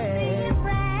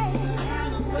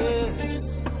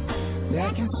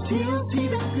 That can still see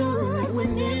the good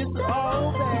when it's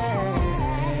all bad.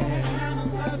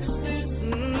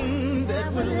 That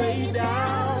would lay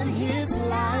down his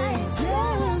life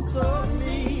just for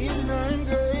me. None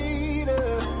greater.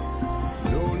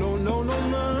 No, no, no, no,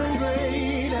 none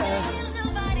greater.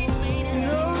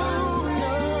 No,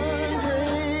 none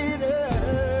greater.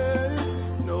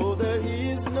 No, there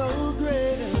is no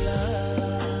greater love.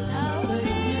 There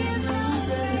is no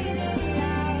greater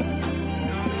love.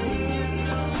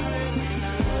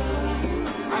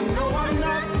 I know I'm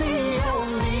not the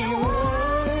only one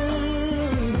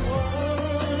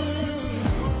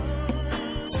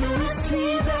to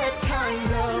receive that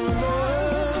kind of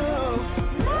love.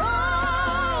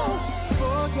 Love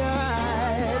for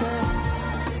God.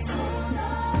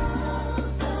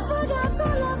 For God so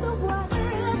loved the world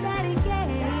that He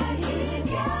gave. He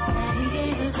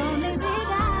gave His only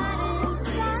begotten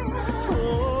Son.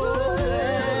 Oh,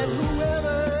 that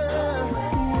whoever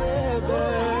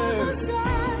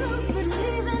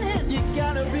believes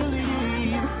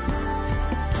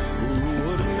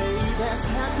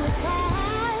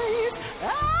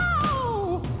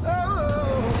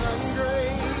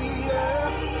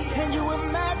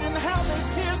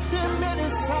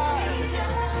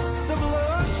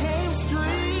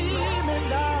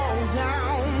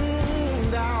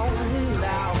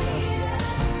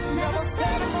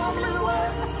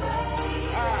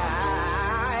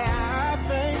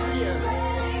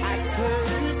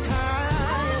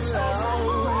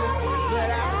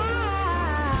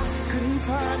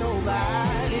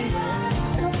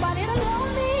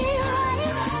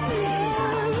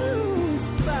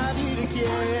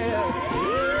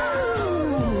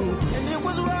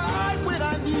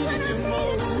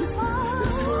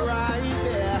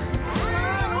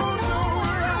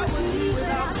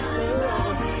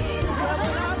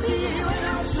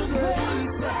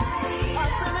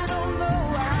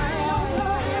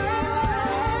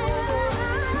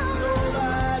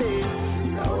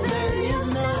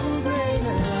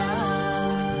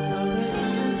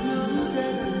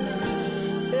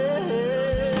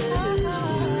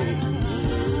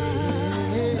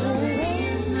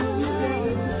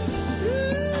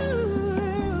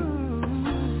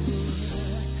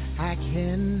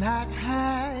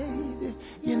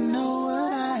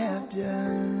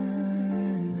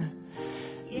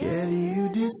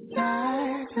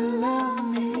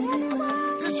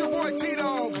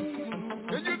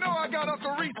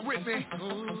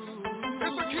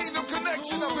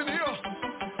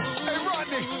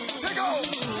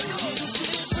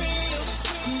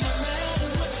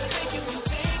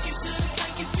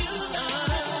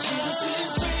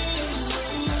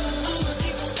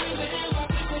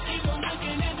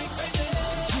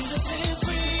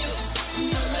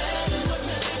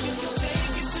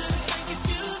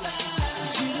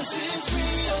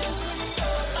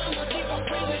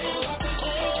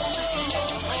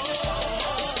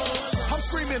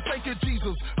thank you,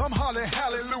 Jesus. I'm hollering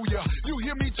hallelujah. You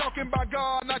hear me talking about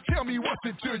God, now tell me what's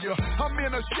it to you. I'm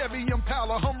in a Chevy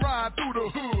Impala, I'm riding through the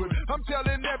hood. I'm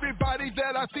telling everybody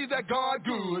that I see that God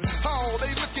good. Oh,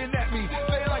 they looking at me,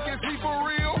 they like, is he for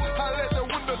real? I let the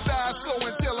window side slow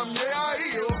and tell them, yeah, I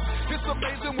is. It's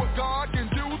amazing what God can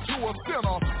do to a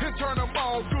sinner and turn them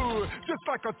all good, just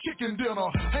like a chicken dinner.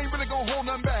 Ain't really gonna hold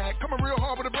nothing back. Coming real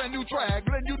hard with a brand new track,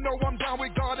 letting you know I'm down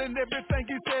with God and everything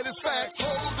he said is fact.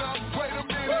 Hold up, wait a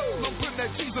minute, I'm putting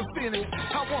that Jesus in it.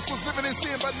 I once was living in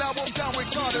sin, but now I'm down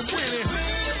with God and winning.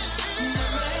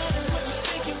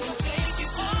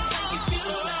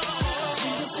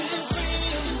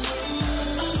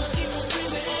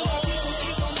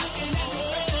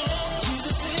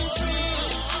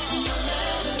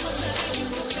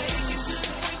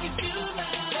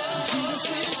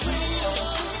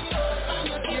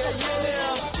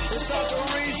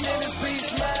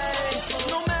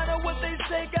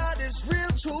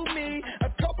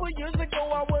 Years ago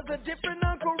I was a different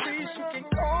Uncle Reese. You can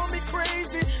call me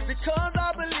crazy because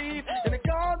I believe in a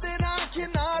God that I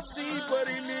cannot see, but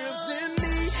he lives in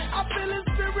me. I feel his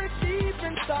spirit deep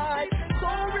inside, so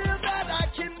real that I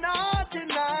cannot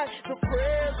deny the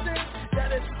presence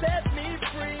that has set me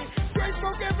free. Grace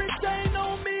broke every chain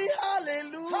on me,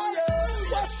 hallelujah.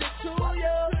 What's it to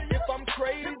you? If I'm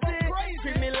crazy,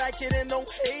 treat me like it and don't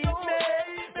hate me.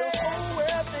 The whole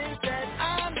world thinks that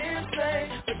I'm insane,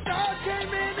 but God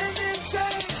came in and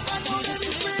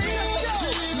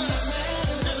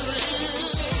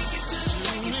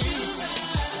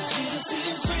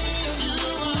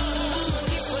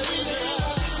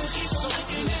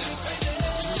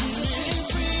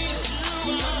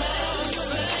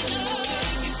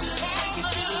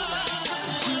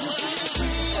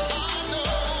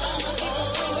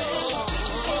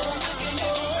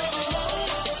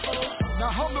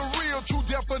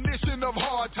definition of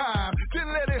hard time.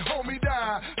 Didn't let it hold me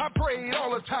down. I prayed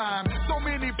all the time. So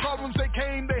many problems they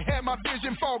came, they had my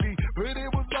vision foggy. But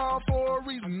it was all for a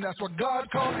reason. That's what God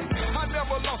called it. I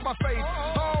never lost my faith.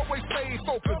 I always stayed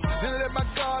focused and let my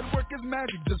God work his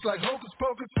magic, just like hocus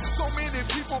pocus. So many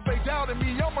people they doubted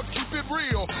me. I'ma keep it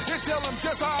real and tell them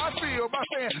just how I feel by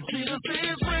saying Jesus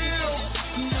is real.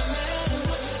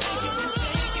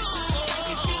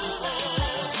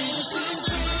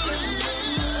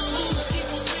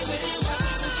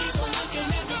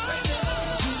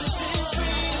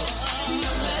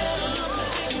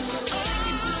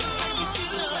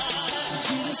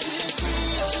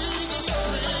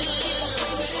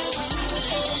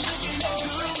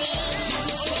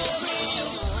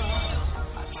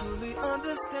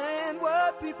 Understand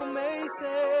what people may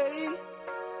say.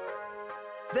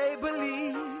 They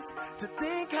believe to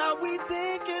think how we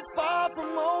think is far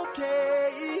from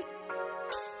okay.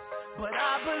 But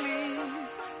I believe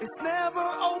it's never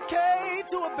okay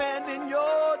to abandon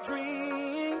your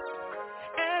dreams.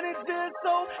 And it just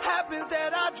so happens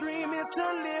that our dream is to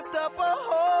lift up a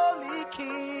holy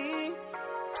king.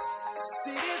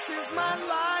 See, this is my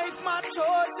life, my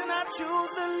choice, and I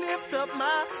choose to lift up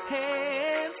my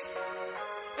hands.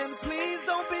 And please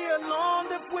don't be alarmed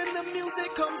if when the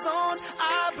music comes on,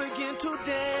 I begin to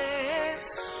dance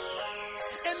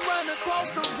and run across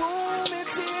the room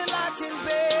until I can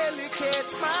barely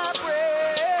catch my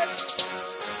breath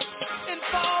and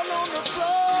fall on the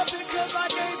floor because I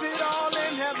gave it all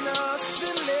and have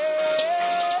nothing left.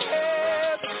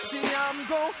 See, I'm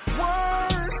gon'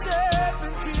 worship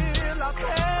until I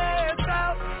pass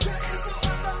out.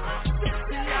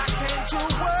 See, I came to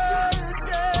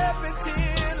worship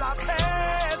until I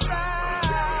pass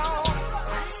out.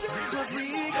 Cause we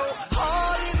go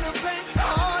hard in the paint,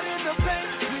 hard in the paint.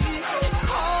 We go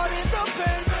hard in the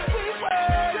paint, we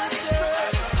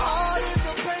worship. Hard in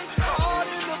the paint, hard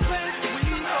in the paint. We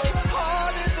go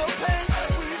hard in the paint,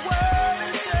 we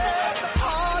worship.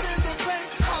 Hard in the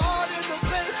paint, hard in the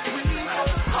paint. We go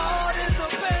hard in the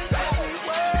paint, we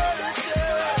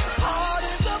worship. Hard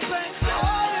in the paint,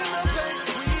 hard in the paint.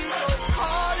 We go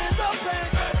hard in the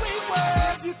paint, we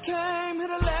worship. If you came here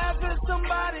to laugh at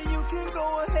somebody, you can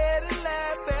go ahead and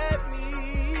laugh at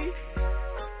me.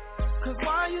 Cause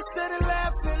while you steady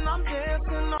laughing, I'm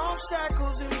dancing off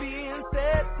shackles and being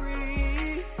set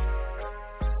free.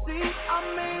 See, I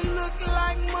may look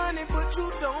like money, but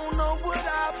you don't know what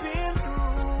I've been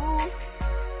through.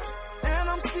 And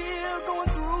I'm still going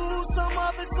through some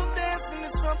of it, so dancing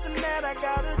is something that I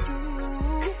gotta do.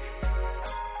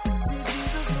 See,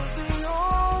 Jesus was the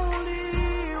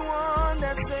only one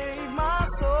that saved my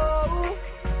soul.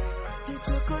 He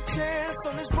took a chance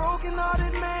on this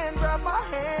broken-hearted man, grabbed my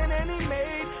hand and he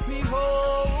made me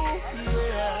whole.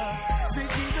 Yeah. See,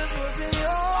 Jesus was the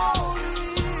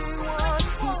only one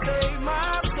who saved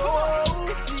my soul.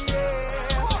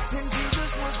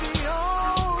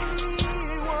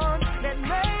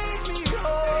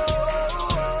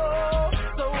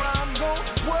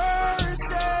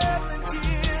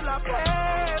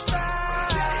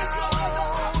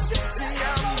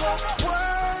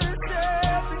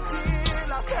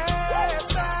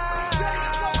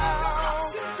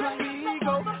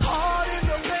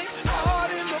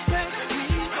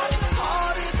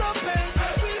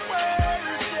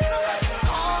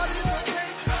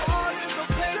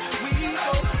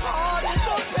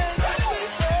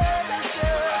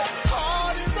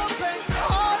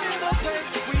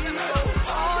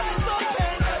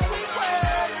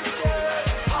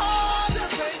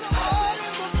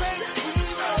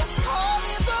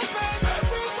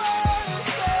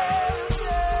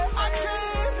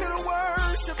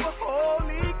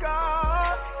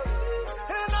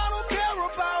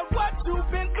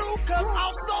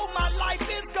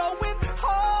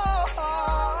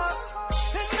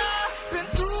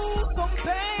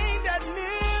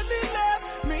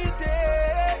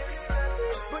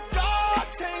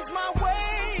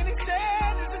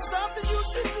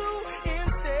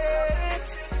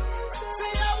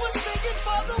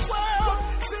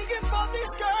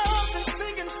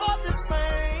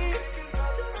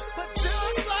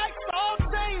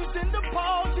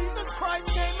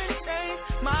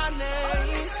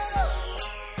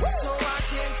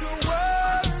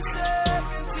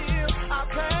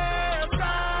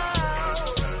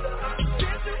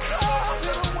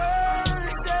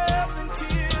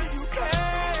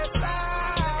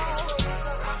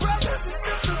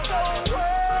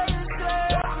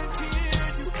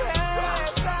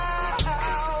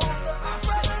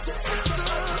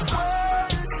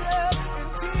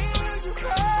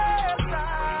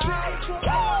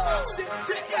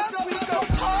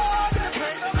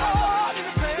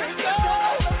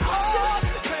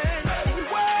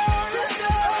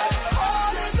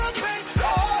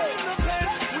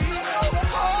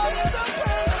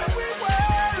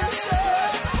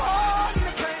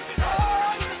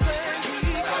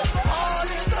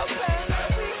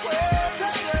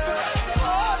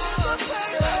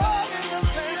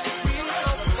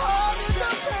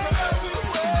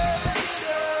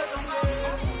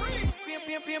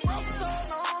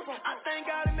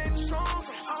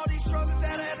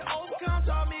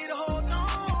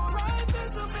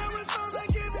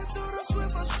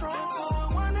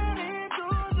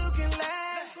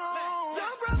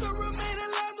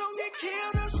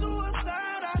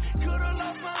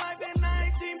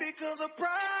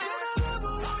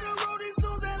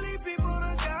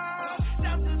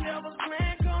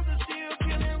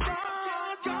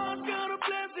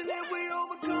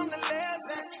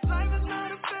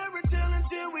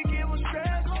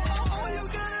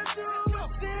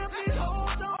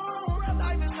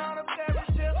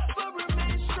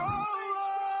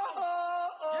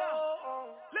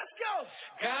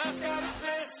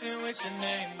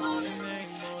 name on it.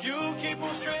 You keep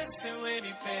on stressing when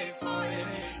he paid for it.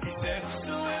 He said,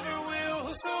 whosoever will,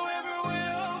 whosoever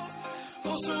will,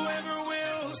 whosoever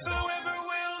will, whosoever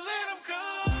will, let him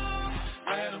come,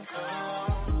 let him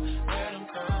come, let him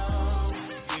come.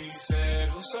 He said,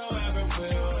 whosoever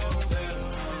will, let him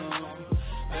come,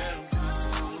 let him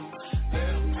come, let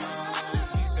him come.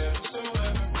 He said,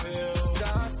 whosoever will.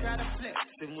 God got a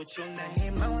blessing with your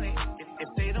name on it. If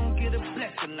they don't get a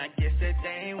blessing, I guess that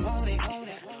they ain't want it.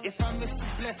 If I miss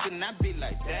a blessing, I be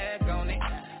like, dag on it.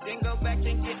 Then go back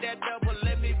and get that double,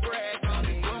 let me brag on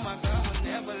it. Oh my God, will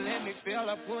never let me fail,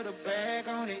 I put a bag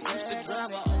on it. Used to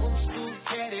drive an old school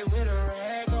caddy with a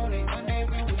rag on it. One day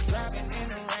we was driving in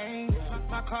the rain,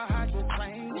 my car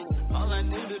hydroplaned. All I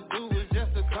knew to do was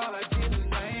just to call, I get his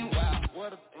name. Wow,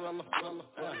 what a thriller.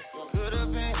 Could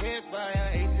have been hit by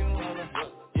an 18-wheeler.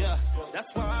 Yeah, that's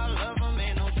why I love him,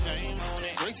 ain't no shame on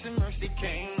it. Grace and mercy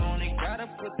came on it, gotta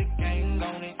put the gang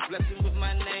on it. Blessing with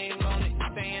my name on it,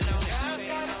 staying on it. I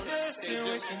got a blessing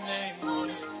with your name on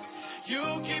it. You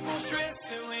keep on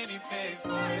stressing when he paid for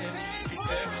it. He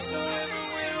said, whosoever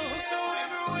will,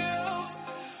 whosoever will,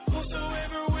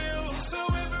 whosoever will,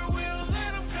 whosoever will,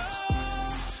 let him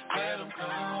come, let him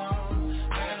come,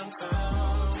 let him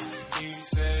come. He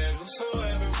said,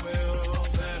 whosoever will,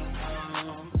 let him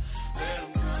come, let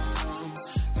him come,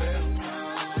 let him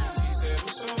come. He said,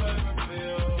 whosoever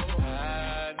will. I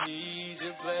need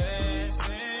your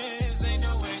blessings, ain't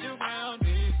no way around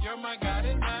it. You're my God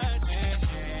and my judge,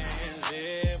 can't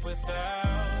live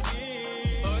without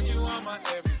it. Lord, you are my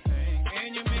everything,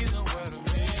 and you mean the world to me.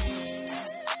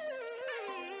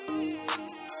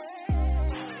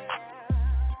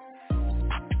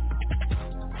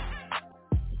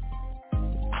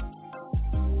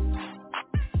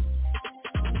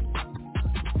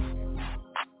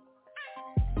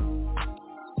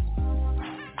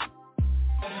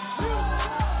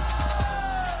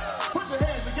 Put your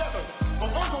hands together for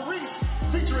Uncle Reese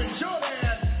featuring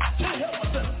Jordan. Can't help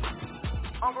myself.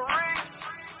 Uncle Reese,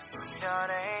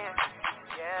 Jordan,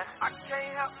 yeah, I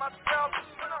can't help myself.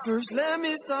 First, let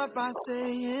me start by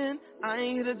saying I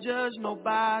ain't here to judge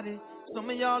nobody. Some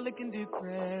of y'all looking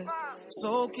depressed,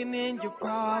 soaking in your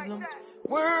problems.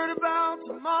 Worried about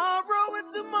tomorrow,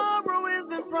 and tomorrow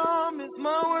isn't promised.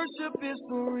 My worship is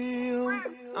for real,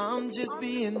 I'm just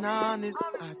being honest.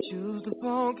 I choose to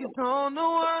focus on the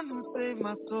one who saved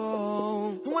my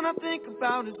soul. When I think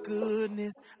about his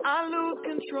goodness, I lose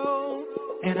control.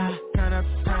 And I turn up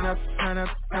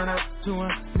to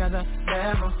another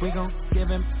level. We gon' give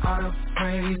him all the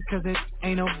praise, cause it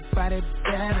ain't nobody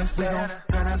better. We gon'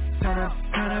 turn up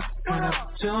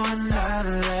to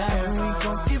another level. We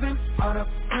gon' give him all the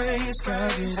praise,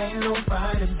 cause it ain't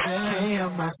nobody better. Can't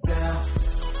help myself,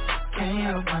 can't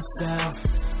help myself,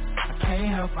 I can't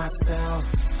help myself.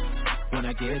 When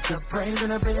I get to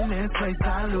praising up in this place,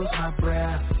 I lose my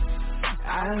breath,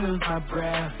 I lose my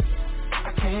breath.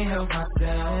 I can't help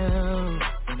myself.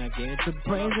 When I get to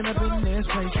praising up in this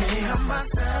place, can't help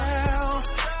myself,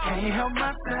 can't help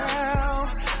myself,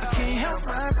 I can't help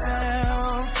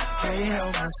myself, can't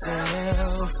help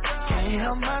myself, can't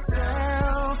help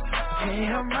myself, can't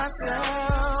help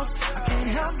myself, I can't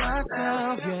help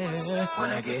myself, yeah. When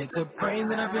I get to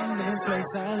praising up in this place,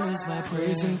 I lose my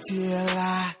praise until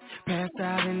I pass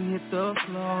out and hit the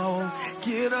floor.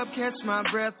 Get up, catch my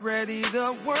breath, ready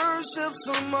to worship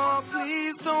some more.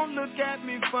 Please don't look at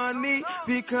me funny,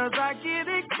 because I get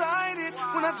excited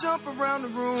when I jump around the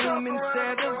room.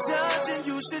 Instead of judging,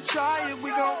 you should try it. We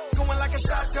going like a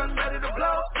shotgun, ready to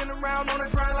blow. Spin around on the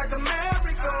ground like a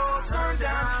merry-go. Turn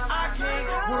down, I can't.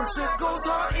 Worship goes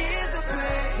on in the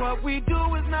play. What we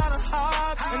do is not a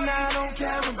hobby, and I don't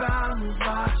care about who's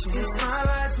watching. It's my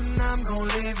life and I'm gon'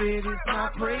 live it. It's my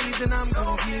praise and I'm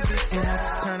gon' give it. And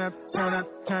I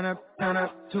turn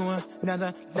up to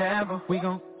another level. We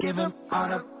gon' give him all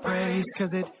the praise, cause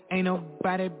it ain't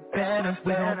nobody better.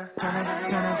 We gon' turn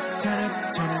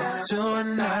up to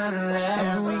another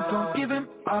level. We gon' give him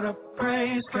all the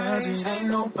praise, cause it ain't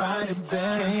nobody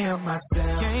better. Can't help myself,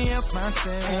 can't help myself,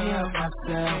 can't help myself,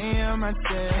 can't help myself,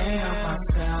 can't help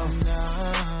myself, no.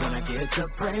 When I get to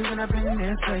praising up in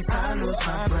this place, I lose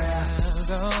my breath,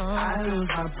 I lose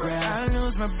my breath, I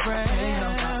lose my breath, can't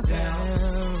help myself.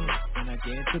 When I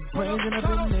get to praising up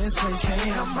in this place,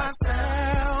 can't help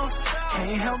myself,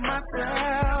 can't help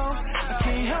myself, I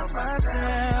can't help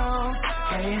myself,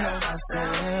 can't help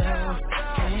myself,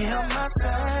 can't help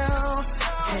myself,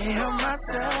 can't help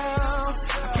myself,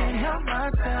 I can't help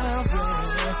myself, yeah.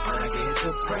 When I get to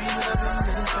praising up in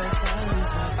this place, I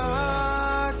lose my breath.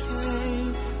 I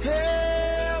can't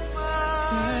help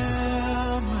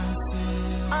myself.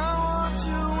 I want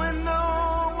you and no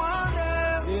one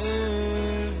else.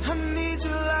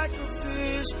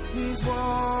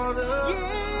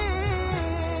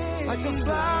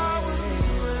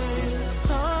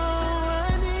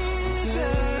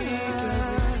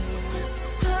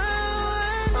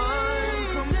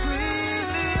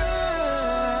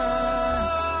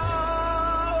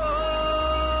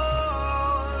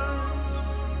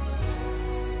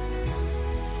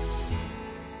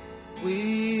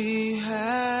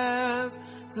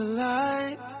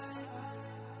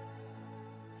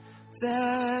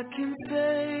 that can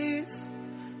save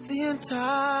the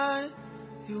entire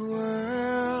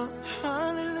world.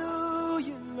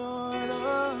 Hallelujah, Lord. Oh,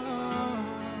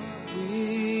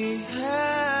 we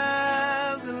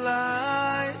have the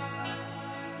light.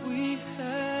 We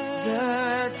have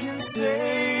that can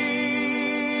save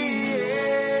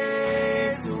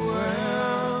the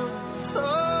world. Oh,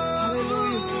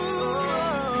 hallelujah.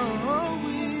 Oh,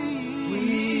 we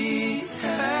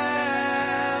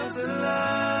have the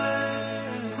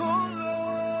light. Oh,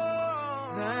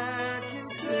 Lord, that can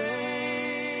save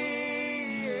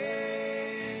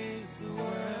the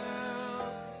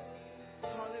world.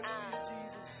 Hallelujah,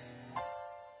 Jesus.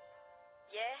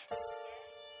 Yeah.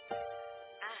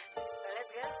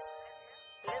 Let's go.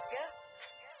 Let's go.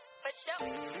 For sure.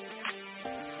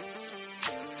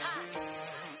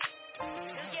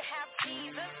 Do you have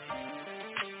Jesus?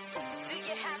 Do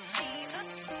you have Jesus?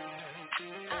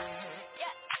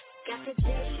 Yeah. Got the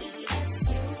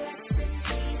J-E-S-U-S-E,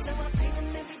 so I pray them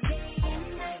every day and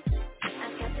night. I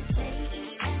got the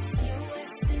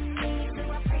J-E-S-U-S-E, so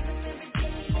I pray them every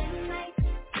day and night.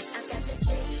 I got the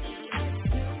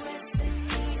J-E-S-U-S-E,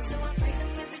 so I pray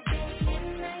them every day and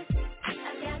night. I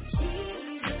got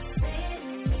Jesus in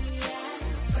me, I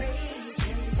praise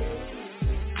Him day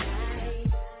and night.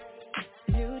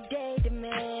 New day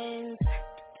demands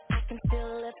I can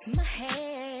still lift my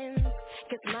hands,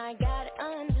 'cause my God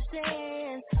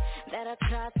understands that I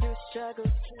try through struggles.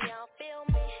 Can y'all feel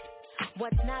me?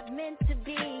 What's not meant to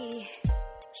be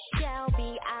shall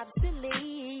be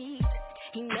obsolete.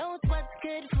 He knows what's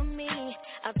good for me.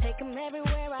 I'll take Him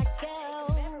everywhere I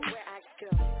go.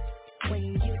 When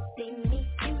you see me,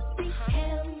 you see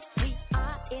Him. We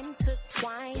are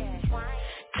intertwined.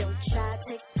 Don't try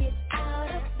to get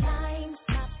out of line.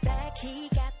 My back, He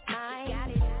got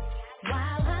mine.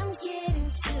 While I'm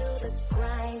getting to the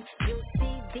grind, you'll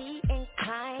see the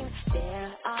incline.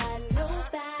 There are no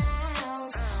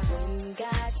bounds when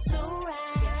God's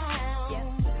around. Yeah,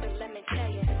 but let me tell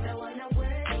you, no, I'm not worthy.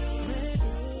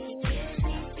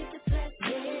 It's a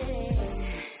blessing.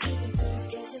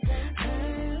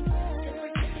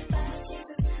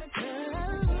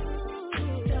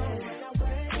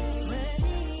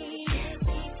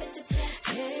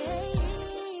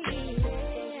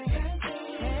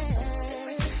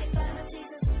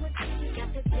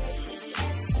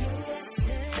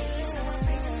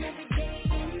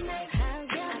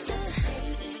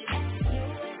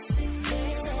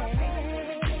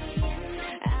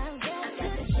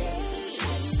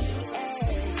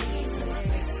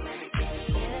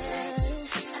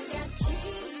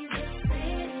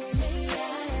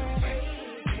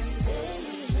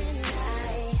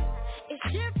 It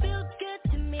sure feels good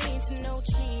to me to know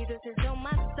Jesus is on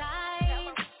my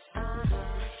side.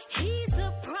 He's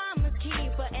a promise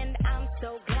keeper, and I'm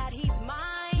so glad He's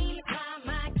mine.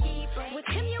 My keeper. With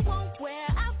Him you won't wear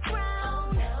a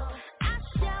frown. I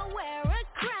shall wear a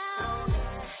crown.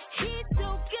 He's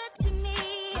so good to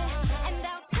me, and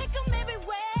I'll take Him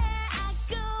everywhere I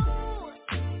go.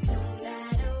 No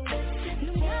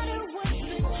matter what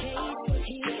the case,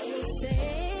 He will stay.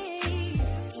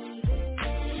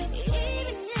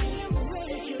 Even in your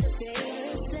break, you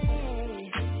say,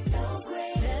 no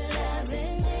greater love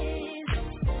than this,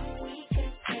 we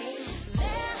can take.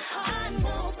 There are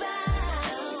no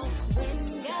bounds when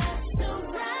God's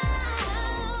around,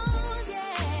 yeah.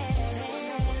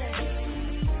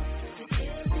 To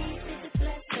feel deep is a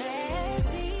blessing,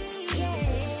 yeah.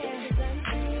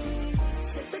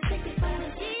 To protected by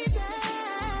Jesus.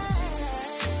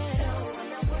 No, I'm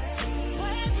not worthy.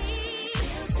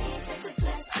 Feel deep is a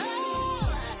blessing.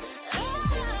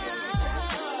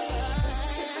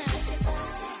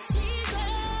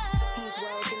 He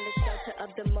dwells in the shelter of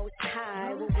the Most High,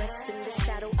 will rest in the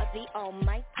shadow of the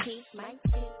Almighty.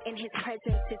 In His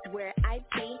presence is where I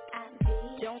be.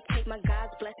 Don't take my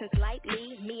God's blessings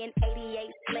lightly. Me and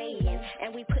 88 slaying,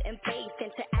 and we putting faith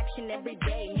into action every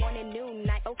day. Morning, noon,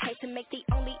 night, okay to make the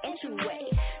only entryway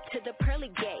to the pearly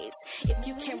gates. If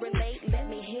you can relate, let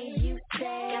me hear you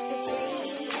say. Got the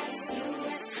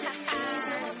J-E-S-U-S.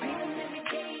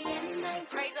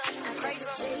 Praise Him, praise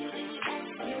Him.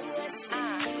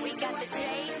 We got the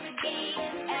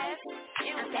J-E-S-U-S.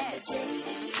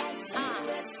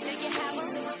 Do you have them?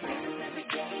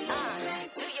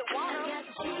 Do you want them?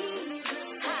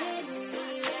 Hey,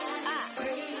 hey,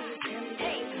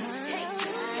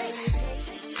 hey.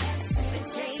 The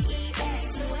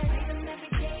J-E-S-U-S.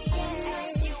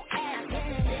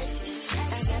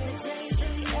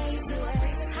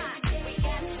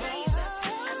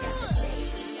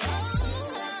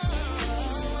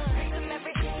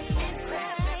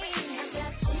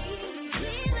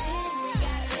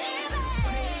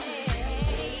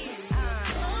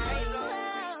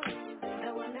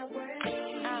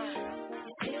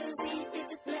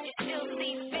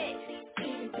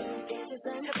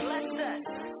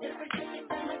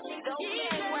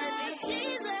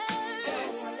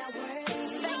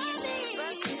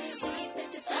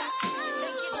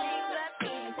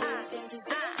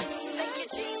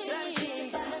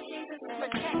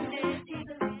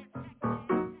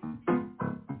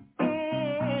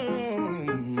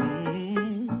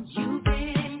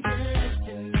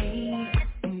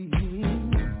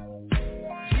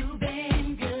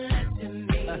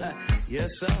 Yes,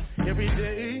 sir. Every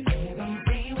day. Every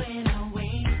day when I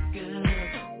wake up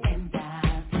and I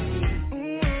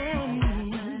pray. I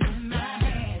put in my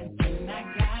hands and I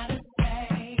gotta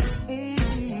say,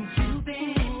 you've been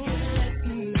good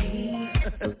to me.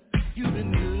 You've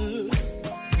been good.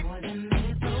 More than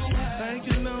this whole world. Thank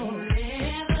you, Lord.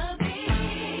 Never be.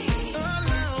 Oh,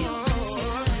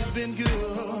 Lord. You've been good.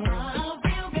 Oh,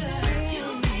 real good.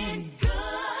 You've been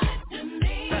good to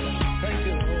me. Thank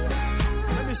you, Lord.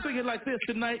 Let me sing it like this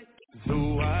tonight.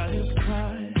 Though I have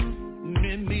cried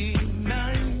many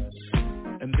nights,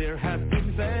 and there have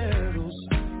been battles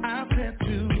I've had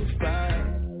to fight,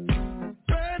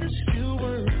 but it's your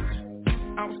words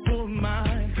out for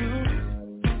my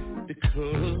good,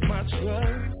 because my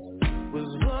trust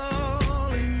was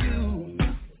all in you.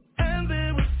 And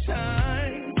there were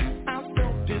times I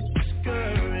felt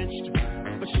discouraged,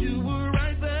 but you were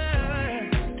right there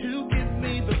to give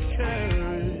me the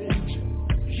courage.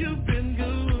 You've been good.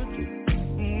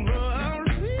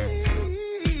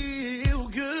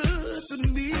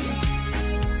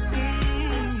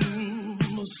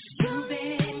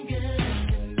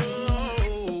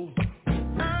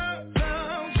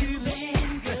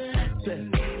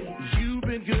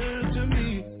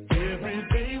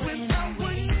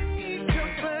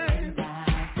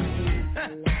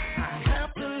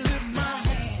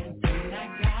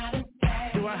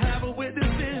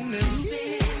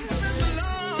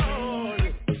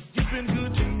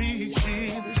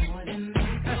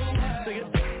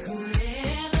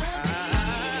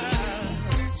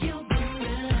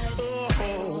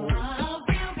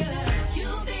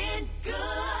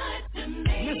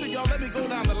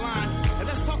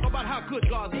 Good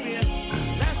God's been.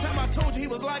 Last time I told you he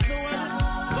was like no other.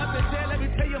 But today, let me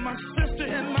tell you, my sister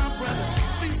and my brother,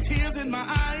 these tears in my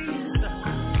eyes,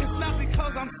 it's not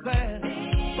because I'm sad,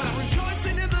 but I'm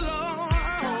rejoicing in the Lord.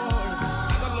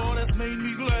 The Lord has made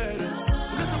me glad.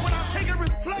 Listen, when I take a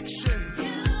reflection,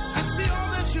 I see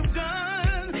all that you've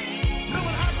done.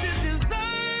 Knowing I didn't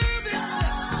deserve it,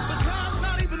 but God's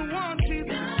not even one, Jesus.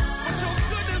 But your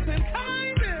goodness and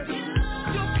kindness,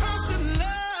 your constant love.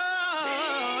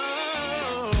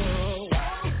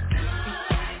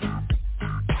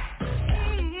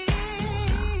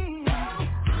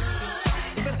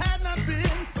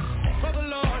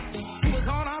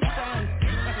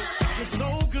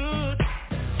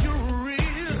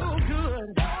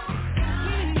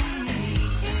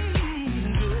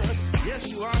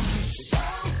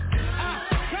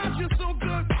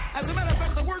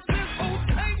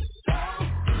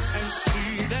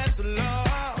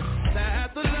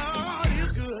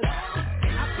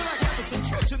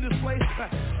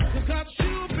 Because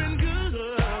you've been good.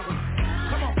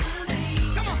 Come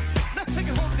on, let's take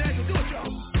it home, Daniel. Do it, y'all.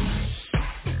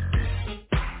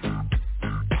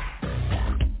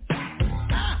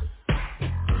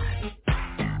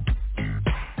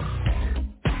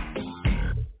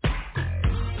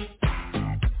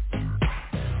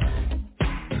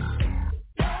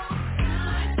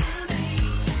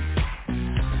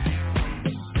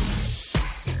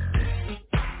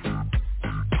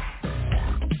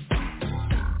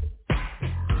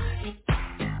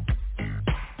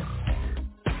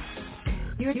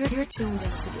 You're tuned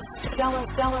into the Stellar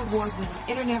Award-winning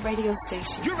internet radio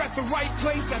station. You're at the right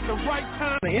place at the right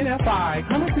time. The NFI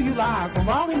coming to you live from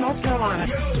Raleigh, North Carolina.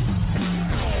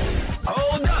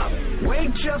 Hold up.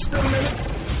 Wait just a minute.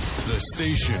 The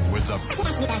station with the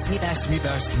best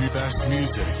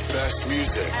music. Best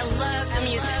music. I love the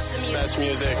music. Best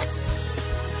music.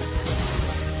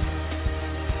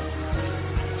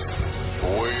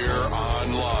 We're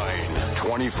online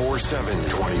 24/7.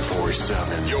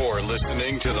 You're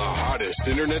listening to the hottest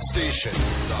internet station.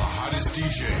 The hottest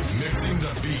DJ mixing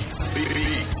the beat.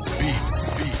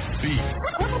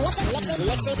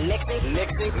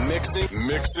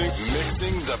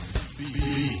 Mixing the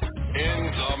beat.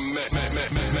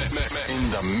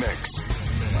 In the mix.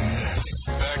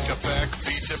 Back to back,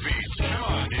 beat to beat. Come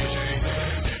on, DJ.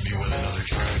 Hit me with another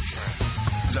track.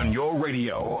 On your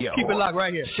radio. Keep it locked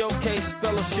right here. Showcase,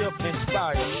 fellowship,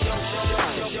 inspire.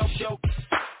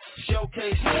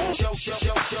 Showcase,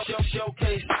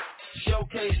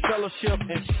 fellowship,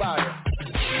 inspire.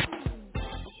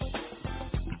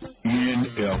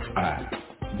 NFI,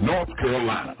 North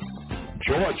Carolina,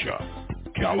 Georgia,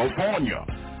 California,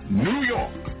 New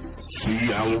York,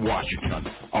 Seattle, Washington,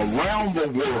 around the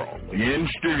world, in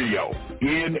studio,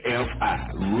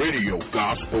 NFI, Radio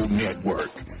Gospel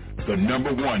Network. the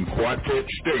 #1 quartet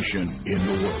station in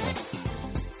the world.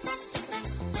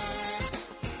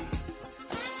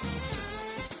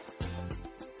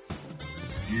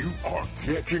 You are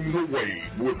catching the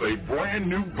wave with a brand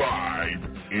new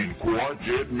vibe in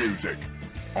quartet music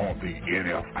on the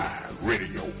NFI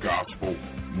Radio Gospel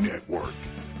Network.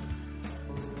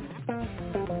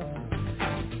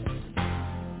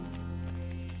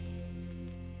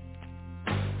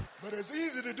 But it's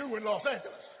easy to do in Los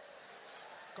Angeles.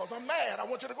 Because I'm mad. I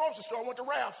went to the grocery store. I went to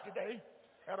Ralph's today.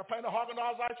 Had a pint of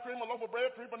Haagen-Dazs ice cream, a loaf of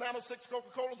bread, 3 bananas, 6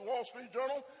 Coca-Colas, Wall Street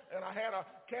Journal, and I had a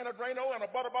can of Drano and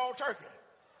a butterball turkey.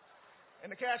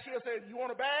 And the cashier said, "You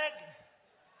want a bag?"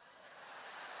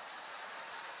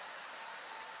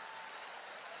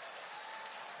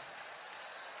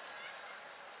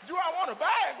 Do I want a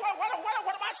bag? What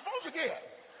am I supposed to get?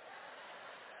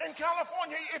 In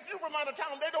California, if you're from out of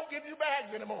town, they don't give you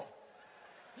bags anymore.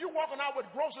 You're walking out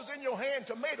with groceries in your hand,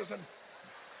 tomatoes, and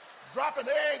dropping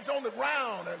eggs on the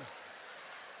ground, and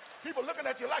people looking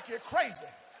at you like you're crazy.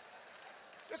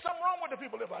 There's something wrong with the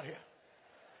people who live out here.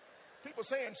 People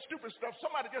saying stupid stuff.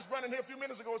 Somebody just ran in here a few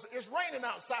minutes ago. It's raining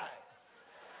outside.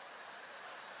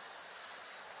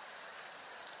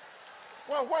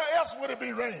 Well, where else would it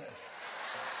be raining?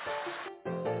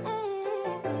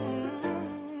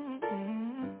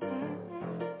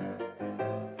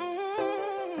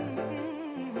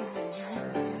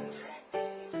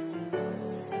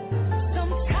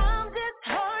 Sometimes it's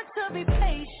hard to be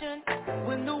patient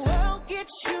when the world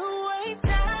gets you way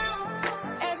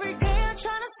down. Every day I'm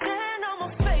trying to stand on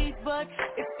my faith, but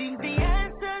it seems the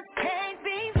answers can't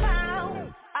be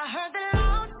found. I heard the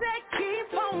Lord say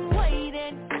keep on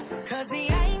waiting, 'cause he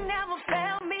ain't never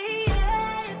failed me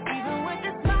yet. Even with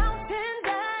this mountain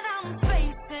that I'm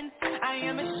facing, I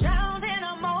am a child and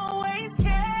I'm always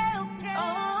kept.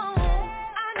 Oh,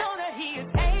 I know that he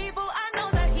is able, I know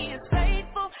that he is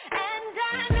faithful, and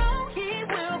I know he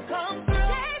will come through.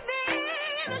 Gave me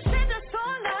the strength to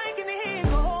soar like an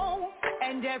eagle,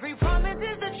 and every promise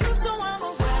is the truth, so I'm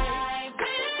away. I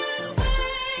will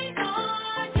wait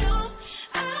on you,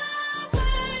 I'll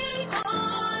wait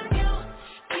on you,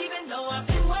 even though I've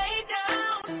been way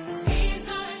down, he's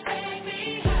gonna take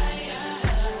me higher.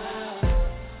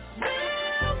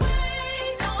 We'll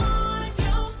wait on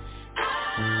you,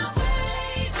 I'll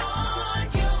wait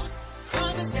on you,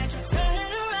 promise that you'll turn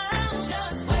it around,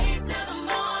 just wait till the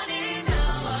morning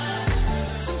hour.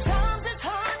 Sometimes it's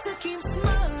hard to keep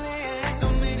smiling, so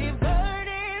many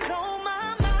burdens on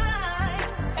my mind,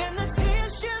 and the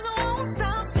tears just won't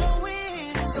stop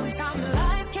flowing. Sometimes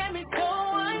life can be so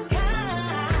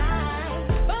unkind,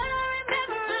 but I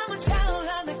remember I'm a child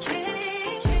of the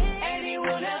King, and he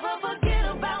will never forget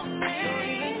about me.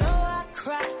 Even though I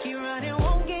cry, keep running,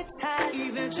 won't get tired.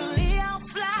 Eventually I'll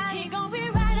fly, he gon' be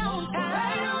right on time.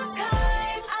 Right on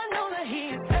time. I know that he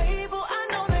is able, I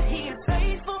know that he is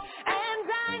faithful,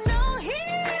 and I know he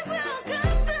will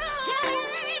come through.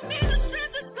 Gave me the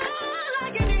strength to soar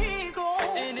like an eagle,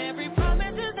 and every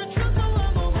promise is the truth, so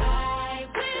I'm away.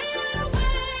 I will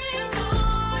wait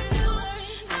on you,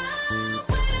 I'll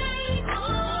wait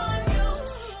on you,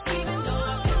 even though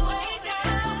I've been way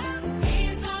down,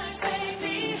 he's gonna take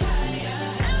me higher.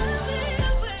 I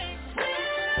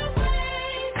will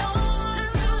wait on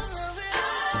you,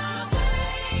 I'll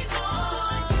wait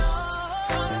on you,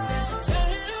 promise that you'll turn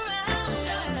it around,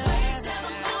 just wait till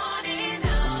the morning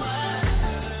hour.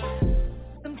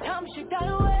 Sometimes you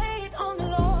gotta wait on the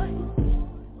Lord,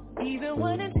 even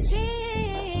when it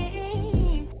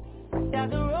seems that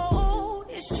the road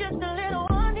is just a little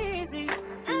uneasy.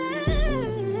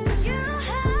 You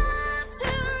have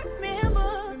to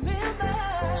remember,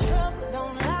 trouble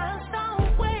don't last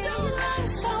always.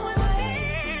 So in the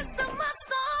midst of my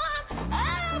storm, I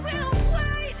will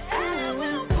wait, I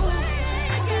will wait.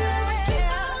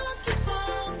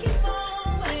 Keep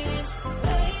on waiting,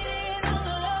 waiting on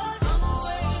the Lord. I'ma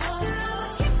wait on the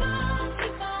Lord.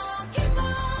 Keep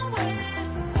on waiting,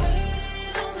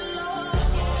 waiting on the Lord.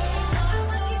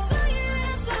 I'ma keep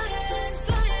flying, flying,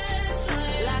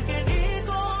 flying, like an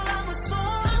eagle. I'ma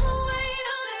soar. I'ma wait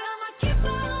on it. I'ma keep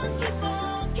on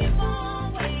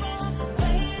waiting,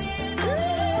 waiting on the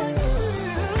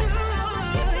Lord.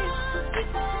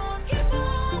 Keep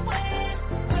on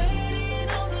waiting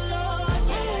on the Lord.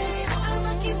 Yeah,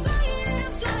 I'ma keep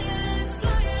flying, flying,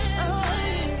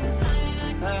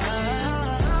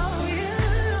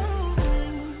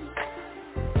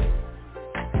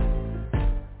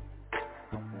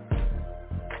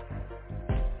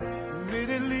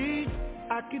 Admittedly,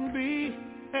 I can be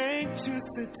anxious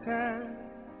at times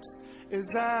as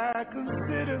I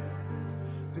consider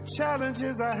the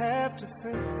challenges I have to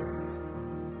face.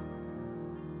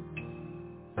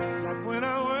 When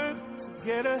I work to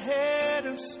get ahead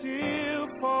and still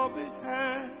fall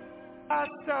behind, I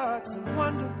start to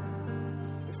wonder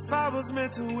if I was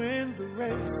meant to win the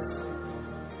race.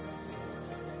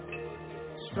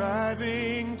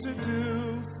 Striving to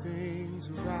do things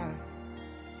right,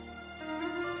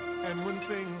 and when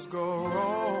things go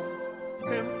wrong,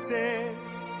 tempted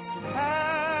to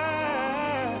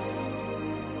hide.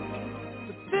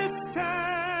 But this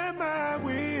time I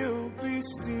will be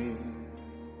still.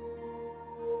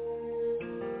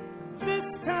 This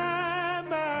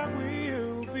time I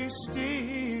will be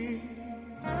still.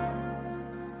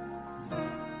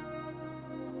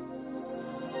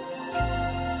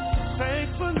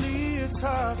 Thankfully, it's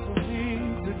hard for me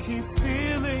to keep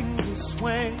feeling this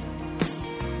way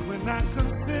when I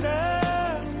consider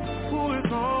who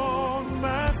is on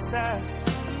my side.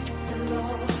 The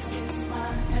Lord is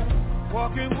my help,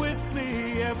 walking with me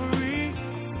every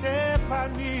step I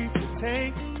need to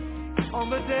take on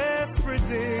the desperate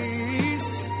days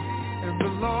and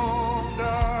the long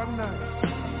dark nights.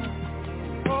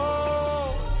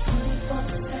 Oh,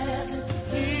 24/7,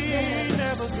 He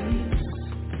never sleeps.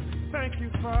 Thank you,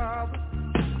 Father.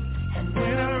 And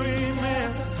when I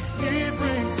remember, He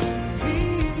brings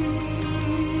peace.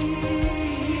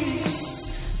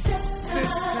 This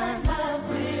time I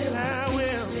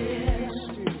will be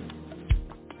still.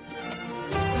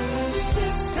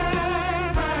 This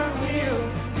time I will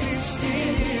be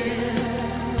still.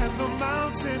 And the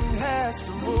mountain has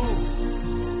to move.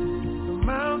 The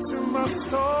mountain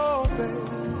must obey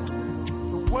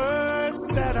the words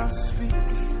that I speak.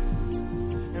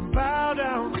 Bow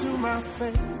down to my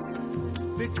faith,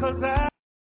 because I